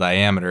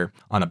diameter,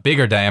 on a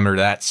bigger diameter,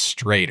 that's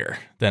straighter.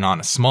 Then on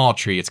a small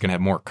tree, it's going to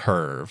have more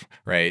curve,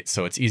 right?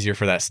 So it's easier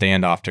for that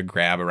standoff to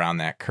grab around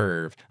that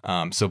curve.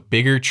 So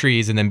bigger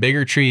trees, and then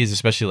bigger trees,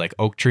 especially like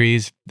oak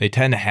trees, they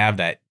tend to have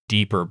that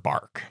deeper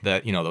bark,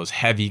 that those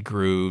heavy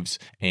grooves,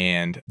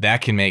 and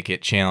that can make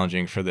it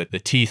challenging for the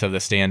teeth of the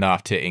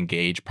standoff to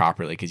engage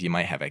properly because you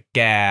might have a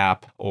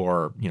gap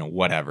or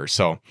whatever.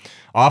 So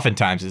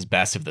oftentimes it's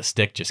best if the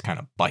stick just kind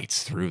of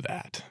bites through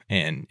that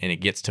and it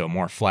gets to a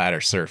more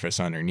flatter surface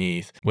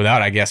underneath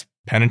without, I guess,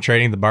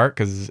 penetrating the bark,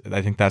 because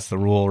I think that's the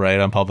rule, right,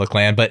 on public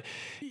land. But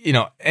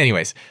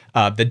anyways,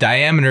 the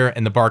diameter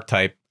and the bark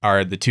type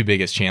are the two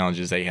biggest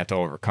challenges that you have to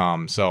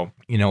overcome. So,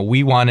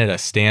 we wanted a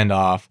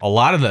standoff.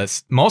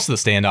 Most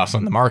of the standoffs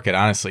on the market,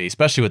 honestly,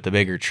 especially with the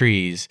bigger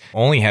trees,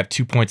 only have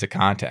 2 points of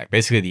contact,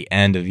 basically the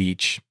end of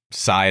each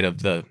side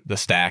of the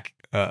stack,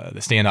 the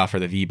standoff or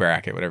the V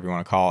bracket, whatever you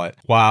want to call it.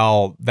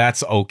 While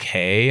that's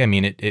okay, I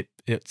mean,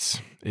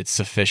 it's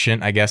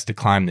sufficient, I guess, to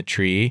climb the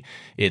tree.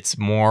 It's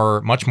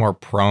much more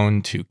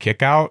prone to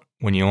kick out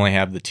when you only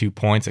have the 2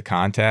 points of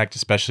contact,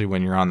 especially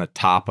when you're on the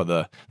top of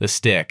the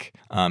stick.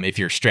 If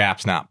your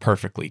strap's not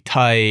perfectly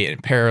tight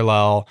and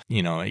parallel,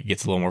 it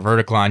gets a little more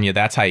vertical on you.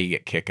 That's how you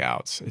get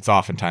kickouts. It's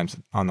oftentimes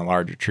on the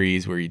larger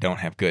trees where you don't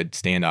have good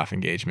standoff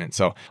engagement.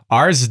 So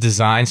ours is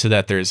designed so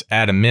that there's,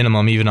 at a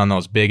minimum, even on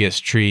those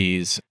biggest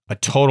trees, a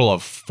total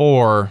of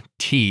 4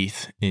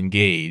 teeth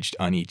engaged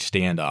on each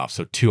standoff,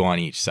 so 2 on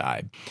each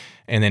side.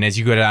 And then as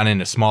you go down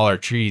into smaller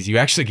trees, you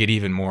actually get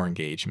even more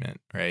engagement,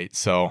 right?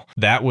 So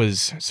that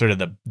was sort of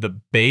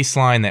the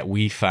baseline that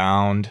we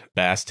found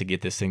best to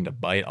get this thing to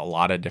bite a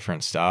lot of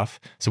different stuff.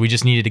 So we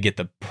just needed to get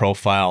the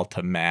profile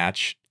to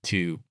match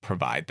to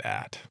provide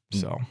that.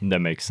 So that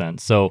makes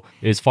sense. So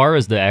as far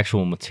as the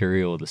actual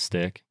material of the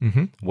stick,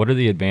 what are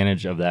the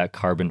advantage of that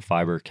carbon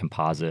fiber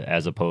composite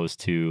as opposed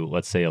to,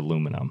 let's say,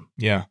 aluminum?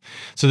 Yeah.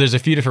 So there's a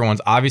few different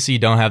ones. Obviously, you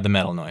don't have the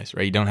metal noise,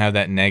 right? You don't have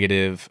that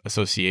negative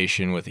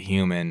association with a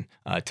human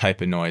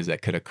type of noise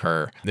that could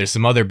occur. There's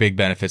some other big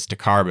benefits to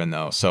carbon,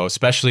 though. So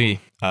especially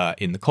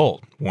in the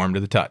cold, warm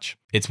to the touch.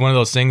 It's one of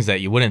those things that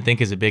you wouldn't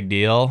think is a big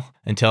deal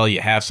until you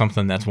have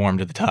something that's warm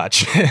to the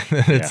touch.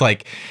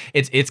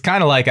 It's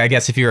kind of like, I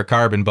guess, if you're a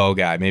carbon bow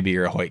guy, maybe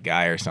you're a Hoyt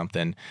guy or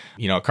something,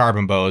 a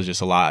carbon bow is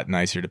just a lot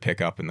nicer to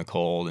pick up in the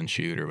cold and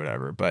shoot or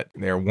whatever, but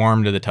they're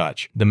warm to the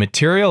touch. The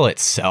material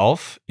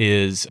itself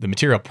the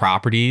material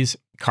properties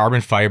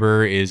carbon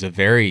fiber is a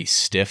very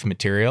stiff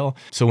material.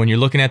 So when you're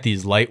looking at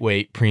these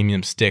lightweight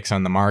premium sticks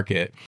on the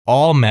market,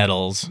 all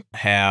metals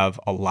have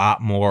a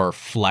lot more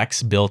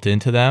flex built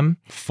into them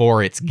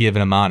for its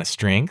given amount of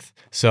strength.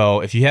 So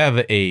if you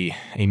have a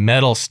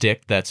metal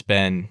stick that's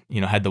been,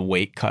 had the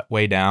weight cut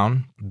way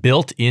down,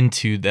 built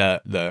into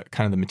the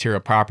kind of the material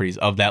properties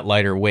of that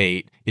lighter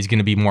weight is going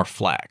to be more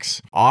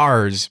flex.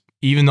 Ours,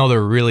 even though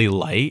they're really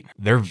light,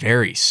 they're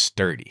very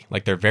sturdy,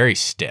 like they're very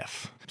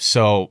stiff.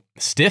 So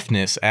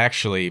stiffness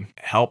actually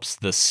helps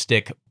the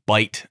stick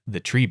bite the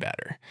tree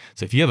better.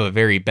 So if you have a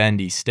very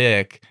bendy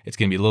stick, it's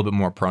going to be a little bit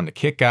more prone to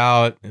kick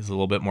out. It's a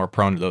little bit more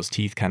prone to those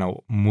teeth kind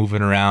of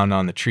moving around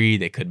on the tree.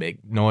 They could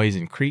make noise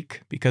and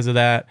creak because of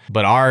that.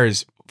 But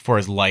ours, for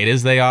as light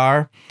as they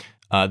are,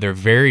 they're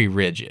very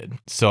rigid.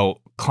 So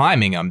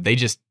climbing them,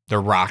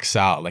 they're rock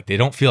solid. Like they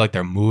don't feel like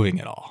they're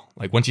moving at all.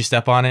 Like once you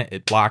step on it,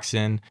 it locks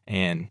in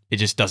and it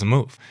just doesn't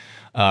move.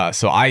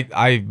 So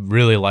I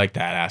really like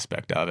that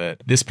aspect of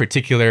it. This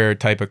particular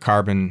type of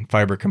carbon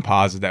fiber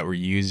composite that we're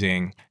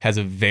using has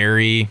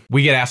we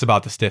get asked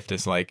about the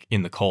stiffness, like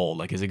in the cold,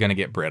 like is it going to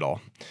get brittle?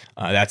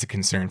 That's a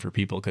concern for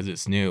people because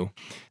it's new.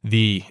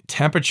 The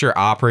temperature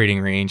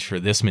operating range for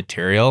this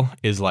material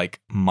is like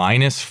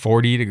minus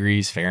 40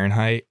 degrees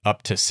Fahrenheit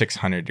up to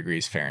 600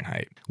 degrees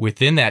Fahrenheit.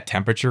 Within that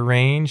temperature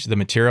range, the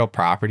material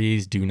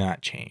properties do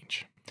not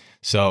change.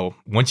 So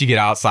once you get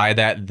outside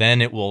that,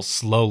 then it will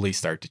slowly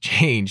start to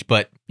change,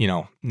 but,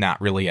 not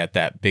really at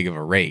that big of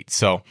a rate.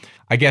 So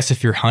I guess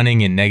if you're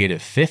hunting in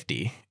negative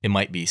 50, it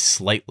might be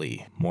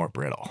slightly more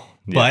brittle.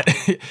 Yeah.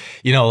 But,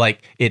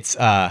 like it's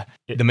the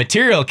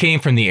material came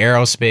from the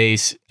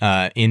aerospace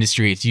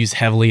industry. It's used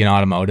heavily in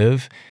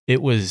automotive.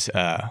 It was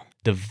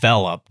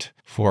developed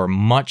for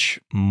much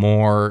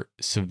more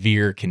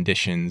severe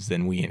conditions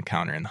than we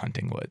encounter in the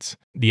hunting woods.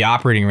 The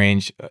operating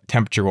range,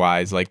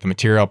 temperature-wise, like the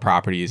material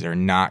properties are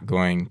not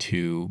going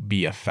to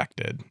be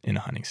affected in a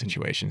hunting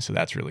situation. So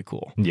that's really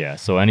cool. Yeah.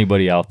 So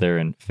anybody out there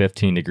in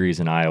 15 degrees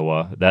in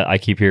Iowa, that I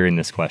keep hearing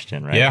this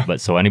question, right? Yeah. But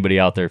so anybody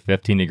out there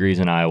 15 degrees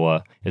in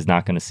Iowa is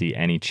not going to see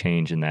any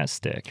change in that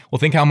stick. Well,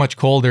 think how much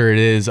colder it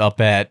is up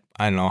at,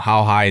 I don't know,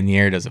 how high in the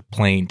air does a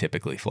plane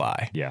typically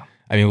fly? Yeah.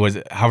 I mean, was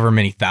it however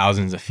many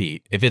thousands of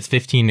feet? If it's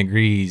 15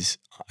 degrees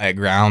at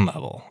ground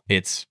level,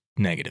 it's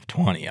negative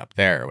 20 up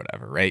there or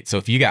whatever, right? So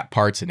if you got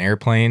parts in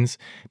airplanes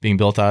being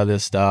built out of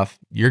this stuff,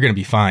 you're going to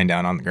be fine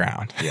down on the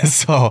ground. Yeah.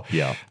 So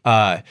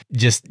yeah.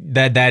 Just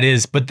that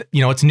is, but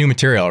it's a new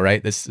material,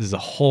 right? This is a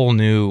whole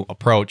new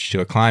approach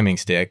to a climbing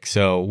stick.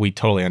 So we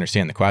totally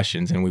understand the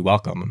questions and we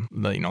welcome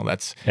them.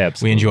 That's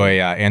Absolutely. We enjoy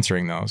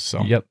answering those.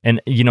 So yep.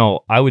 And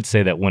I would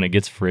say that when it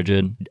gets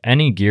frigid,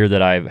 any gear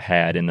that I've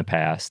had in the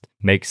past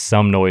makes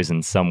some noise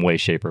in some way,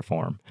 shape, or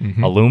form.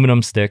 Mm-hmm.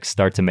 Aluminum sticks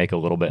start to make a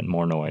little bit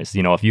more noise.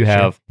 If you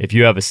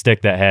have a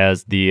stick that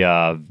has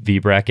the V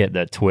bracket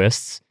that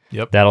twists,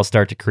 yep, that'll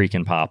start to creak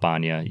and pop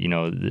on you.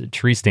 The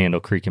tree stand will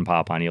creak and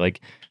pop on you.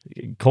 Like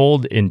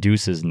cold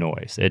induces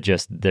noise. It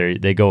just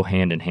they go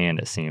hand in hand,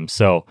 it seems.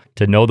 So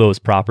to know those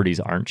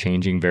properties aren't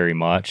changing very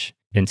much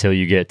until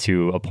you get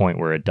to a point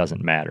where it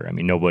doesn't matter. I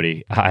mean,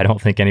 I don't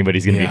think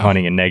anybody's going to be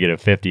hunting in negative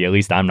 50. At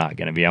least I'm not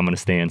going to be. I'm going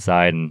to stay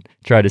inside and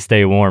try to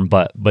stay warm.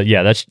 But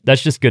yeah,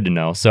 that's just good to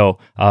know. So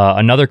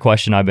another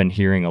question I've been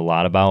hearing a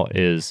lot about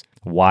is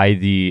why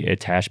the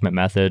attachment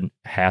method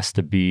has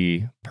to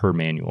be per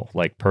manual,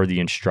 like per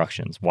the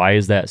instructions. Why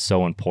is that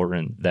so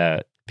important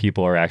that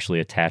people are actually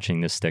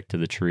attaching this stick to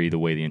the tree the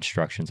way the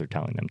instructions are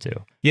telling them to?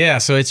 Yeah,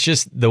 so it's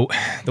just the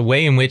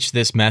way in which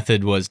this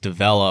method was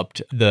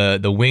developed.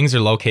 The wings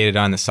are located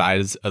on the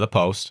sides of the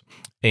post,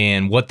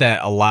 and what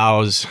that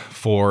allows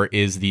for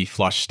is the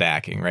flush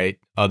stacking, right?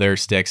 Other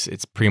sticks,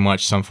 it's pretty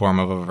much some form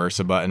of a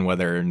Versa button,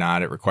 whether or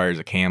not it requires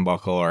a cam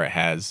buckle or it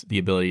has the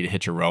ability to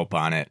hitch a rope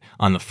on it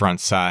on the front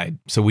side.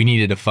 So we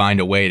needed to find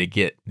a way to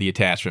get the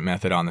attachment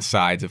method on the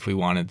sides if we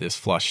wanted this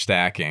flush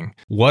stacking.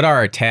 What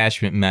our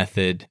attachment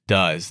method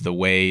does, the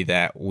way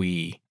that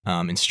we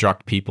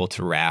instruct people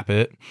to wrap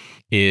it,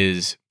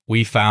 is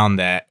we found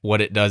that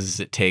what it does is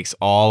it takes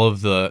all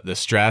of the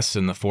stress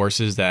and the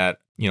forces that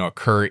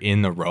occur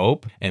in the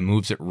rope and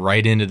moves it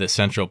right into the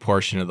central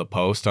portion of the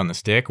post on the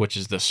stick, which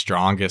is the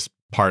strongest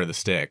part of the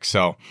stick.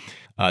 So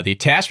the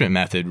attachment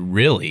method,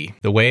 really,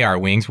 the way our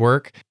wings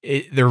work,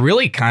 they're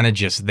really kind of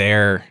just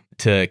there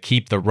to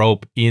keep the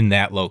rope in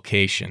that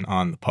location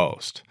on the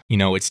post.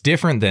 It's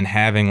different than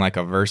having like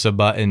a Versa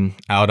button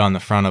out on the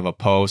front of a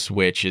post,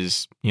 which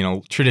is,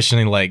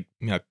 traditionally like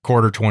a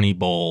quarter 20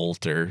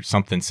 bolt or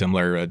something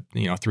similar, a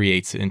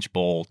 3/8 inch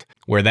bolt,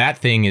 where that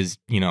thing is,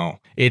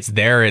 it's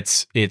there,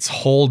 it's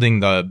holding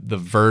the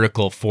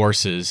vertical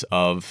forces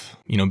of,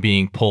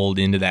 being pulled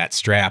into that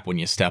strap when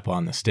you step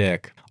on the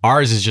stick.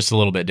 Ours is just a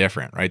little bit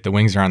different, right? The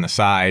wings are on the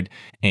side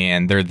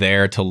and they're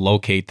there to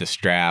locate the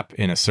strap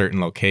in a certain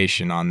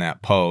location on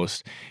that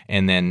post.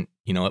 And then,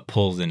 it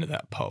pulls into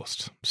that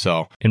post.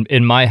 So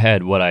in my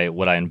head, what I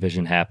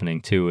envision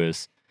happening too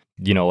is,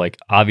 like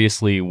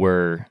obviously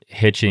we're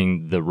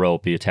hitching the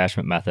rope, the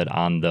attachment method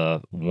on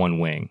the one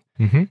wing,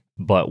 mm-hmm,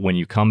 But when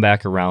you come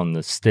back around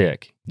the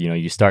stick,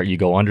 you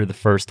go under the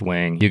first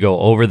wing, you go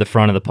over the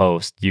front of the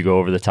post, you go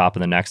over the top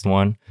of the next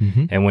one.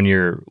 And when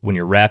you're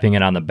wrapping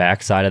it on the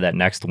back side of that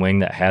next wing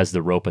that has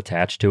the rope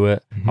attached to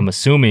it, I'm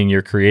assuming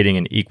you're creating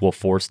an equal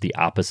force the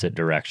opposite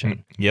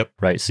direction. Yep.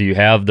 Right. So you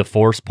have the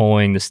force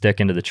pulling the stick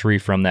into the tree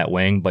from that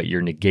wing, but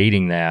you're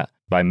negating that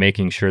by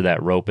making sure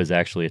that rope is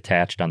actually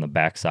attached on the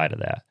back side of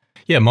that.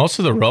 Yeah, most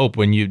of the rope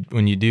when you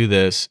do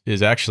this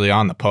is actually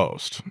on the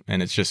post,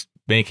 and it's just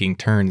making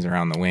turns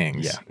around the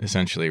wings,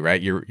 essentially,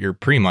 right? You're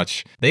pretty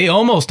much, they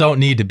almost don't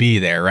need to be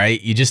there,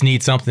 right? You just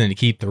need something to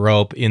keep the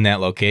rope in that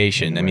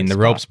location. I mean, the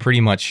rope's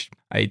pretty much,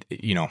 I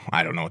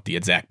don't know what the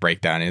exact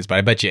breakdown is, but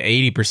I bet you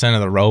 80%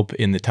 of the rope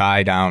in the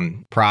tie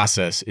down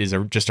process is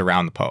just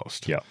around the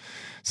post. Yeah.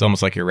 It's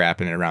almost like you're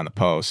wrapping it around the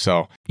post.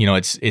 So,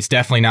 it's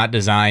definitely not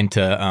designed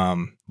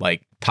to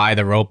like tie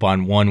the rope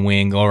on one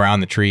wing, go around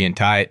the tree and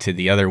tie it to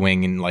the other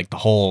wing in like the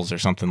holes or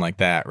something like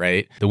that,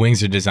 right? The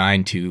wings are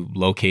designed to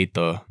locate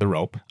the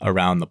rope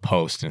around the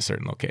post in a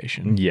certain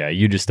location. Yeah,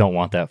 you just don't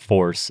want that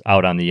force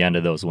out on the end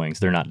of those wings.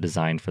 They're not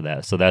designed for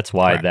that. So that's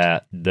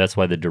why that's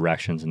why the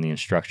directions and the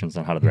instructions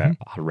on how to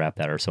wrap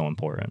that are so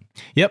important.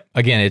 Yep.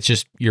 Again, it's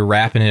just you're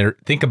wrapping it.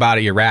 Think about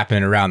it. You're wrapping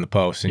it around the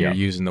post and you're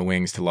using the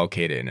wings to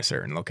locate it in a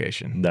certain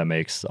location. That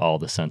makes all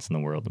the sense in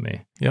the world to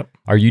me. Yep.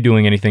 Are you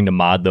doing anything to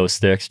mod those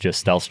sticks? Just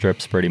stealth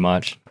strips pretty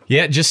much?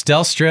 Yeah, just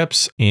stealth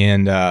strips.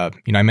 And, I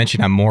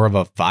mentioned I'm more of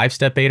a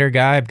 5-step aider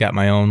guy. I've got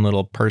my own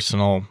little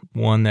personal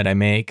one that I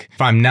make.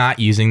 If I'm not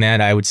using that,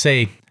 I would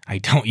say I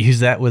don't use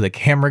that with a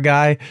camera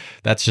guy.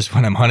 That's just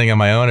when I'm hunting on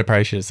my own. I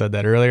probably should have said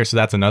that earlier. So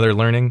that's another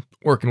learning,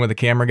 working with a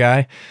camera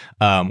guy.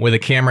 With a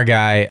camera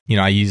guy,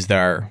 I used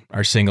our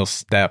single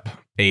step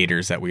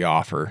aiders that we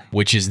offer,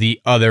 which is the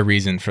other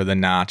reason for the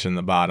notch in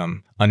the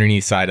bottom,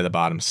 underneath side of the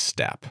bottom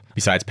step.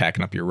 Besides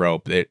packing up your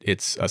rope,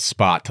 it's a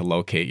spot to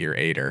locate your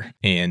aider.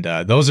 And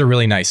those are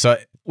really nice. So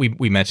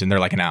we mentioned they're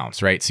like an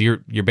ounce, right? So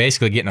you're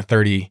basically getting a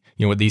 30,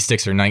 these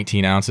sticks are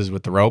 19 ounces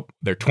with the rope.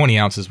 They're 20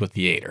 ounces with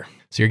the aider.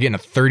 So you're getting a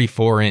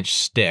 34-inch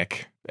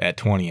stick at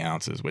 20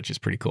 ounces, which is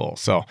pretty cool.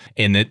 So,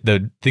 and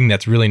the thing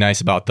that's really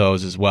nice about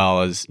those as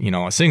well is,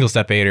 a single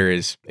step aider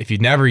is, if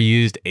you've never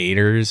used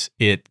aiders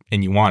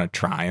and you want to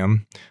try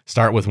them,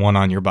 start with one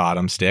on your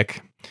bottom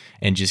stick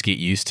and just get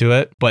used to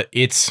it. But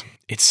it's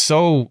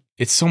so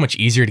much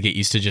easier to get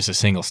used to just a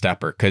single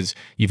stepper, because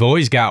you've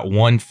always got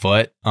one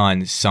foot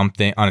on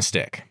something, on a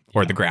stick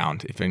or the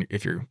ground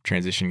if you're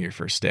transitioning your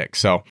first stick.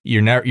 So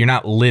you're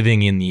not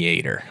living in the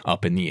aider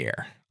up in the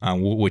air.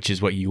 Which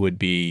is what you would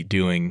be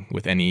doing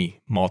with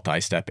any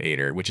multi-step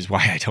aider, which is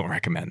why I don't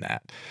recommend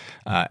that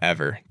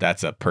ever.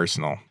 That's a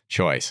personal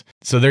choice.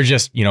 So they're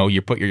just,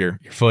 you put your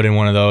foot in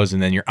one of those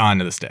and then you're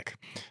onto the stick.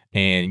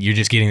 And you're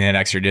just getting that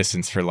extra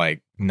distance for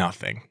like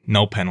nothing,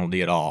 no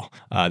penalty at all.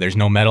 There's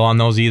no metal on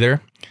those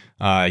either.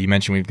 You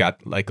mentioned we've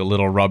got like a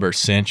little rubber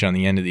cinch on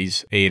the end of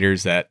these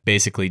aiders that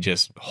basically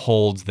just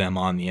holds them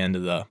on the end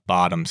of the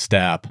bottom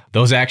step.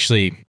 Those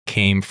actually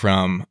came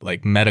from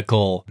like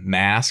medical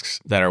masks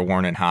that are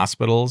worn in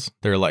hospitals.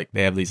 They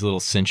have these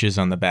little cinches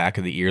on the back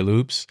of the ear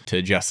loops to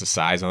adjust the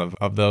size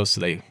of those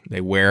so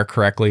they wear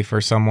correctly for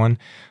someone.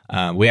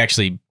 We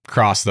actually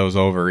crossed those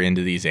over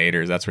into these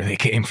aiders. That's where they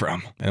came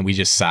from. And we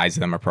just sized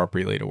them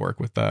appropriately to work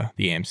with the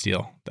AM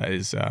steel that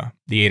is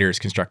the aider is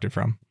constructed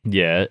from.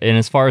 Yeah, and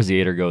as far as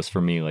the aider goes for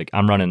me, like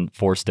I'm running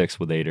 4 sticks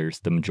with aiders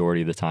the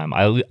majority of the time.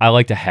 I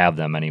like to have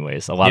them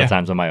anyways. A lot of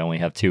times I might only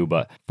have 2,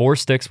 but 4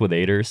 sticks with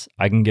aiders,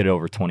 I can get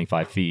over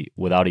 25 feet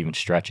without even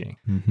stretching.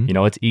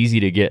 It's easy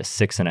to get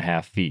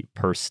 6.5 feet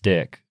per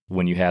stick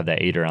when you have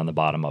that aider on the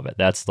bottom of it.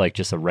 That's like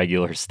just a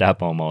regular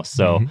step almost.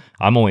 So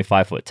I'm only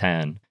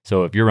 5'10".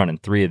 So if you're running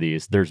 3 of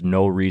these, there's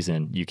no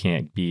reason you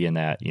can't be in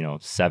that,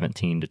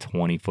 17 to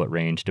 20 foot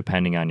range,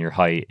 depending on your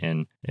height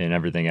and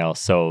everything else.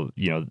 So,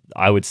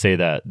 I would say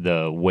that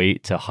the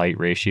weight to height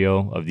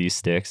ratio of these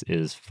sticks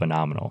is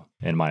phenomenal,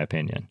 in my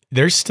opinion.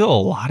 There's still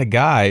a lot of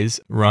guys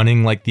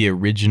running like the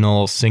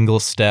original single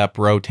step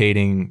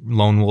rotating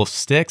Lone Wolf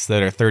sticks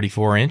that are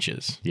 34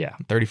 inches. Yeah.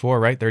 34,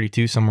 right?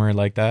 32, somewhere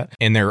like that.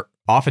 And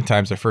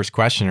oftentimes their first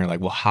question are like,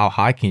 well, how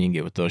high can you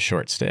get with those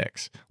short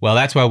sticks? Well,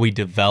 that's why we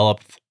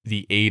developed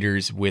the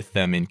aiders with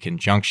them in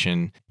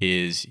conjunction,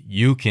 is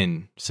you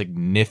can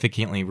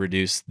significantly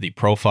reduce the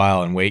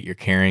profile and weight you're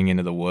carrying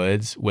into the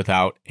woods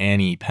without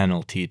any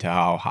penalty to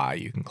how high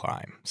you can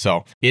climb.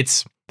 So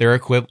they're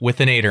equipped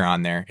with an aider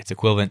on there. It's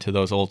equivalent to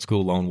those old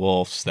school Lone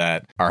Wolves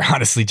that are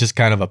honestly just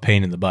kind of a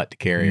pain in the butt to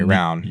carry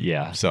around.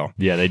 Yeah. So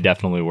yeah, they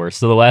definitely were.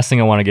 So the last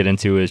thing I want to get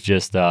into is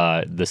just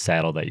the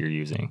saddle that you're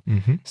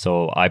using.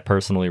 So I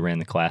personally ran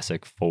the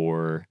Classic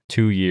for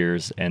 2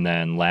 years, and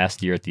then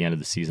last year at the end of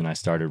the season, I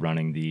started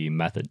running the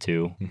Method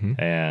 2,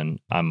 and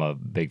I'm a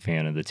big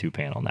fan of the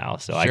 2-panel now.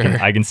 So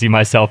I can see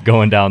myself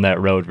going down that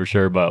road for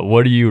sure. But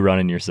what are you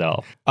running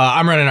yourself?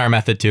 I'm running our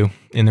Method 2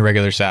 in the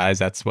regular size.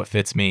 That's what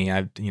fits me.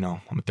 I'm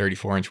a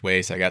 34-inch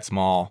waist. I got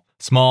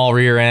small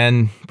rear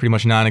end, pretty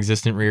much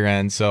non-existent rear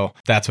end. So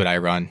that's what I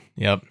run.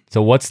 Yep.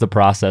 So what's the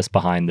process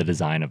behind the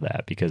design of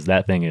that? Because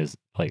that thing is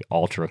like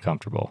ultra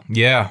comfortable.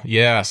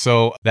 Yeah.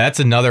 So that's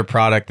another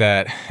product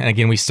that, and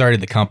again, we started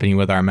the company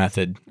with our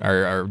method,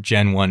 our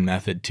Gen 1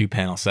 method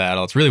 2-panel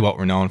saddle. It's really what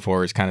we're known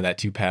for, is kind of that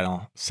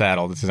 2-panel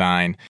saddle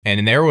design.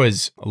 And there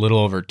was a little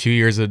over 2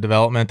 years of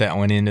development that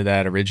went into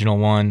that original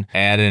one,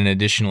 added an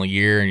additional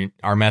year. And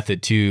our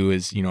method 2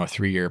 is, a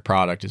 3-year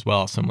product as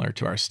well, similar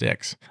to our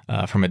sticks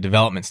from a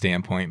development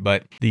standpoint.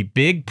 But the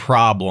big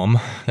problem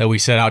that we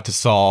set out to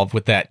solve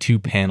with that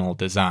 2-panel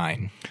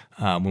design,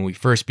 when we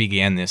first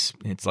began this,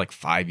 it's like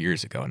 5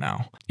 years ago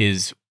now,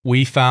 is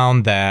we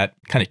found that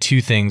kind of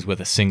two things with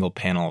a single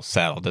panel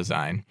saddle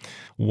design.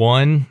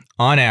 One,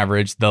 on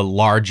average, the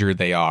larger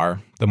they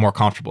are, the more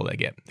comfortable they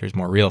get. There's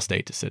more real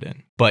estate to sit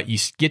in. But you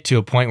get to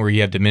a point where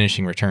you have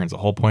diminishing returns. The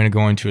whole point of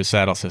going to a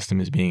saddle system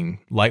is being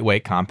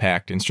lightweight,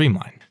 compact, and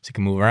streamlined, so you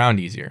can move around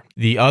easier.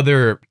 The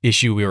other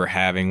issue we were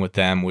having with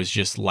them was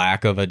just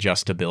lack of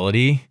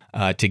adjustability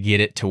to get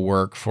it to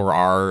work for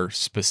our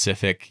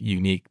specific,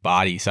 unique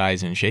body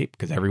size and shape,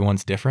 because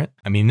everyone's different.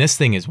 I mean, this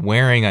thing is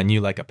wearing on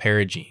you like a pair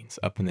of jeans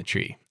up in the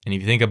tree. And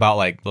if you think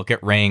about, look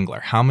at Wrangler,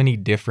 how many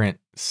different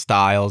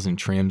styles and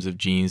trims of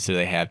jeans do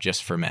they have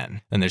just for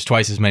men? And there's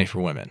twice as many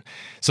for women.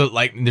 So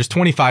there's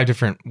 25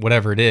 different,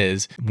 whatever it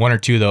is, one or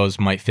two of those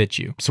might fit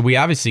you. So we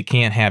obviously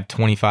can't have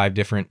 25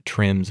 different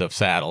trims of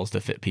saddles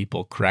to fit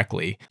people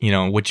correctly,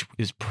 which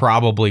is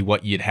probably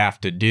what you'd have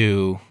to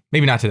do.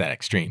 Maybe not to that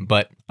extreme,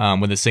 but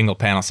with a single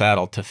panel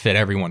saddle to fit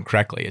everyone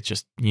correctly. It's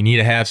just, you need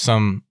to have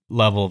some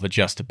level of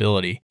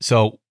adjustability.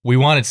 So we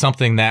wanted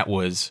something that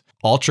was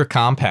ultra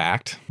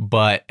compact,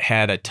 but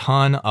had a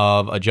ton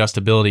of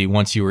adjustability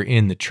once you were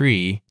in the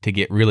tree to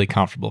get really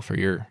comfortable for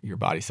your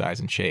body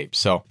size and shape.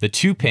 So the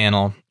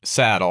 2-panel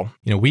saddle,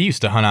 we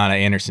used to hunt out of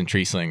Anderson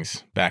tree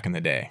slings back in the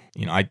day.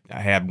 I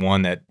had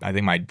one that I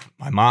think my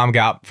mom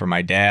got for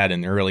my dad in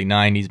the early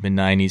 90s,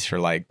 mid-90s for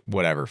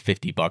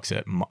 $50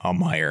 at a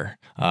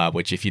Meijer,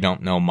 which if you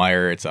don't know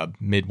Meijer, it's a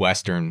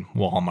Midwestern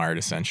Walmart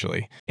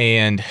essentially.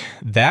 And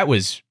that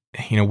was,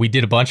 we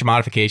did a bunch of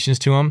modifications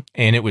to them,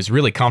 and it was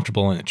really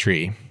comfortable in a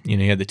tree. You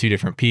had the two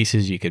different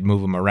pieces. You could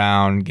move them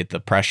around, get the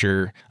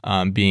pressure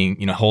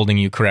being, holding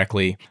you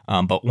correctly.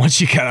 But once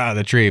you got out of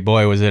the tree,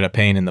 boy, was it a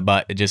pain in the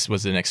butt. It just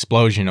was an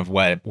explosion of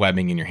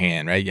webbing in your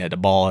hand, right? You had to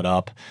ball it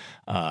up.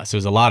 So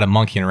there's a lot of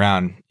monkeying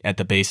around at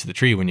the base of the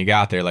tree when you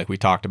got there, like we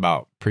talked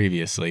about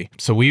previously.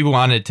 So we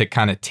wanted to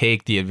kind of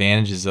take the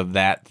advantages of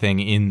that thing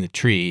in the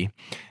tree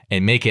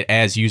and make it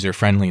as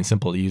user-friendly and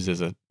simple to use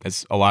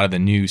as a lot of the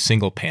new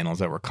single panels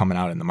that were coming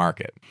out in the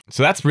market.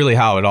 So that's really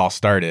how it all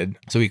started.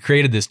 So we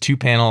created this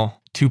 2-panel,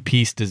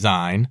 2-piece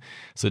design.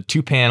 So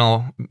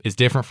 2-panel is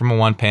different from a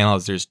 1-panel,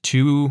 as there's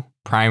 2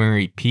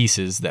 primary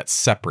pieces that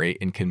separate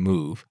and can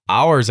move.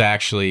 Ours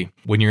actually,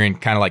 when you're in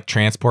kind of like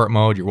transport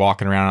mode, you're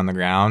walking around on the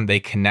ground, they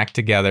connect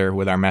together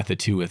with our method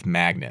 2 with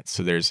magnets.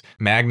 So there's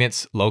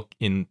magnets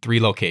in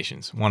 3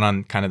 locations, one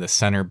on kind of the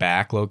center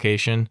back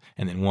location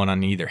and then one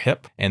on either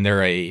hip. And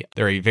they're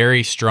a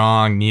very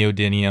strong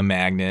neodymium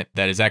magnet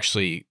that is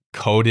actually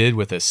coated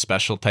with a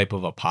special type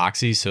of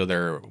epoxy, so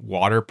they're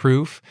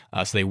waterproof,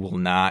 so they will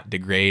not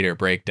degrade or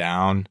break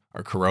down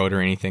or corrode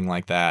or anything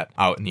like that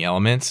out in the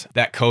elements.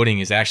 That coating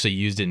is actually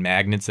used in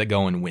magnets that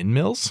go in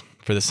windmills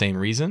for the same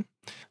reason.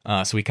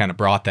 So we kind of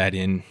brought that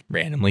in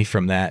randomly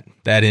from that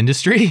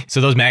industry.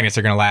 So those magnets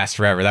are going to last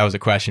forever. That was a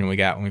question we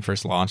got when we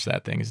first launched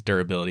that thing, is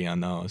durability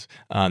on those.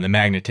 The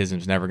magnetism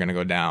is never going to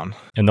go down.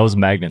 And those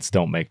magnets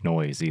don't make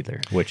noise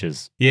either, which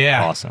is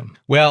awesome.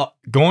 Well,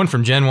 going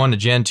from Gen 1 to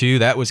Gen 2,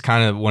 that was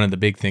kind of one of the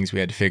big things we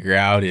had to figure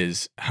out,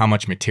 is how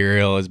much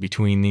material is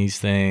between these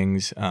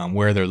things,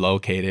 where they're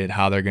located,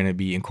 how they're going to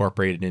be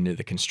incorporated into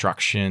the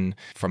construction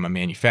from a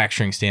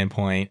manufacturing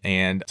standpoint.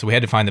 And so we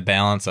had to find the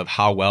balance of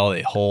how well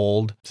they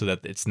hold so that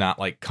it's not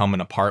like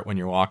coming apart when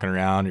you're walking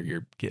around or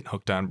you're getting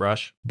hooked on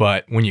brush.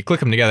 But when you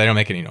click them together, they don't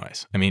make any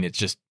noise. I mean,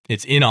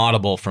 it's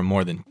inaudible from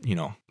more than,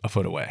 a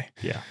foot away.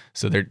 Yeah.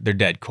 So they're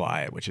dead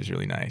quiet, which is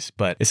really nice.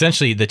 But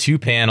essentially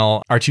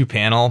our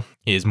 2-panel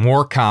is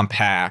more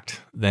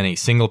compact than a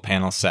single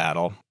panel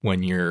saddle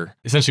when your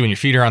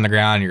feet are on the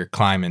ground, you're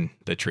climbing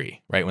the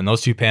tree, right? When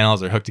those 2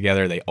 panels are hooked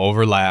together, they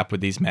overlap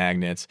with these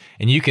magnets,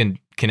 and you can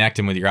connect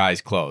them with your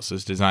eyes closed. So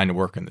it's designed to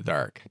work in the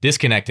dark.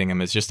 Disconnecting them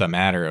is just a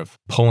matter of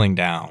pulling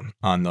down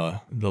on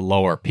the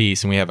lower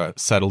piece. And we have a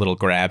set of little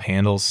grab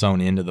handles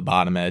sewn into the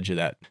bottom edge of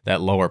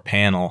that lower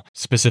panel,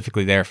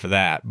 specifically there for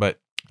that. But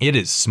it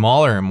is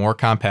smaller and more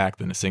compact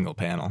than a single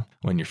panel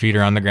when your feet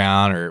are on the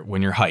ground or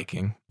when you're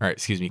climbing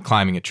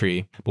a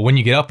tree. But when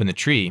you get up in the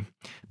tree,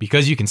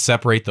 because you can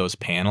separate those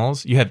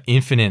panels, you have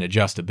infinite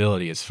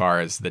adjustability as far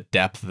as the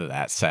depth of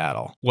that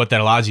saddle. What that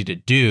allows you to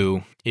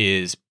do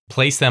is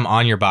place them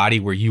on your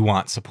body where you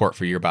want support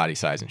for your body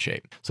size and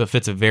shape. So it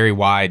fits a very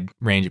wide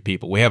range of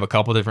people. We have a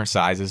couple different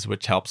sizes,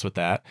 which helps with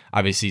that.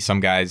 Obviously, some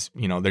guys,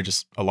 they're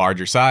just a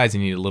larger size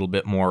and need a little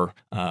bit more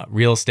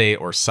real estate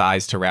or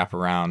size to wrap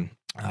around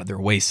their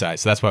waist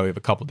size. So that's why we have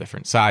a couple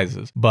different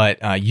sizes. But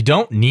you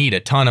don't need a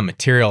ton of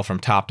material from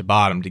top to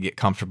bottom to get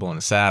comfortable in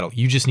a saddle.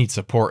 You just need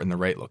support in the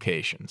right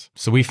locations.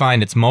 So we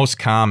find it's most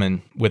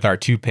common with our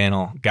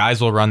 2-panel.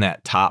 Guys will run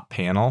that top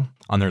panel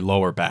on their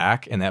lower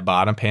back and that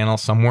bottom panel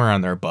somewhere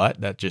on their butt.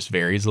 That just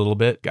varies a little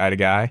bit, guy to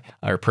guy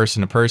or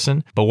person to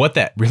person. But what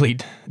that really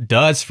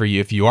does for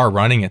you, if you are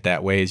running it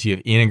that way, is you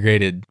have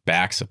integrated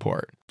back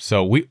support.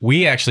 So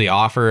we actually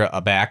offer a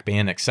back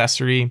band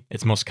accessory.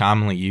 It's most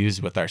commonly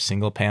used with our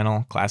single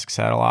panel classic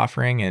saddle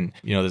offering. And,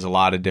 there's a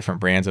lot of different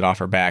brands that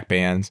offer back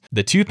bands.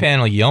 The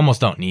 2-panel, you almost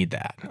don't need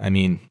that. I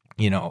mean,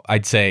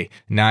 I'd say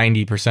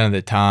 90% of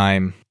the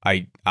time,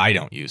 I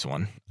don't use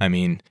one. I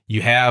mean,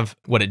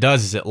 what it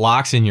does is it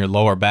locks in your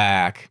lower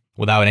back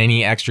without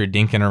any extra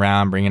dinking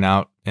around, bringing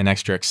out an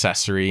extra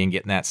accessory and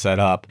getting that set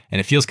up. And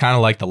it feels kind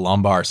of like the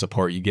lumbar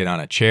support you get on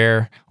a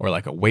chair or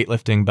like a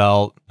weightlifting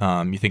belt.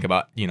 You think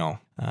about,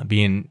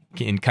 being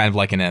in kind of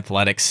like an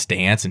athletic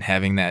stance and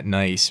having that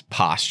nice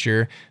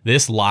posture.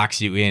 This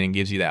locks you in and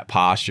gives you that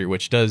posture,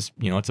 which does,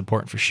 it's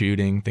important for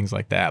shooting, things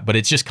like that. But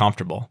it's just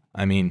comfortable.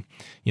 I mean,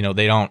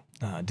 they don't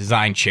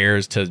design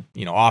chairs to,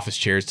 office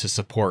chairs to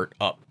support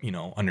up,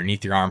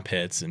 underneath your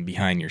armpits and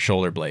behind your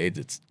shoulder blades.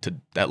 It's to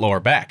that lower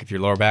back. If your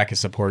lower back is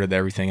supported,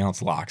 everything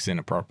else locks in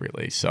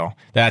appropriately. So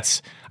I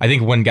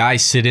think when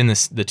guys sit in the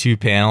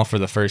 2-panel for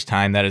the first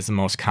time, that is the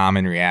most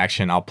common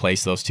reaction. I'll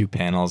place those 2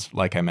 panels,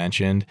 like I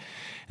mentioned,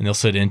 and they'll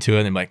sit into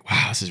it and be like,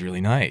 wow, this is really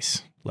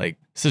nice. Like,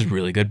 this is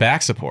really good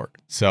back support.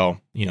 So,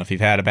 if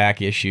you've had a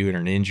back issue or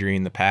an injury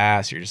in the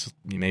past,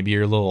 maybe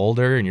you're a little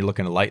older and you're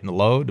looking to lighten the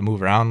load to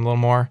move around a little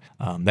more.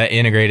 That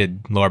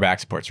integrated lower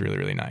back support is really,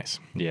 really nice.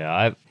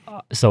 Yeah.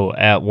 So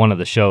at one of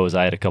the shows,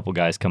 I had a couple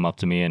guys come up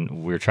to me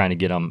and we were trying to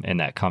get them in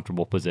that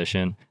comfortable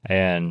position.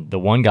 And the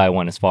one guy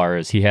went as far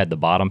as he had the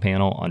bottom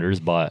panel under his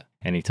butt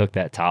and he took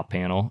that top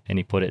panel and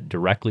he put it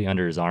directly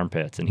under his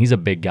armpits. And he's a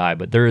big guy,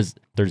 but there's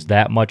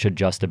that much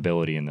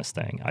adjustability in this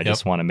thing. I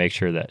just want to make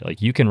sure that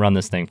like you can run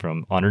this thing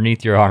from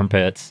underneath your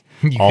armpits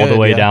the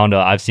way down to,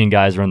 I've seen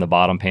guys run the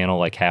bottom panel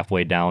like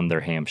halfway down their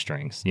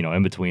hamstrings,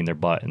 in between their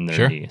butt and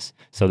their knees.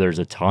 So there's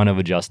a ton of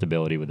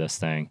adjustability with this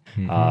thing.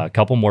 A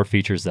couple more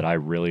features that I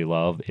really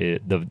love.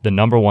 The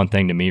number one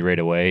thing to me right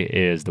away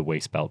is the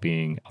waist belt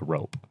being a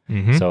rope.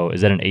 So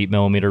is that an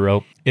 8mm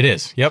rope? It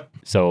is. Yep.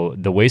 So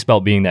the waist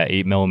belt being that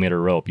 8mm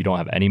rope, you don't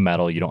have any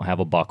metal, you don't have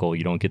a buckle,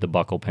 you don't get the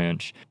buckle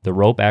pinch. The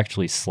rope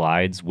actually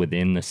slides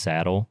within the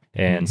saddle.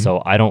 And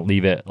so I don't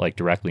leave it like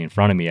directly in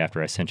front of me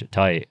after I cinch it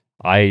tight.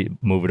 I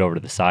move it over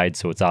to the side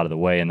so it's out of the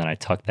way, and then I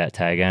tuck that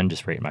tag end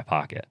just right in my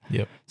pocket.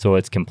 Yep. So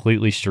it's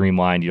completely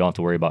streamlined. You don't have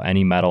to worry about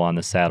any metal on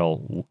the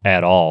saddle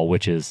at all,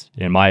 which is,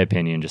 in my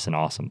opinion, just an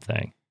awesome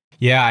thing.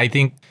 Yeah, I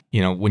think,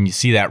 when you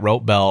see that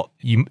rope belt,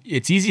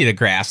 it's easy to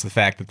grasp the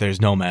fact that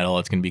there's no metal.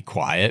 It's going to be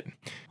quiet.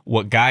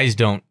 What guys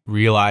don't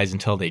realize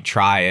until they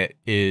try it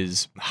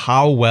is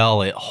how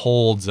well it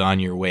holds on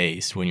your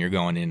waist when you're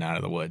going in and out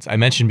of the woods. I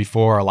mentioned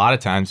before, a lot of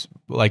times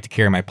I like to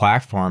carry my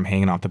platform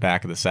hanging off the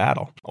back of the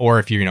saddle. Or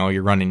if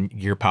you're running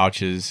gear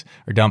pouches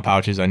or dump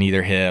pouches on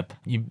either hip,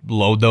 you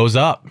load those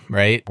up,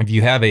 right? If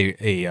you have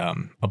a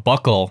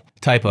buckle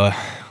type of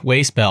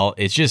waist belt,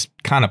 it's just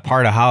kind of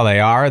part of how they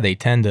are. They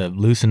tend to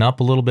loosen up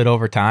a little bit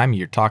over time.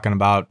 You're talking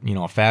about,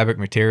 a fabric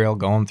material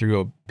going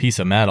through a piece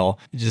of metal,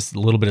 just a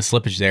little bit of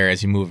slippage there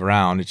as you move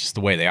around. It's just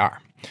the way they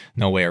are.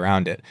 No way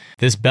around it.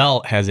 This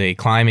belt has a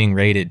climbing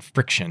rated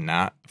friction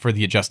knot for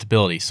the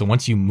adjustability. So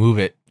once you move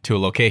it to a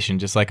location,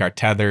 just like our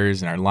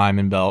tethers and our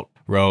lineman belt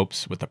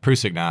ropes with the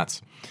Prusik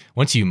knots,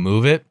 once you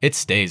move it, it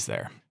stays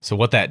there. So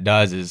what that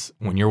does is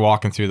when you're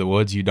walking through the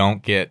woods, you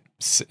don't get,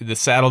 the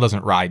saddle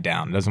doesn't ride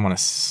down. It doesn't want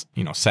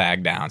to,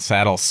 sag down.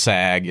 Saddle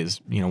sag is,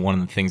 one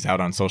of the things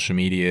out on social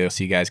media.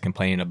 See guys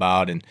complaining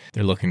about, and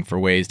they're looking for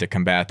ways to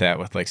combat that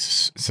with like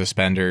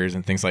suspenders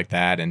and things like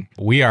that. And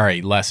we are a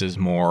less is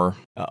more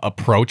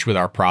approach with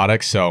our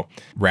products. So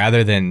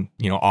rather than,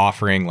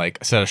 offering like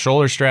a set of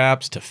shoulder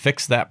straps to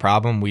fix that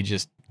problem, we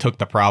just took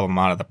the problem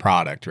out of the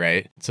product,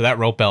 right? So that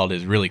rope belt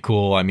is really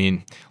cool. I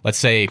mean, let's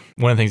say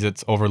one of the things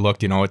that's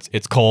overlooked,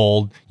 it's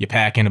cold, you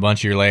pack in a bunch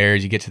of your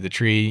layers, you get to the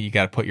tree, you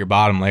got to put your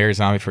bottom layers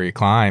on before you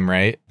climb,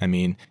 right? I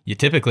mean, you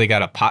typically got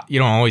to pop, you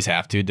don't always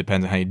have to,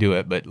 depends on how you do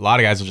it, but a lot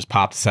of guys will just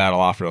pop the saddle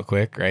off real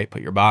quick, right?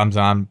 Put your bottoms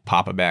on,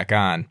 pop it back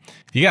on.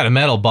 If you got a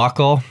metal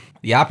buckle,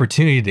 the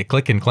opportunity to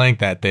click and clank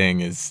that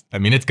thing is,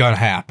 it's going to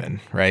happen,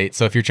 right?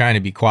 So if you're trying to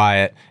be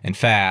quiet and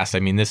fast,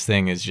 this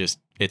thing is just,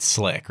 it's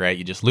slick, right?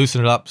 You just loosen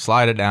it up,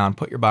 slide it down,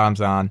 put your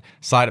bottoms on,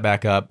 slide it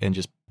back up, and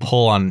just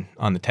pull on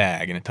the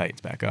tag, and it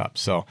tightens back up.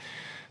 So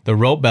the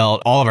rope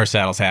belt, all of our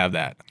saddles have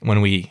that. When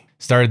we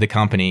started the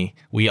company,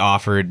 we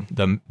offered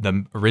the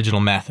original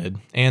method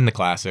and the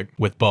classic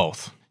with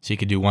both. So you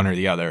could do one or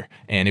the other.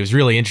 And it was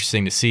really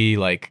interesting to see,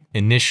 like,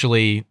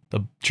 initially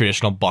the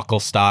traditional buckle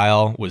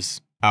style was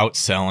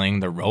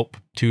outselling the rope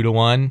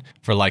 2-to-1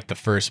 for like the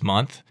first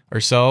month or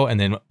so. And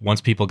then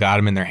once people got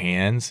them in their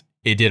hands,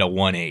 it did a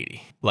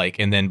 180. Like,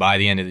 and then by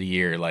the end of the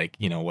year, like,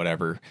 you know,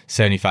 whatever,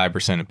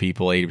 75% of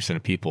people, 80%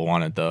 of people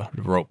wanted the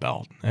rope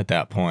belt at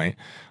that point.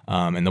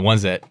 And the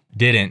ones that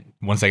didn't,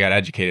 once they got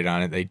educated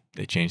on it,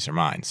 they changed their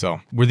mind. So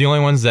we're the only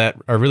ones that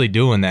are really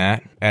doing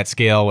that at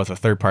scale with a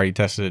third-party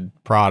tested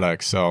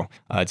product. So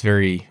it's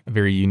a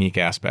very unique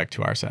aspect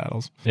to our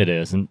saddles. It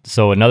is. And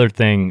so another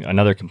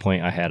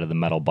complaint I had of the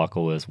metal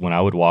buckle is when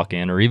I would walk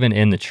in, or even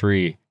in the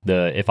tree,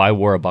 if I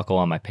wore a buckle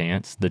on my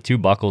pants, the two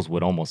buckles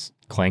would almost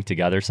clank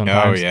together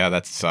sometimes. Oh yeah,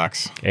 that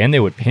sucks. And they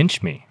would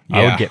pinch me. Yeah.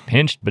 I would get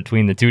pinched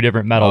between the two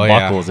different metal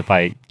buckles if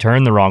I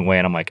turned the wrong way,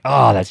 and I'm like,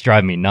 oh, that's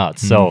driving me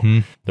nuts. So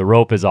the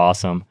rope is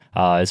awesome.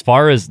 As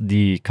far as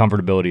the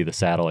comfortability of the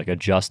saddle, like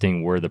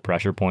adjusting where the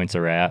pressure points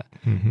are at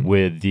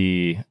with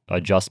the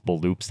adjustable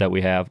loops that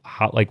we have,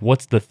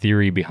 what's the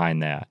theory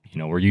behind that? You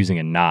know, we're using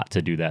a knot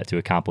to do that, to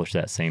accomplish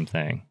that same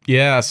thing.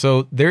 Yeah,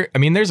 so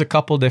there's a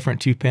couple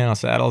different 2-panel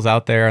saddles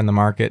out there in the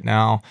market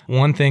now.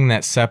 One thing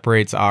that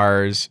separates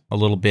ours a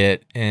little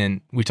bit,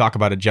 and we talk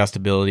about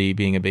adjustability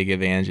being a big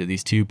advantage of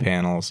these 2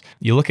 panels.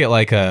 You look at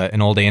like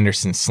an old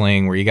Anderson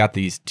sling where you got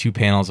these 2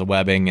 panels of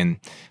webbing and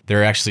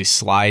they're actually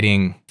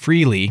sliding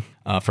freely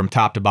from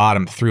top to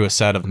bottom through a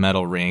set of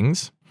metal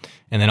rings.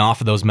 And then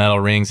off of those metal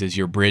rings is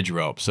your bridge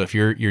rope. So if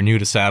you're new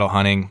to saddle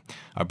hunting,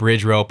 a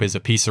bridge rope is a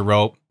piece of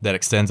rope that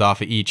extends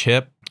off of each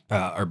hip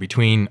or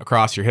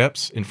across your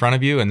hips in front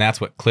of you, and that's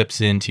what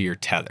clips into your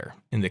tether,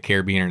 in the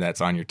carabiner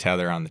that's on your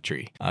tether on the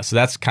tree. So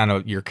that's kind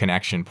of your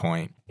connection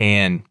point.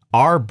 And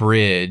our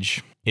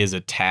bridge is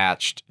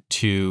attached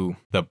to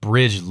the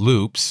bridge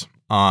loops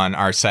on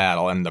our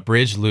saddle, and the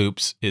bridge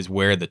loops is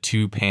where the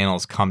 2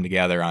 panels come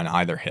together on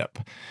either hip.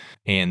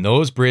 And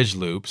those bridge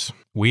loops,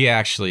 we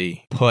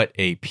actually put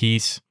a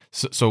piece.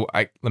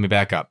 Let me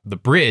back up. The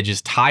bridge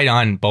is tied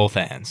on both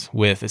ends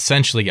with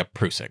essentially a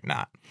Prusik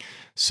knot.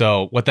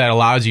 So what that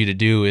allows you to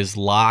do is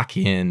lock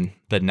in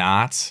the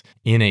knots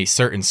in a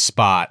certain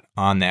spot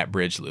on that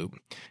bridge loop.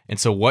 And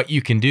so what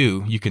you can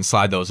do, you can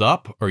slide those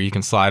up or you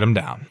can slide them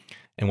down.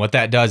 And what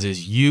that does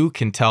is you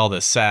can tell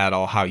the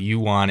saddle how you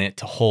want it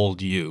to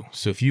hold you.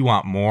 So if you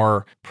want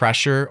more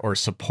pressure or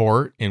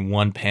support in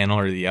one panel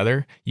or the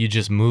other, you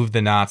just move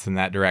the knots in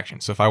that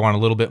direction. So if I want a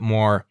little bit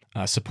more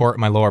support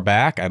in my lower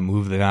back, I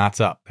move the knots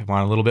up. If I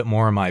want a little bit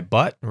more in my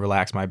butt,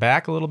 relax my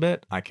back a little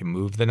bit, I can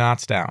move the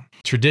knots down.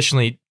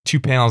 Traditionally, 2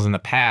 panels in the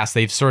past,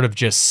 they've sort of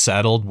just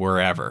settled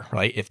wherever,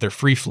 right? If they're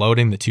free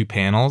floating, the 2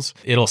 panels,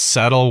 it'll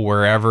settle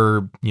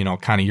wherever, you know,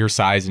 kind of your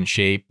size and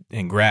shape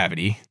and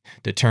gravity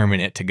determine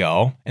it to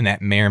go. And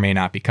that may or may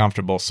not be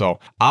comfortable. So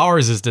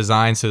ours is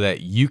designed so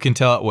that you can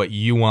tell it what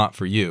you want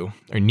for you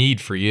or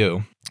need for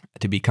you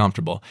to be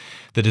comfortable.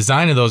 The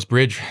design of those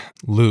bridge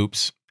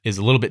loops is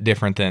a little bit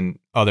different than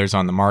others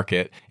on the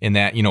market in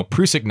that, you know,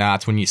 Prusik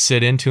knots, when you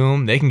sit into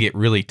them, they can get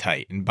really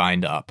tight and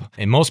bind up.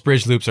 And most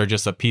bridge loops are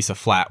just a piece of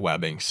flat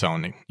webbing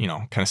sewn, you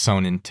know, kind of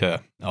sewn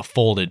into a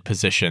folded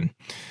position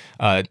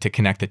to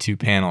connect the 2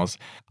 panels.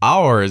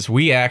 Ours,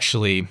 we have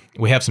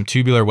some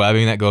tubular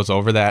webbing that goes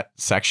over that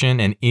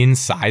section, and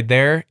inside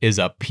there is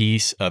a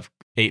piece of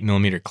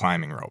 8mm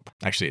climbing rope.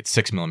 Actually, it's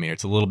 6mm.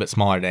 It's a little bit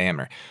smaller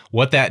diameter.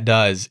 What that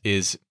does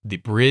is the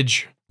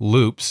bridge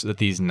loops that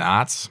these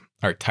knots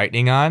are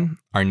tightening on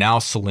are now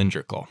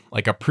cylindrical.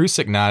 Like a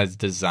Prusik knot is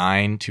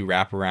designed to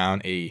wrap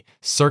around a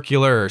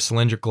circular or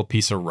cylindrical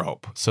piece of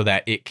rope so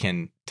that it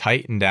can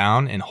tighten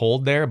down and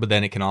hold there, but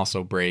then it can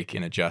also break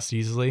and adjust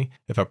easily.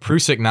 If a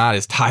Prusik knot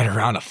is tied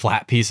around a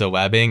flat piece of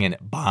webbing and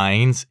it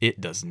binds, it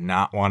does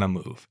not want to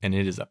move. And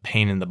it is a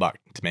pain in the butt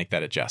to make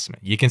that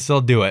adjustment. You can still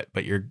do it,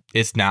 but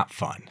it's not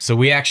fun. So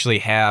we actually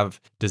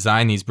have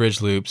designed these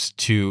bridge loops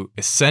to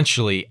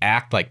essentially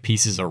act like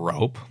pieces of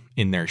rope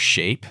in their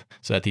shape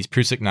so that these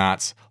Prusik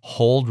knots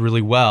hold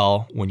really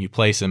well when you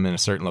place them in a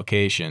certain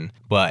location,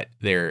 but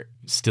they're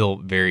still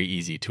very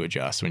easy to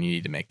adjust when you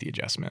need to make the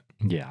adjustment.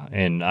 Yeah,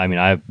 and I mean,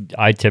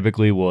 I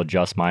typically will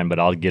adjust mine, but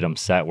I'll get them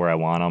set where I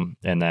want them,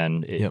 and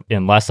then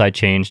unless I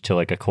change to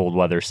like a cold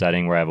weather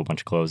setting where I have a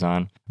bunch of clothes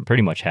on, I'm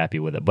pretty much happy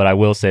with it. But I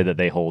will say that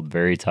they hold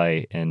very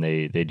tight and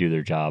they do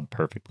their job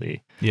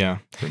perfectly. Yeah,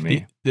 for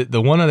me.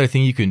 The one other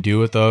thing you can do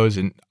with those,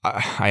 and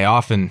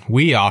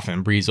we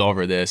often breeze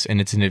over this,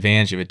 and it's an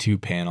advantage of a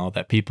 2-panel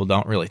that people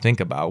don't really think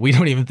about. We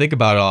don't even think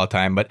about it all the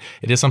time, but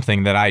it is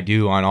something that I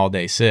do on all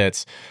day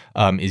sits,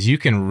 is you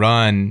can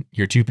run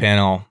your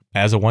 2-panel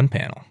as a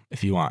 1-panel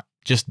if you want,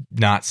 just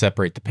not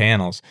separate the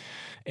panels.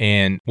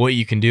 And what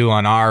you can do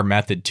on our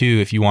method too,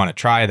 if you want to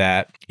try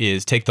that,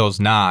 is take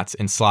those knots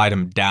and slide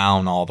them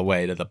down all the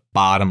way to the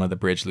bottom of the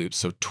bridge loop,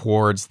 so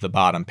towards the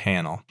bottom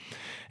panel.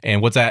 And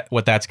what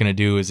that's going to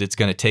do is it's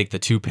going to take the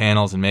 2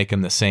 panels and make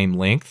them the same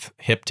length,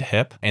 hip to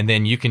hip, and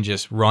then you can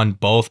just run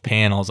both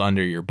panels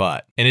under your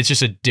butt. And it's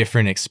just a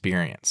different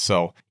experience.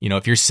 So, you know,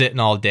 if you're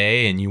sitting all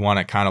day and you want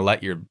to kind of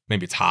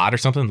maybe it's hot or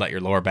something, let your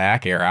lower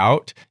back air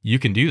out, you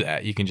can do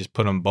that. You can just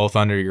put them both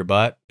under your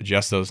butt,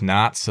 adjust those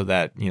knots so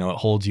that, you know, it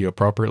holds you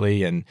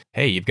appropriately. And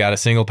hey, you've got a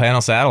single panel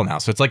saddle now.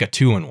 So it's like a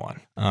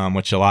 2-in-1,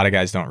 which a lot of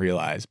guys don't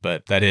realize,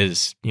 but that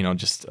is, you know,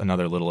 just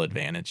another little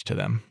advantage to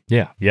them.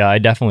 Yeah, I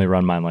definitely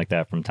run mine like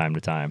that from time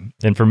to time.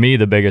 And for me,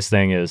 the biggest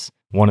thing is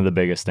one of the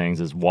biggest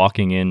things is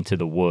walking into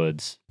the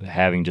woods,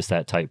 having just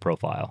that tight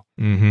profile.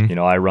 Mm-hmm.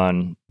 I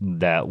run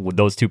that with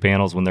those two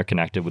panels when they're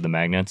connected with the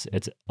magnets.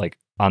 It's like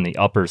on the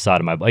upper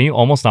side of my body,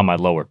 almost on my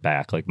lower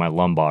back, like my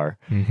lumbar,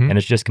 and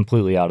it's just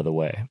completely out of the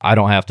way. I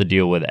don't have to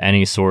deal with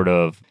any sort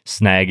of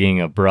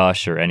snagging of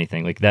brush or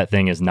anything. Like that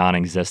thing is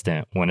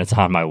non-existent when it's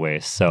on my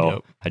waist.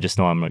 So I just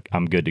know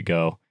I'm good to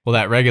go. Well,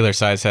 that regular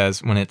size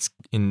has, when it's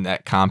in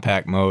that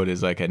compact mode,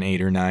 is like an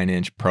 8 or 9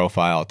 inch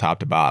profile top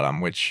to bottom,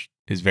 which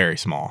is very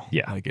small.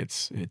 Yeah. Like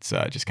it's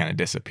just kind of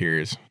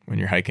disappears when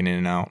you're hiking in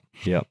and out.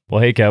 Yep.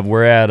 Well, hey, Kev,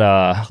 we're at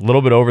a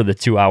little bit over the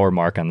 2-hour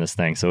mark on this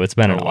thing. So it's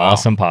been an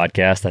awesome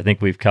podcast. I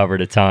think we've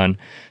covered a ton.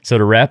 So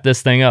to wrap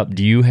this thing up,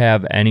 do you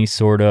have any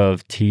sort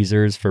of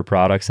teasers for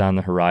products on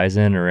the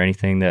horizon or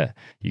anything that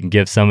you can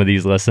give some of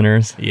these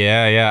listeners?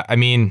 Yeah. I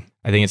mean,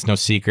 I think it's no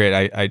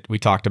secret. We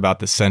talked about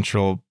the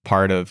central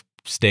part of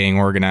staying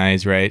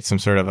organized, right? Some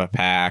sort of a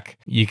pack.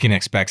 You can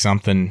expect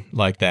something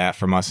like that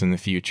from us in the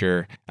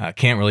future.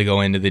 Can't really go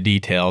into the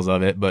details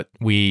of it, but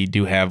we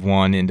do have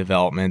one in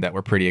development that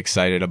we're pretty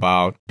excited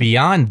about.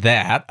 Beyond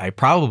that, I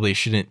probably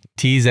shouldn't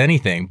tease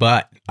anything,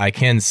 but I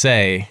can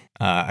say,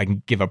 I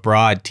can give a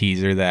broad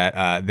teaser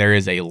that there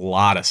is a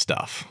lot of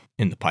stuff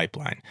in the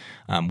pipeline.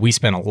 We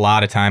spent a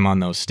lot of time on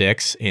those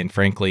sticks, and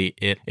frankly,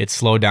 it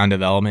slowed down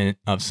development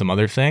of some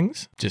other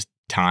things, just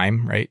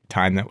time, right?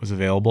 Time that was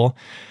available.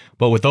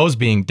 But with those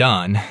being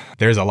done,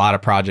 there's a lot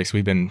of projects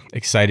we've been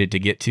excited to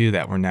get to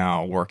that we're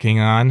now working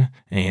on.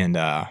 And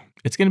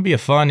it's going to be a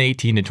fun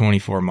 18 to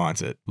 24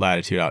 months at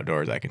Latitude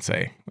Outdoors, I can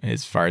say,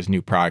 as far as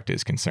new product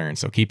is concerned.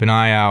 So keep an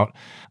eye out.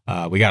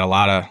 We got a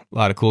lot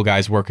of cool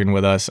guys working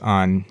with us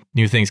on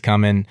new things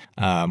coming.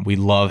 We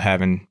love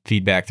having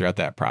feedback throughout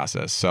that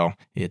process. So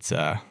it's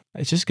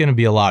just going to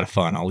be a lot of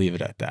fun. I'll leave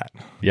it at that.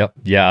 Yep.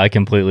 Yeah, I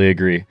completely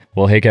agree.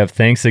 Well, hey, Kev,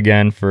 thanks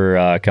again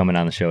for coming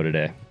on the show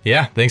today.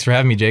 Yeah, thanks for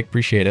having me, Jake.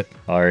 Appreciate it.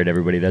 All right,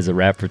 everybody, that's a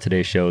wrap for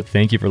today's show.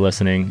 Thank you for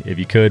listening. If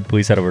you could,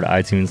 please head over to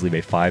iTunes, leave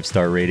a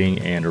 5-star rating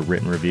and a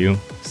written review.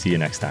 See you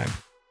next time.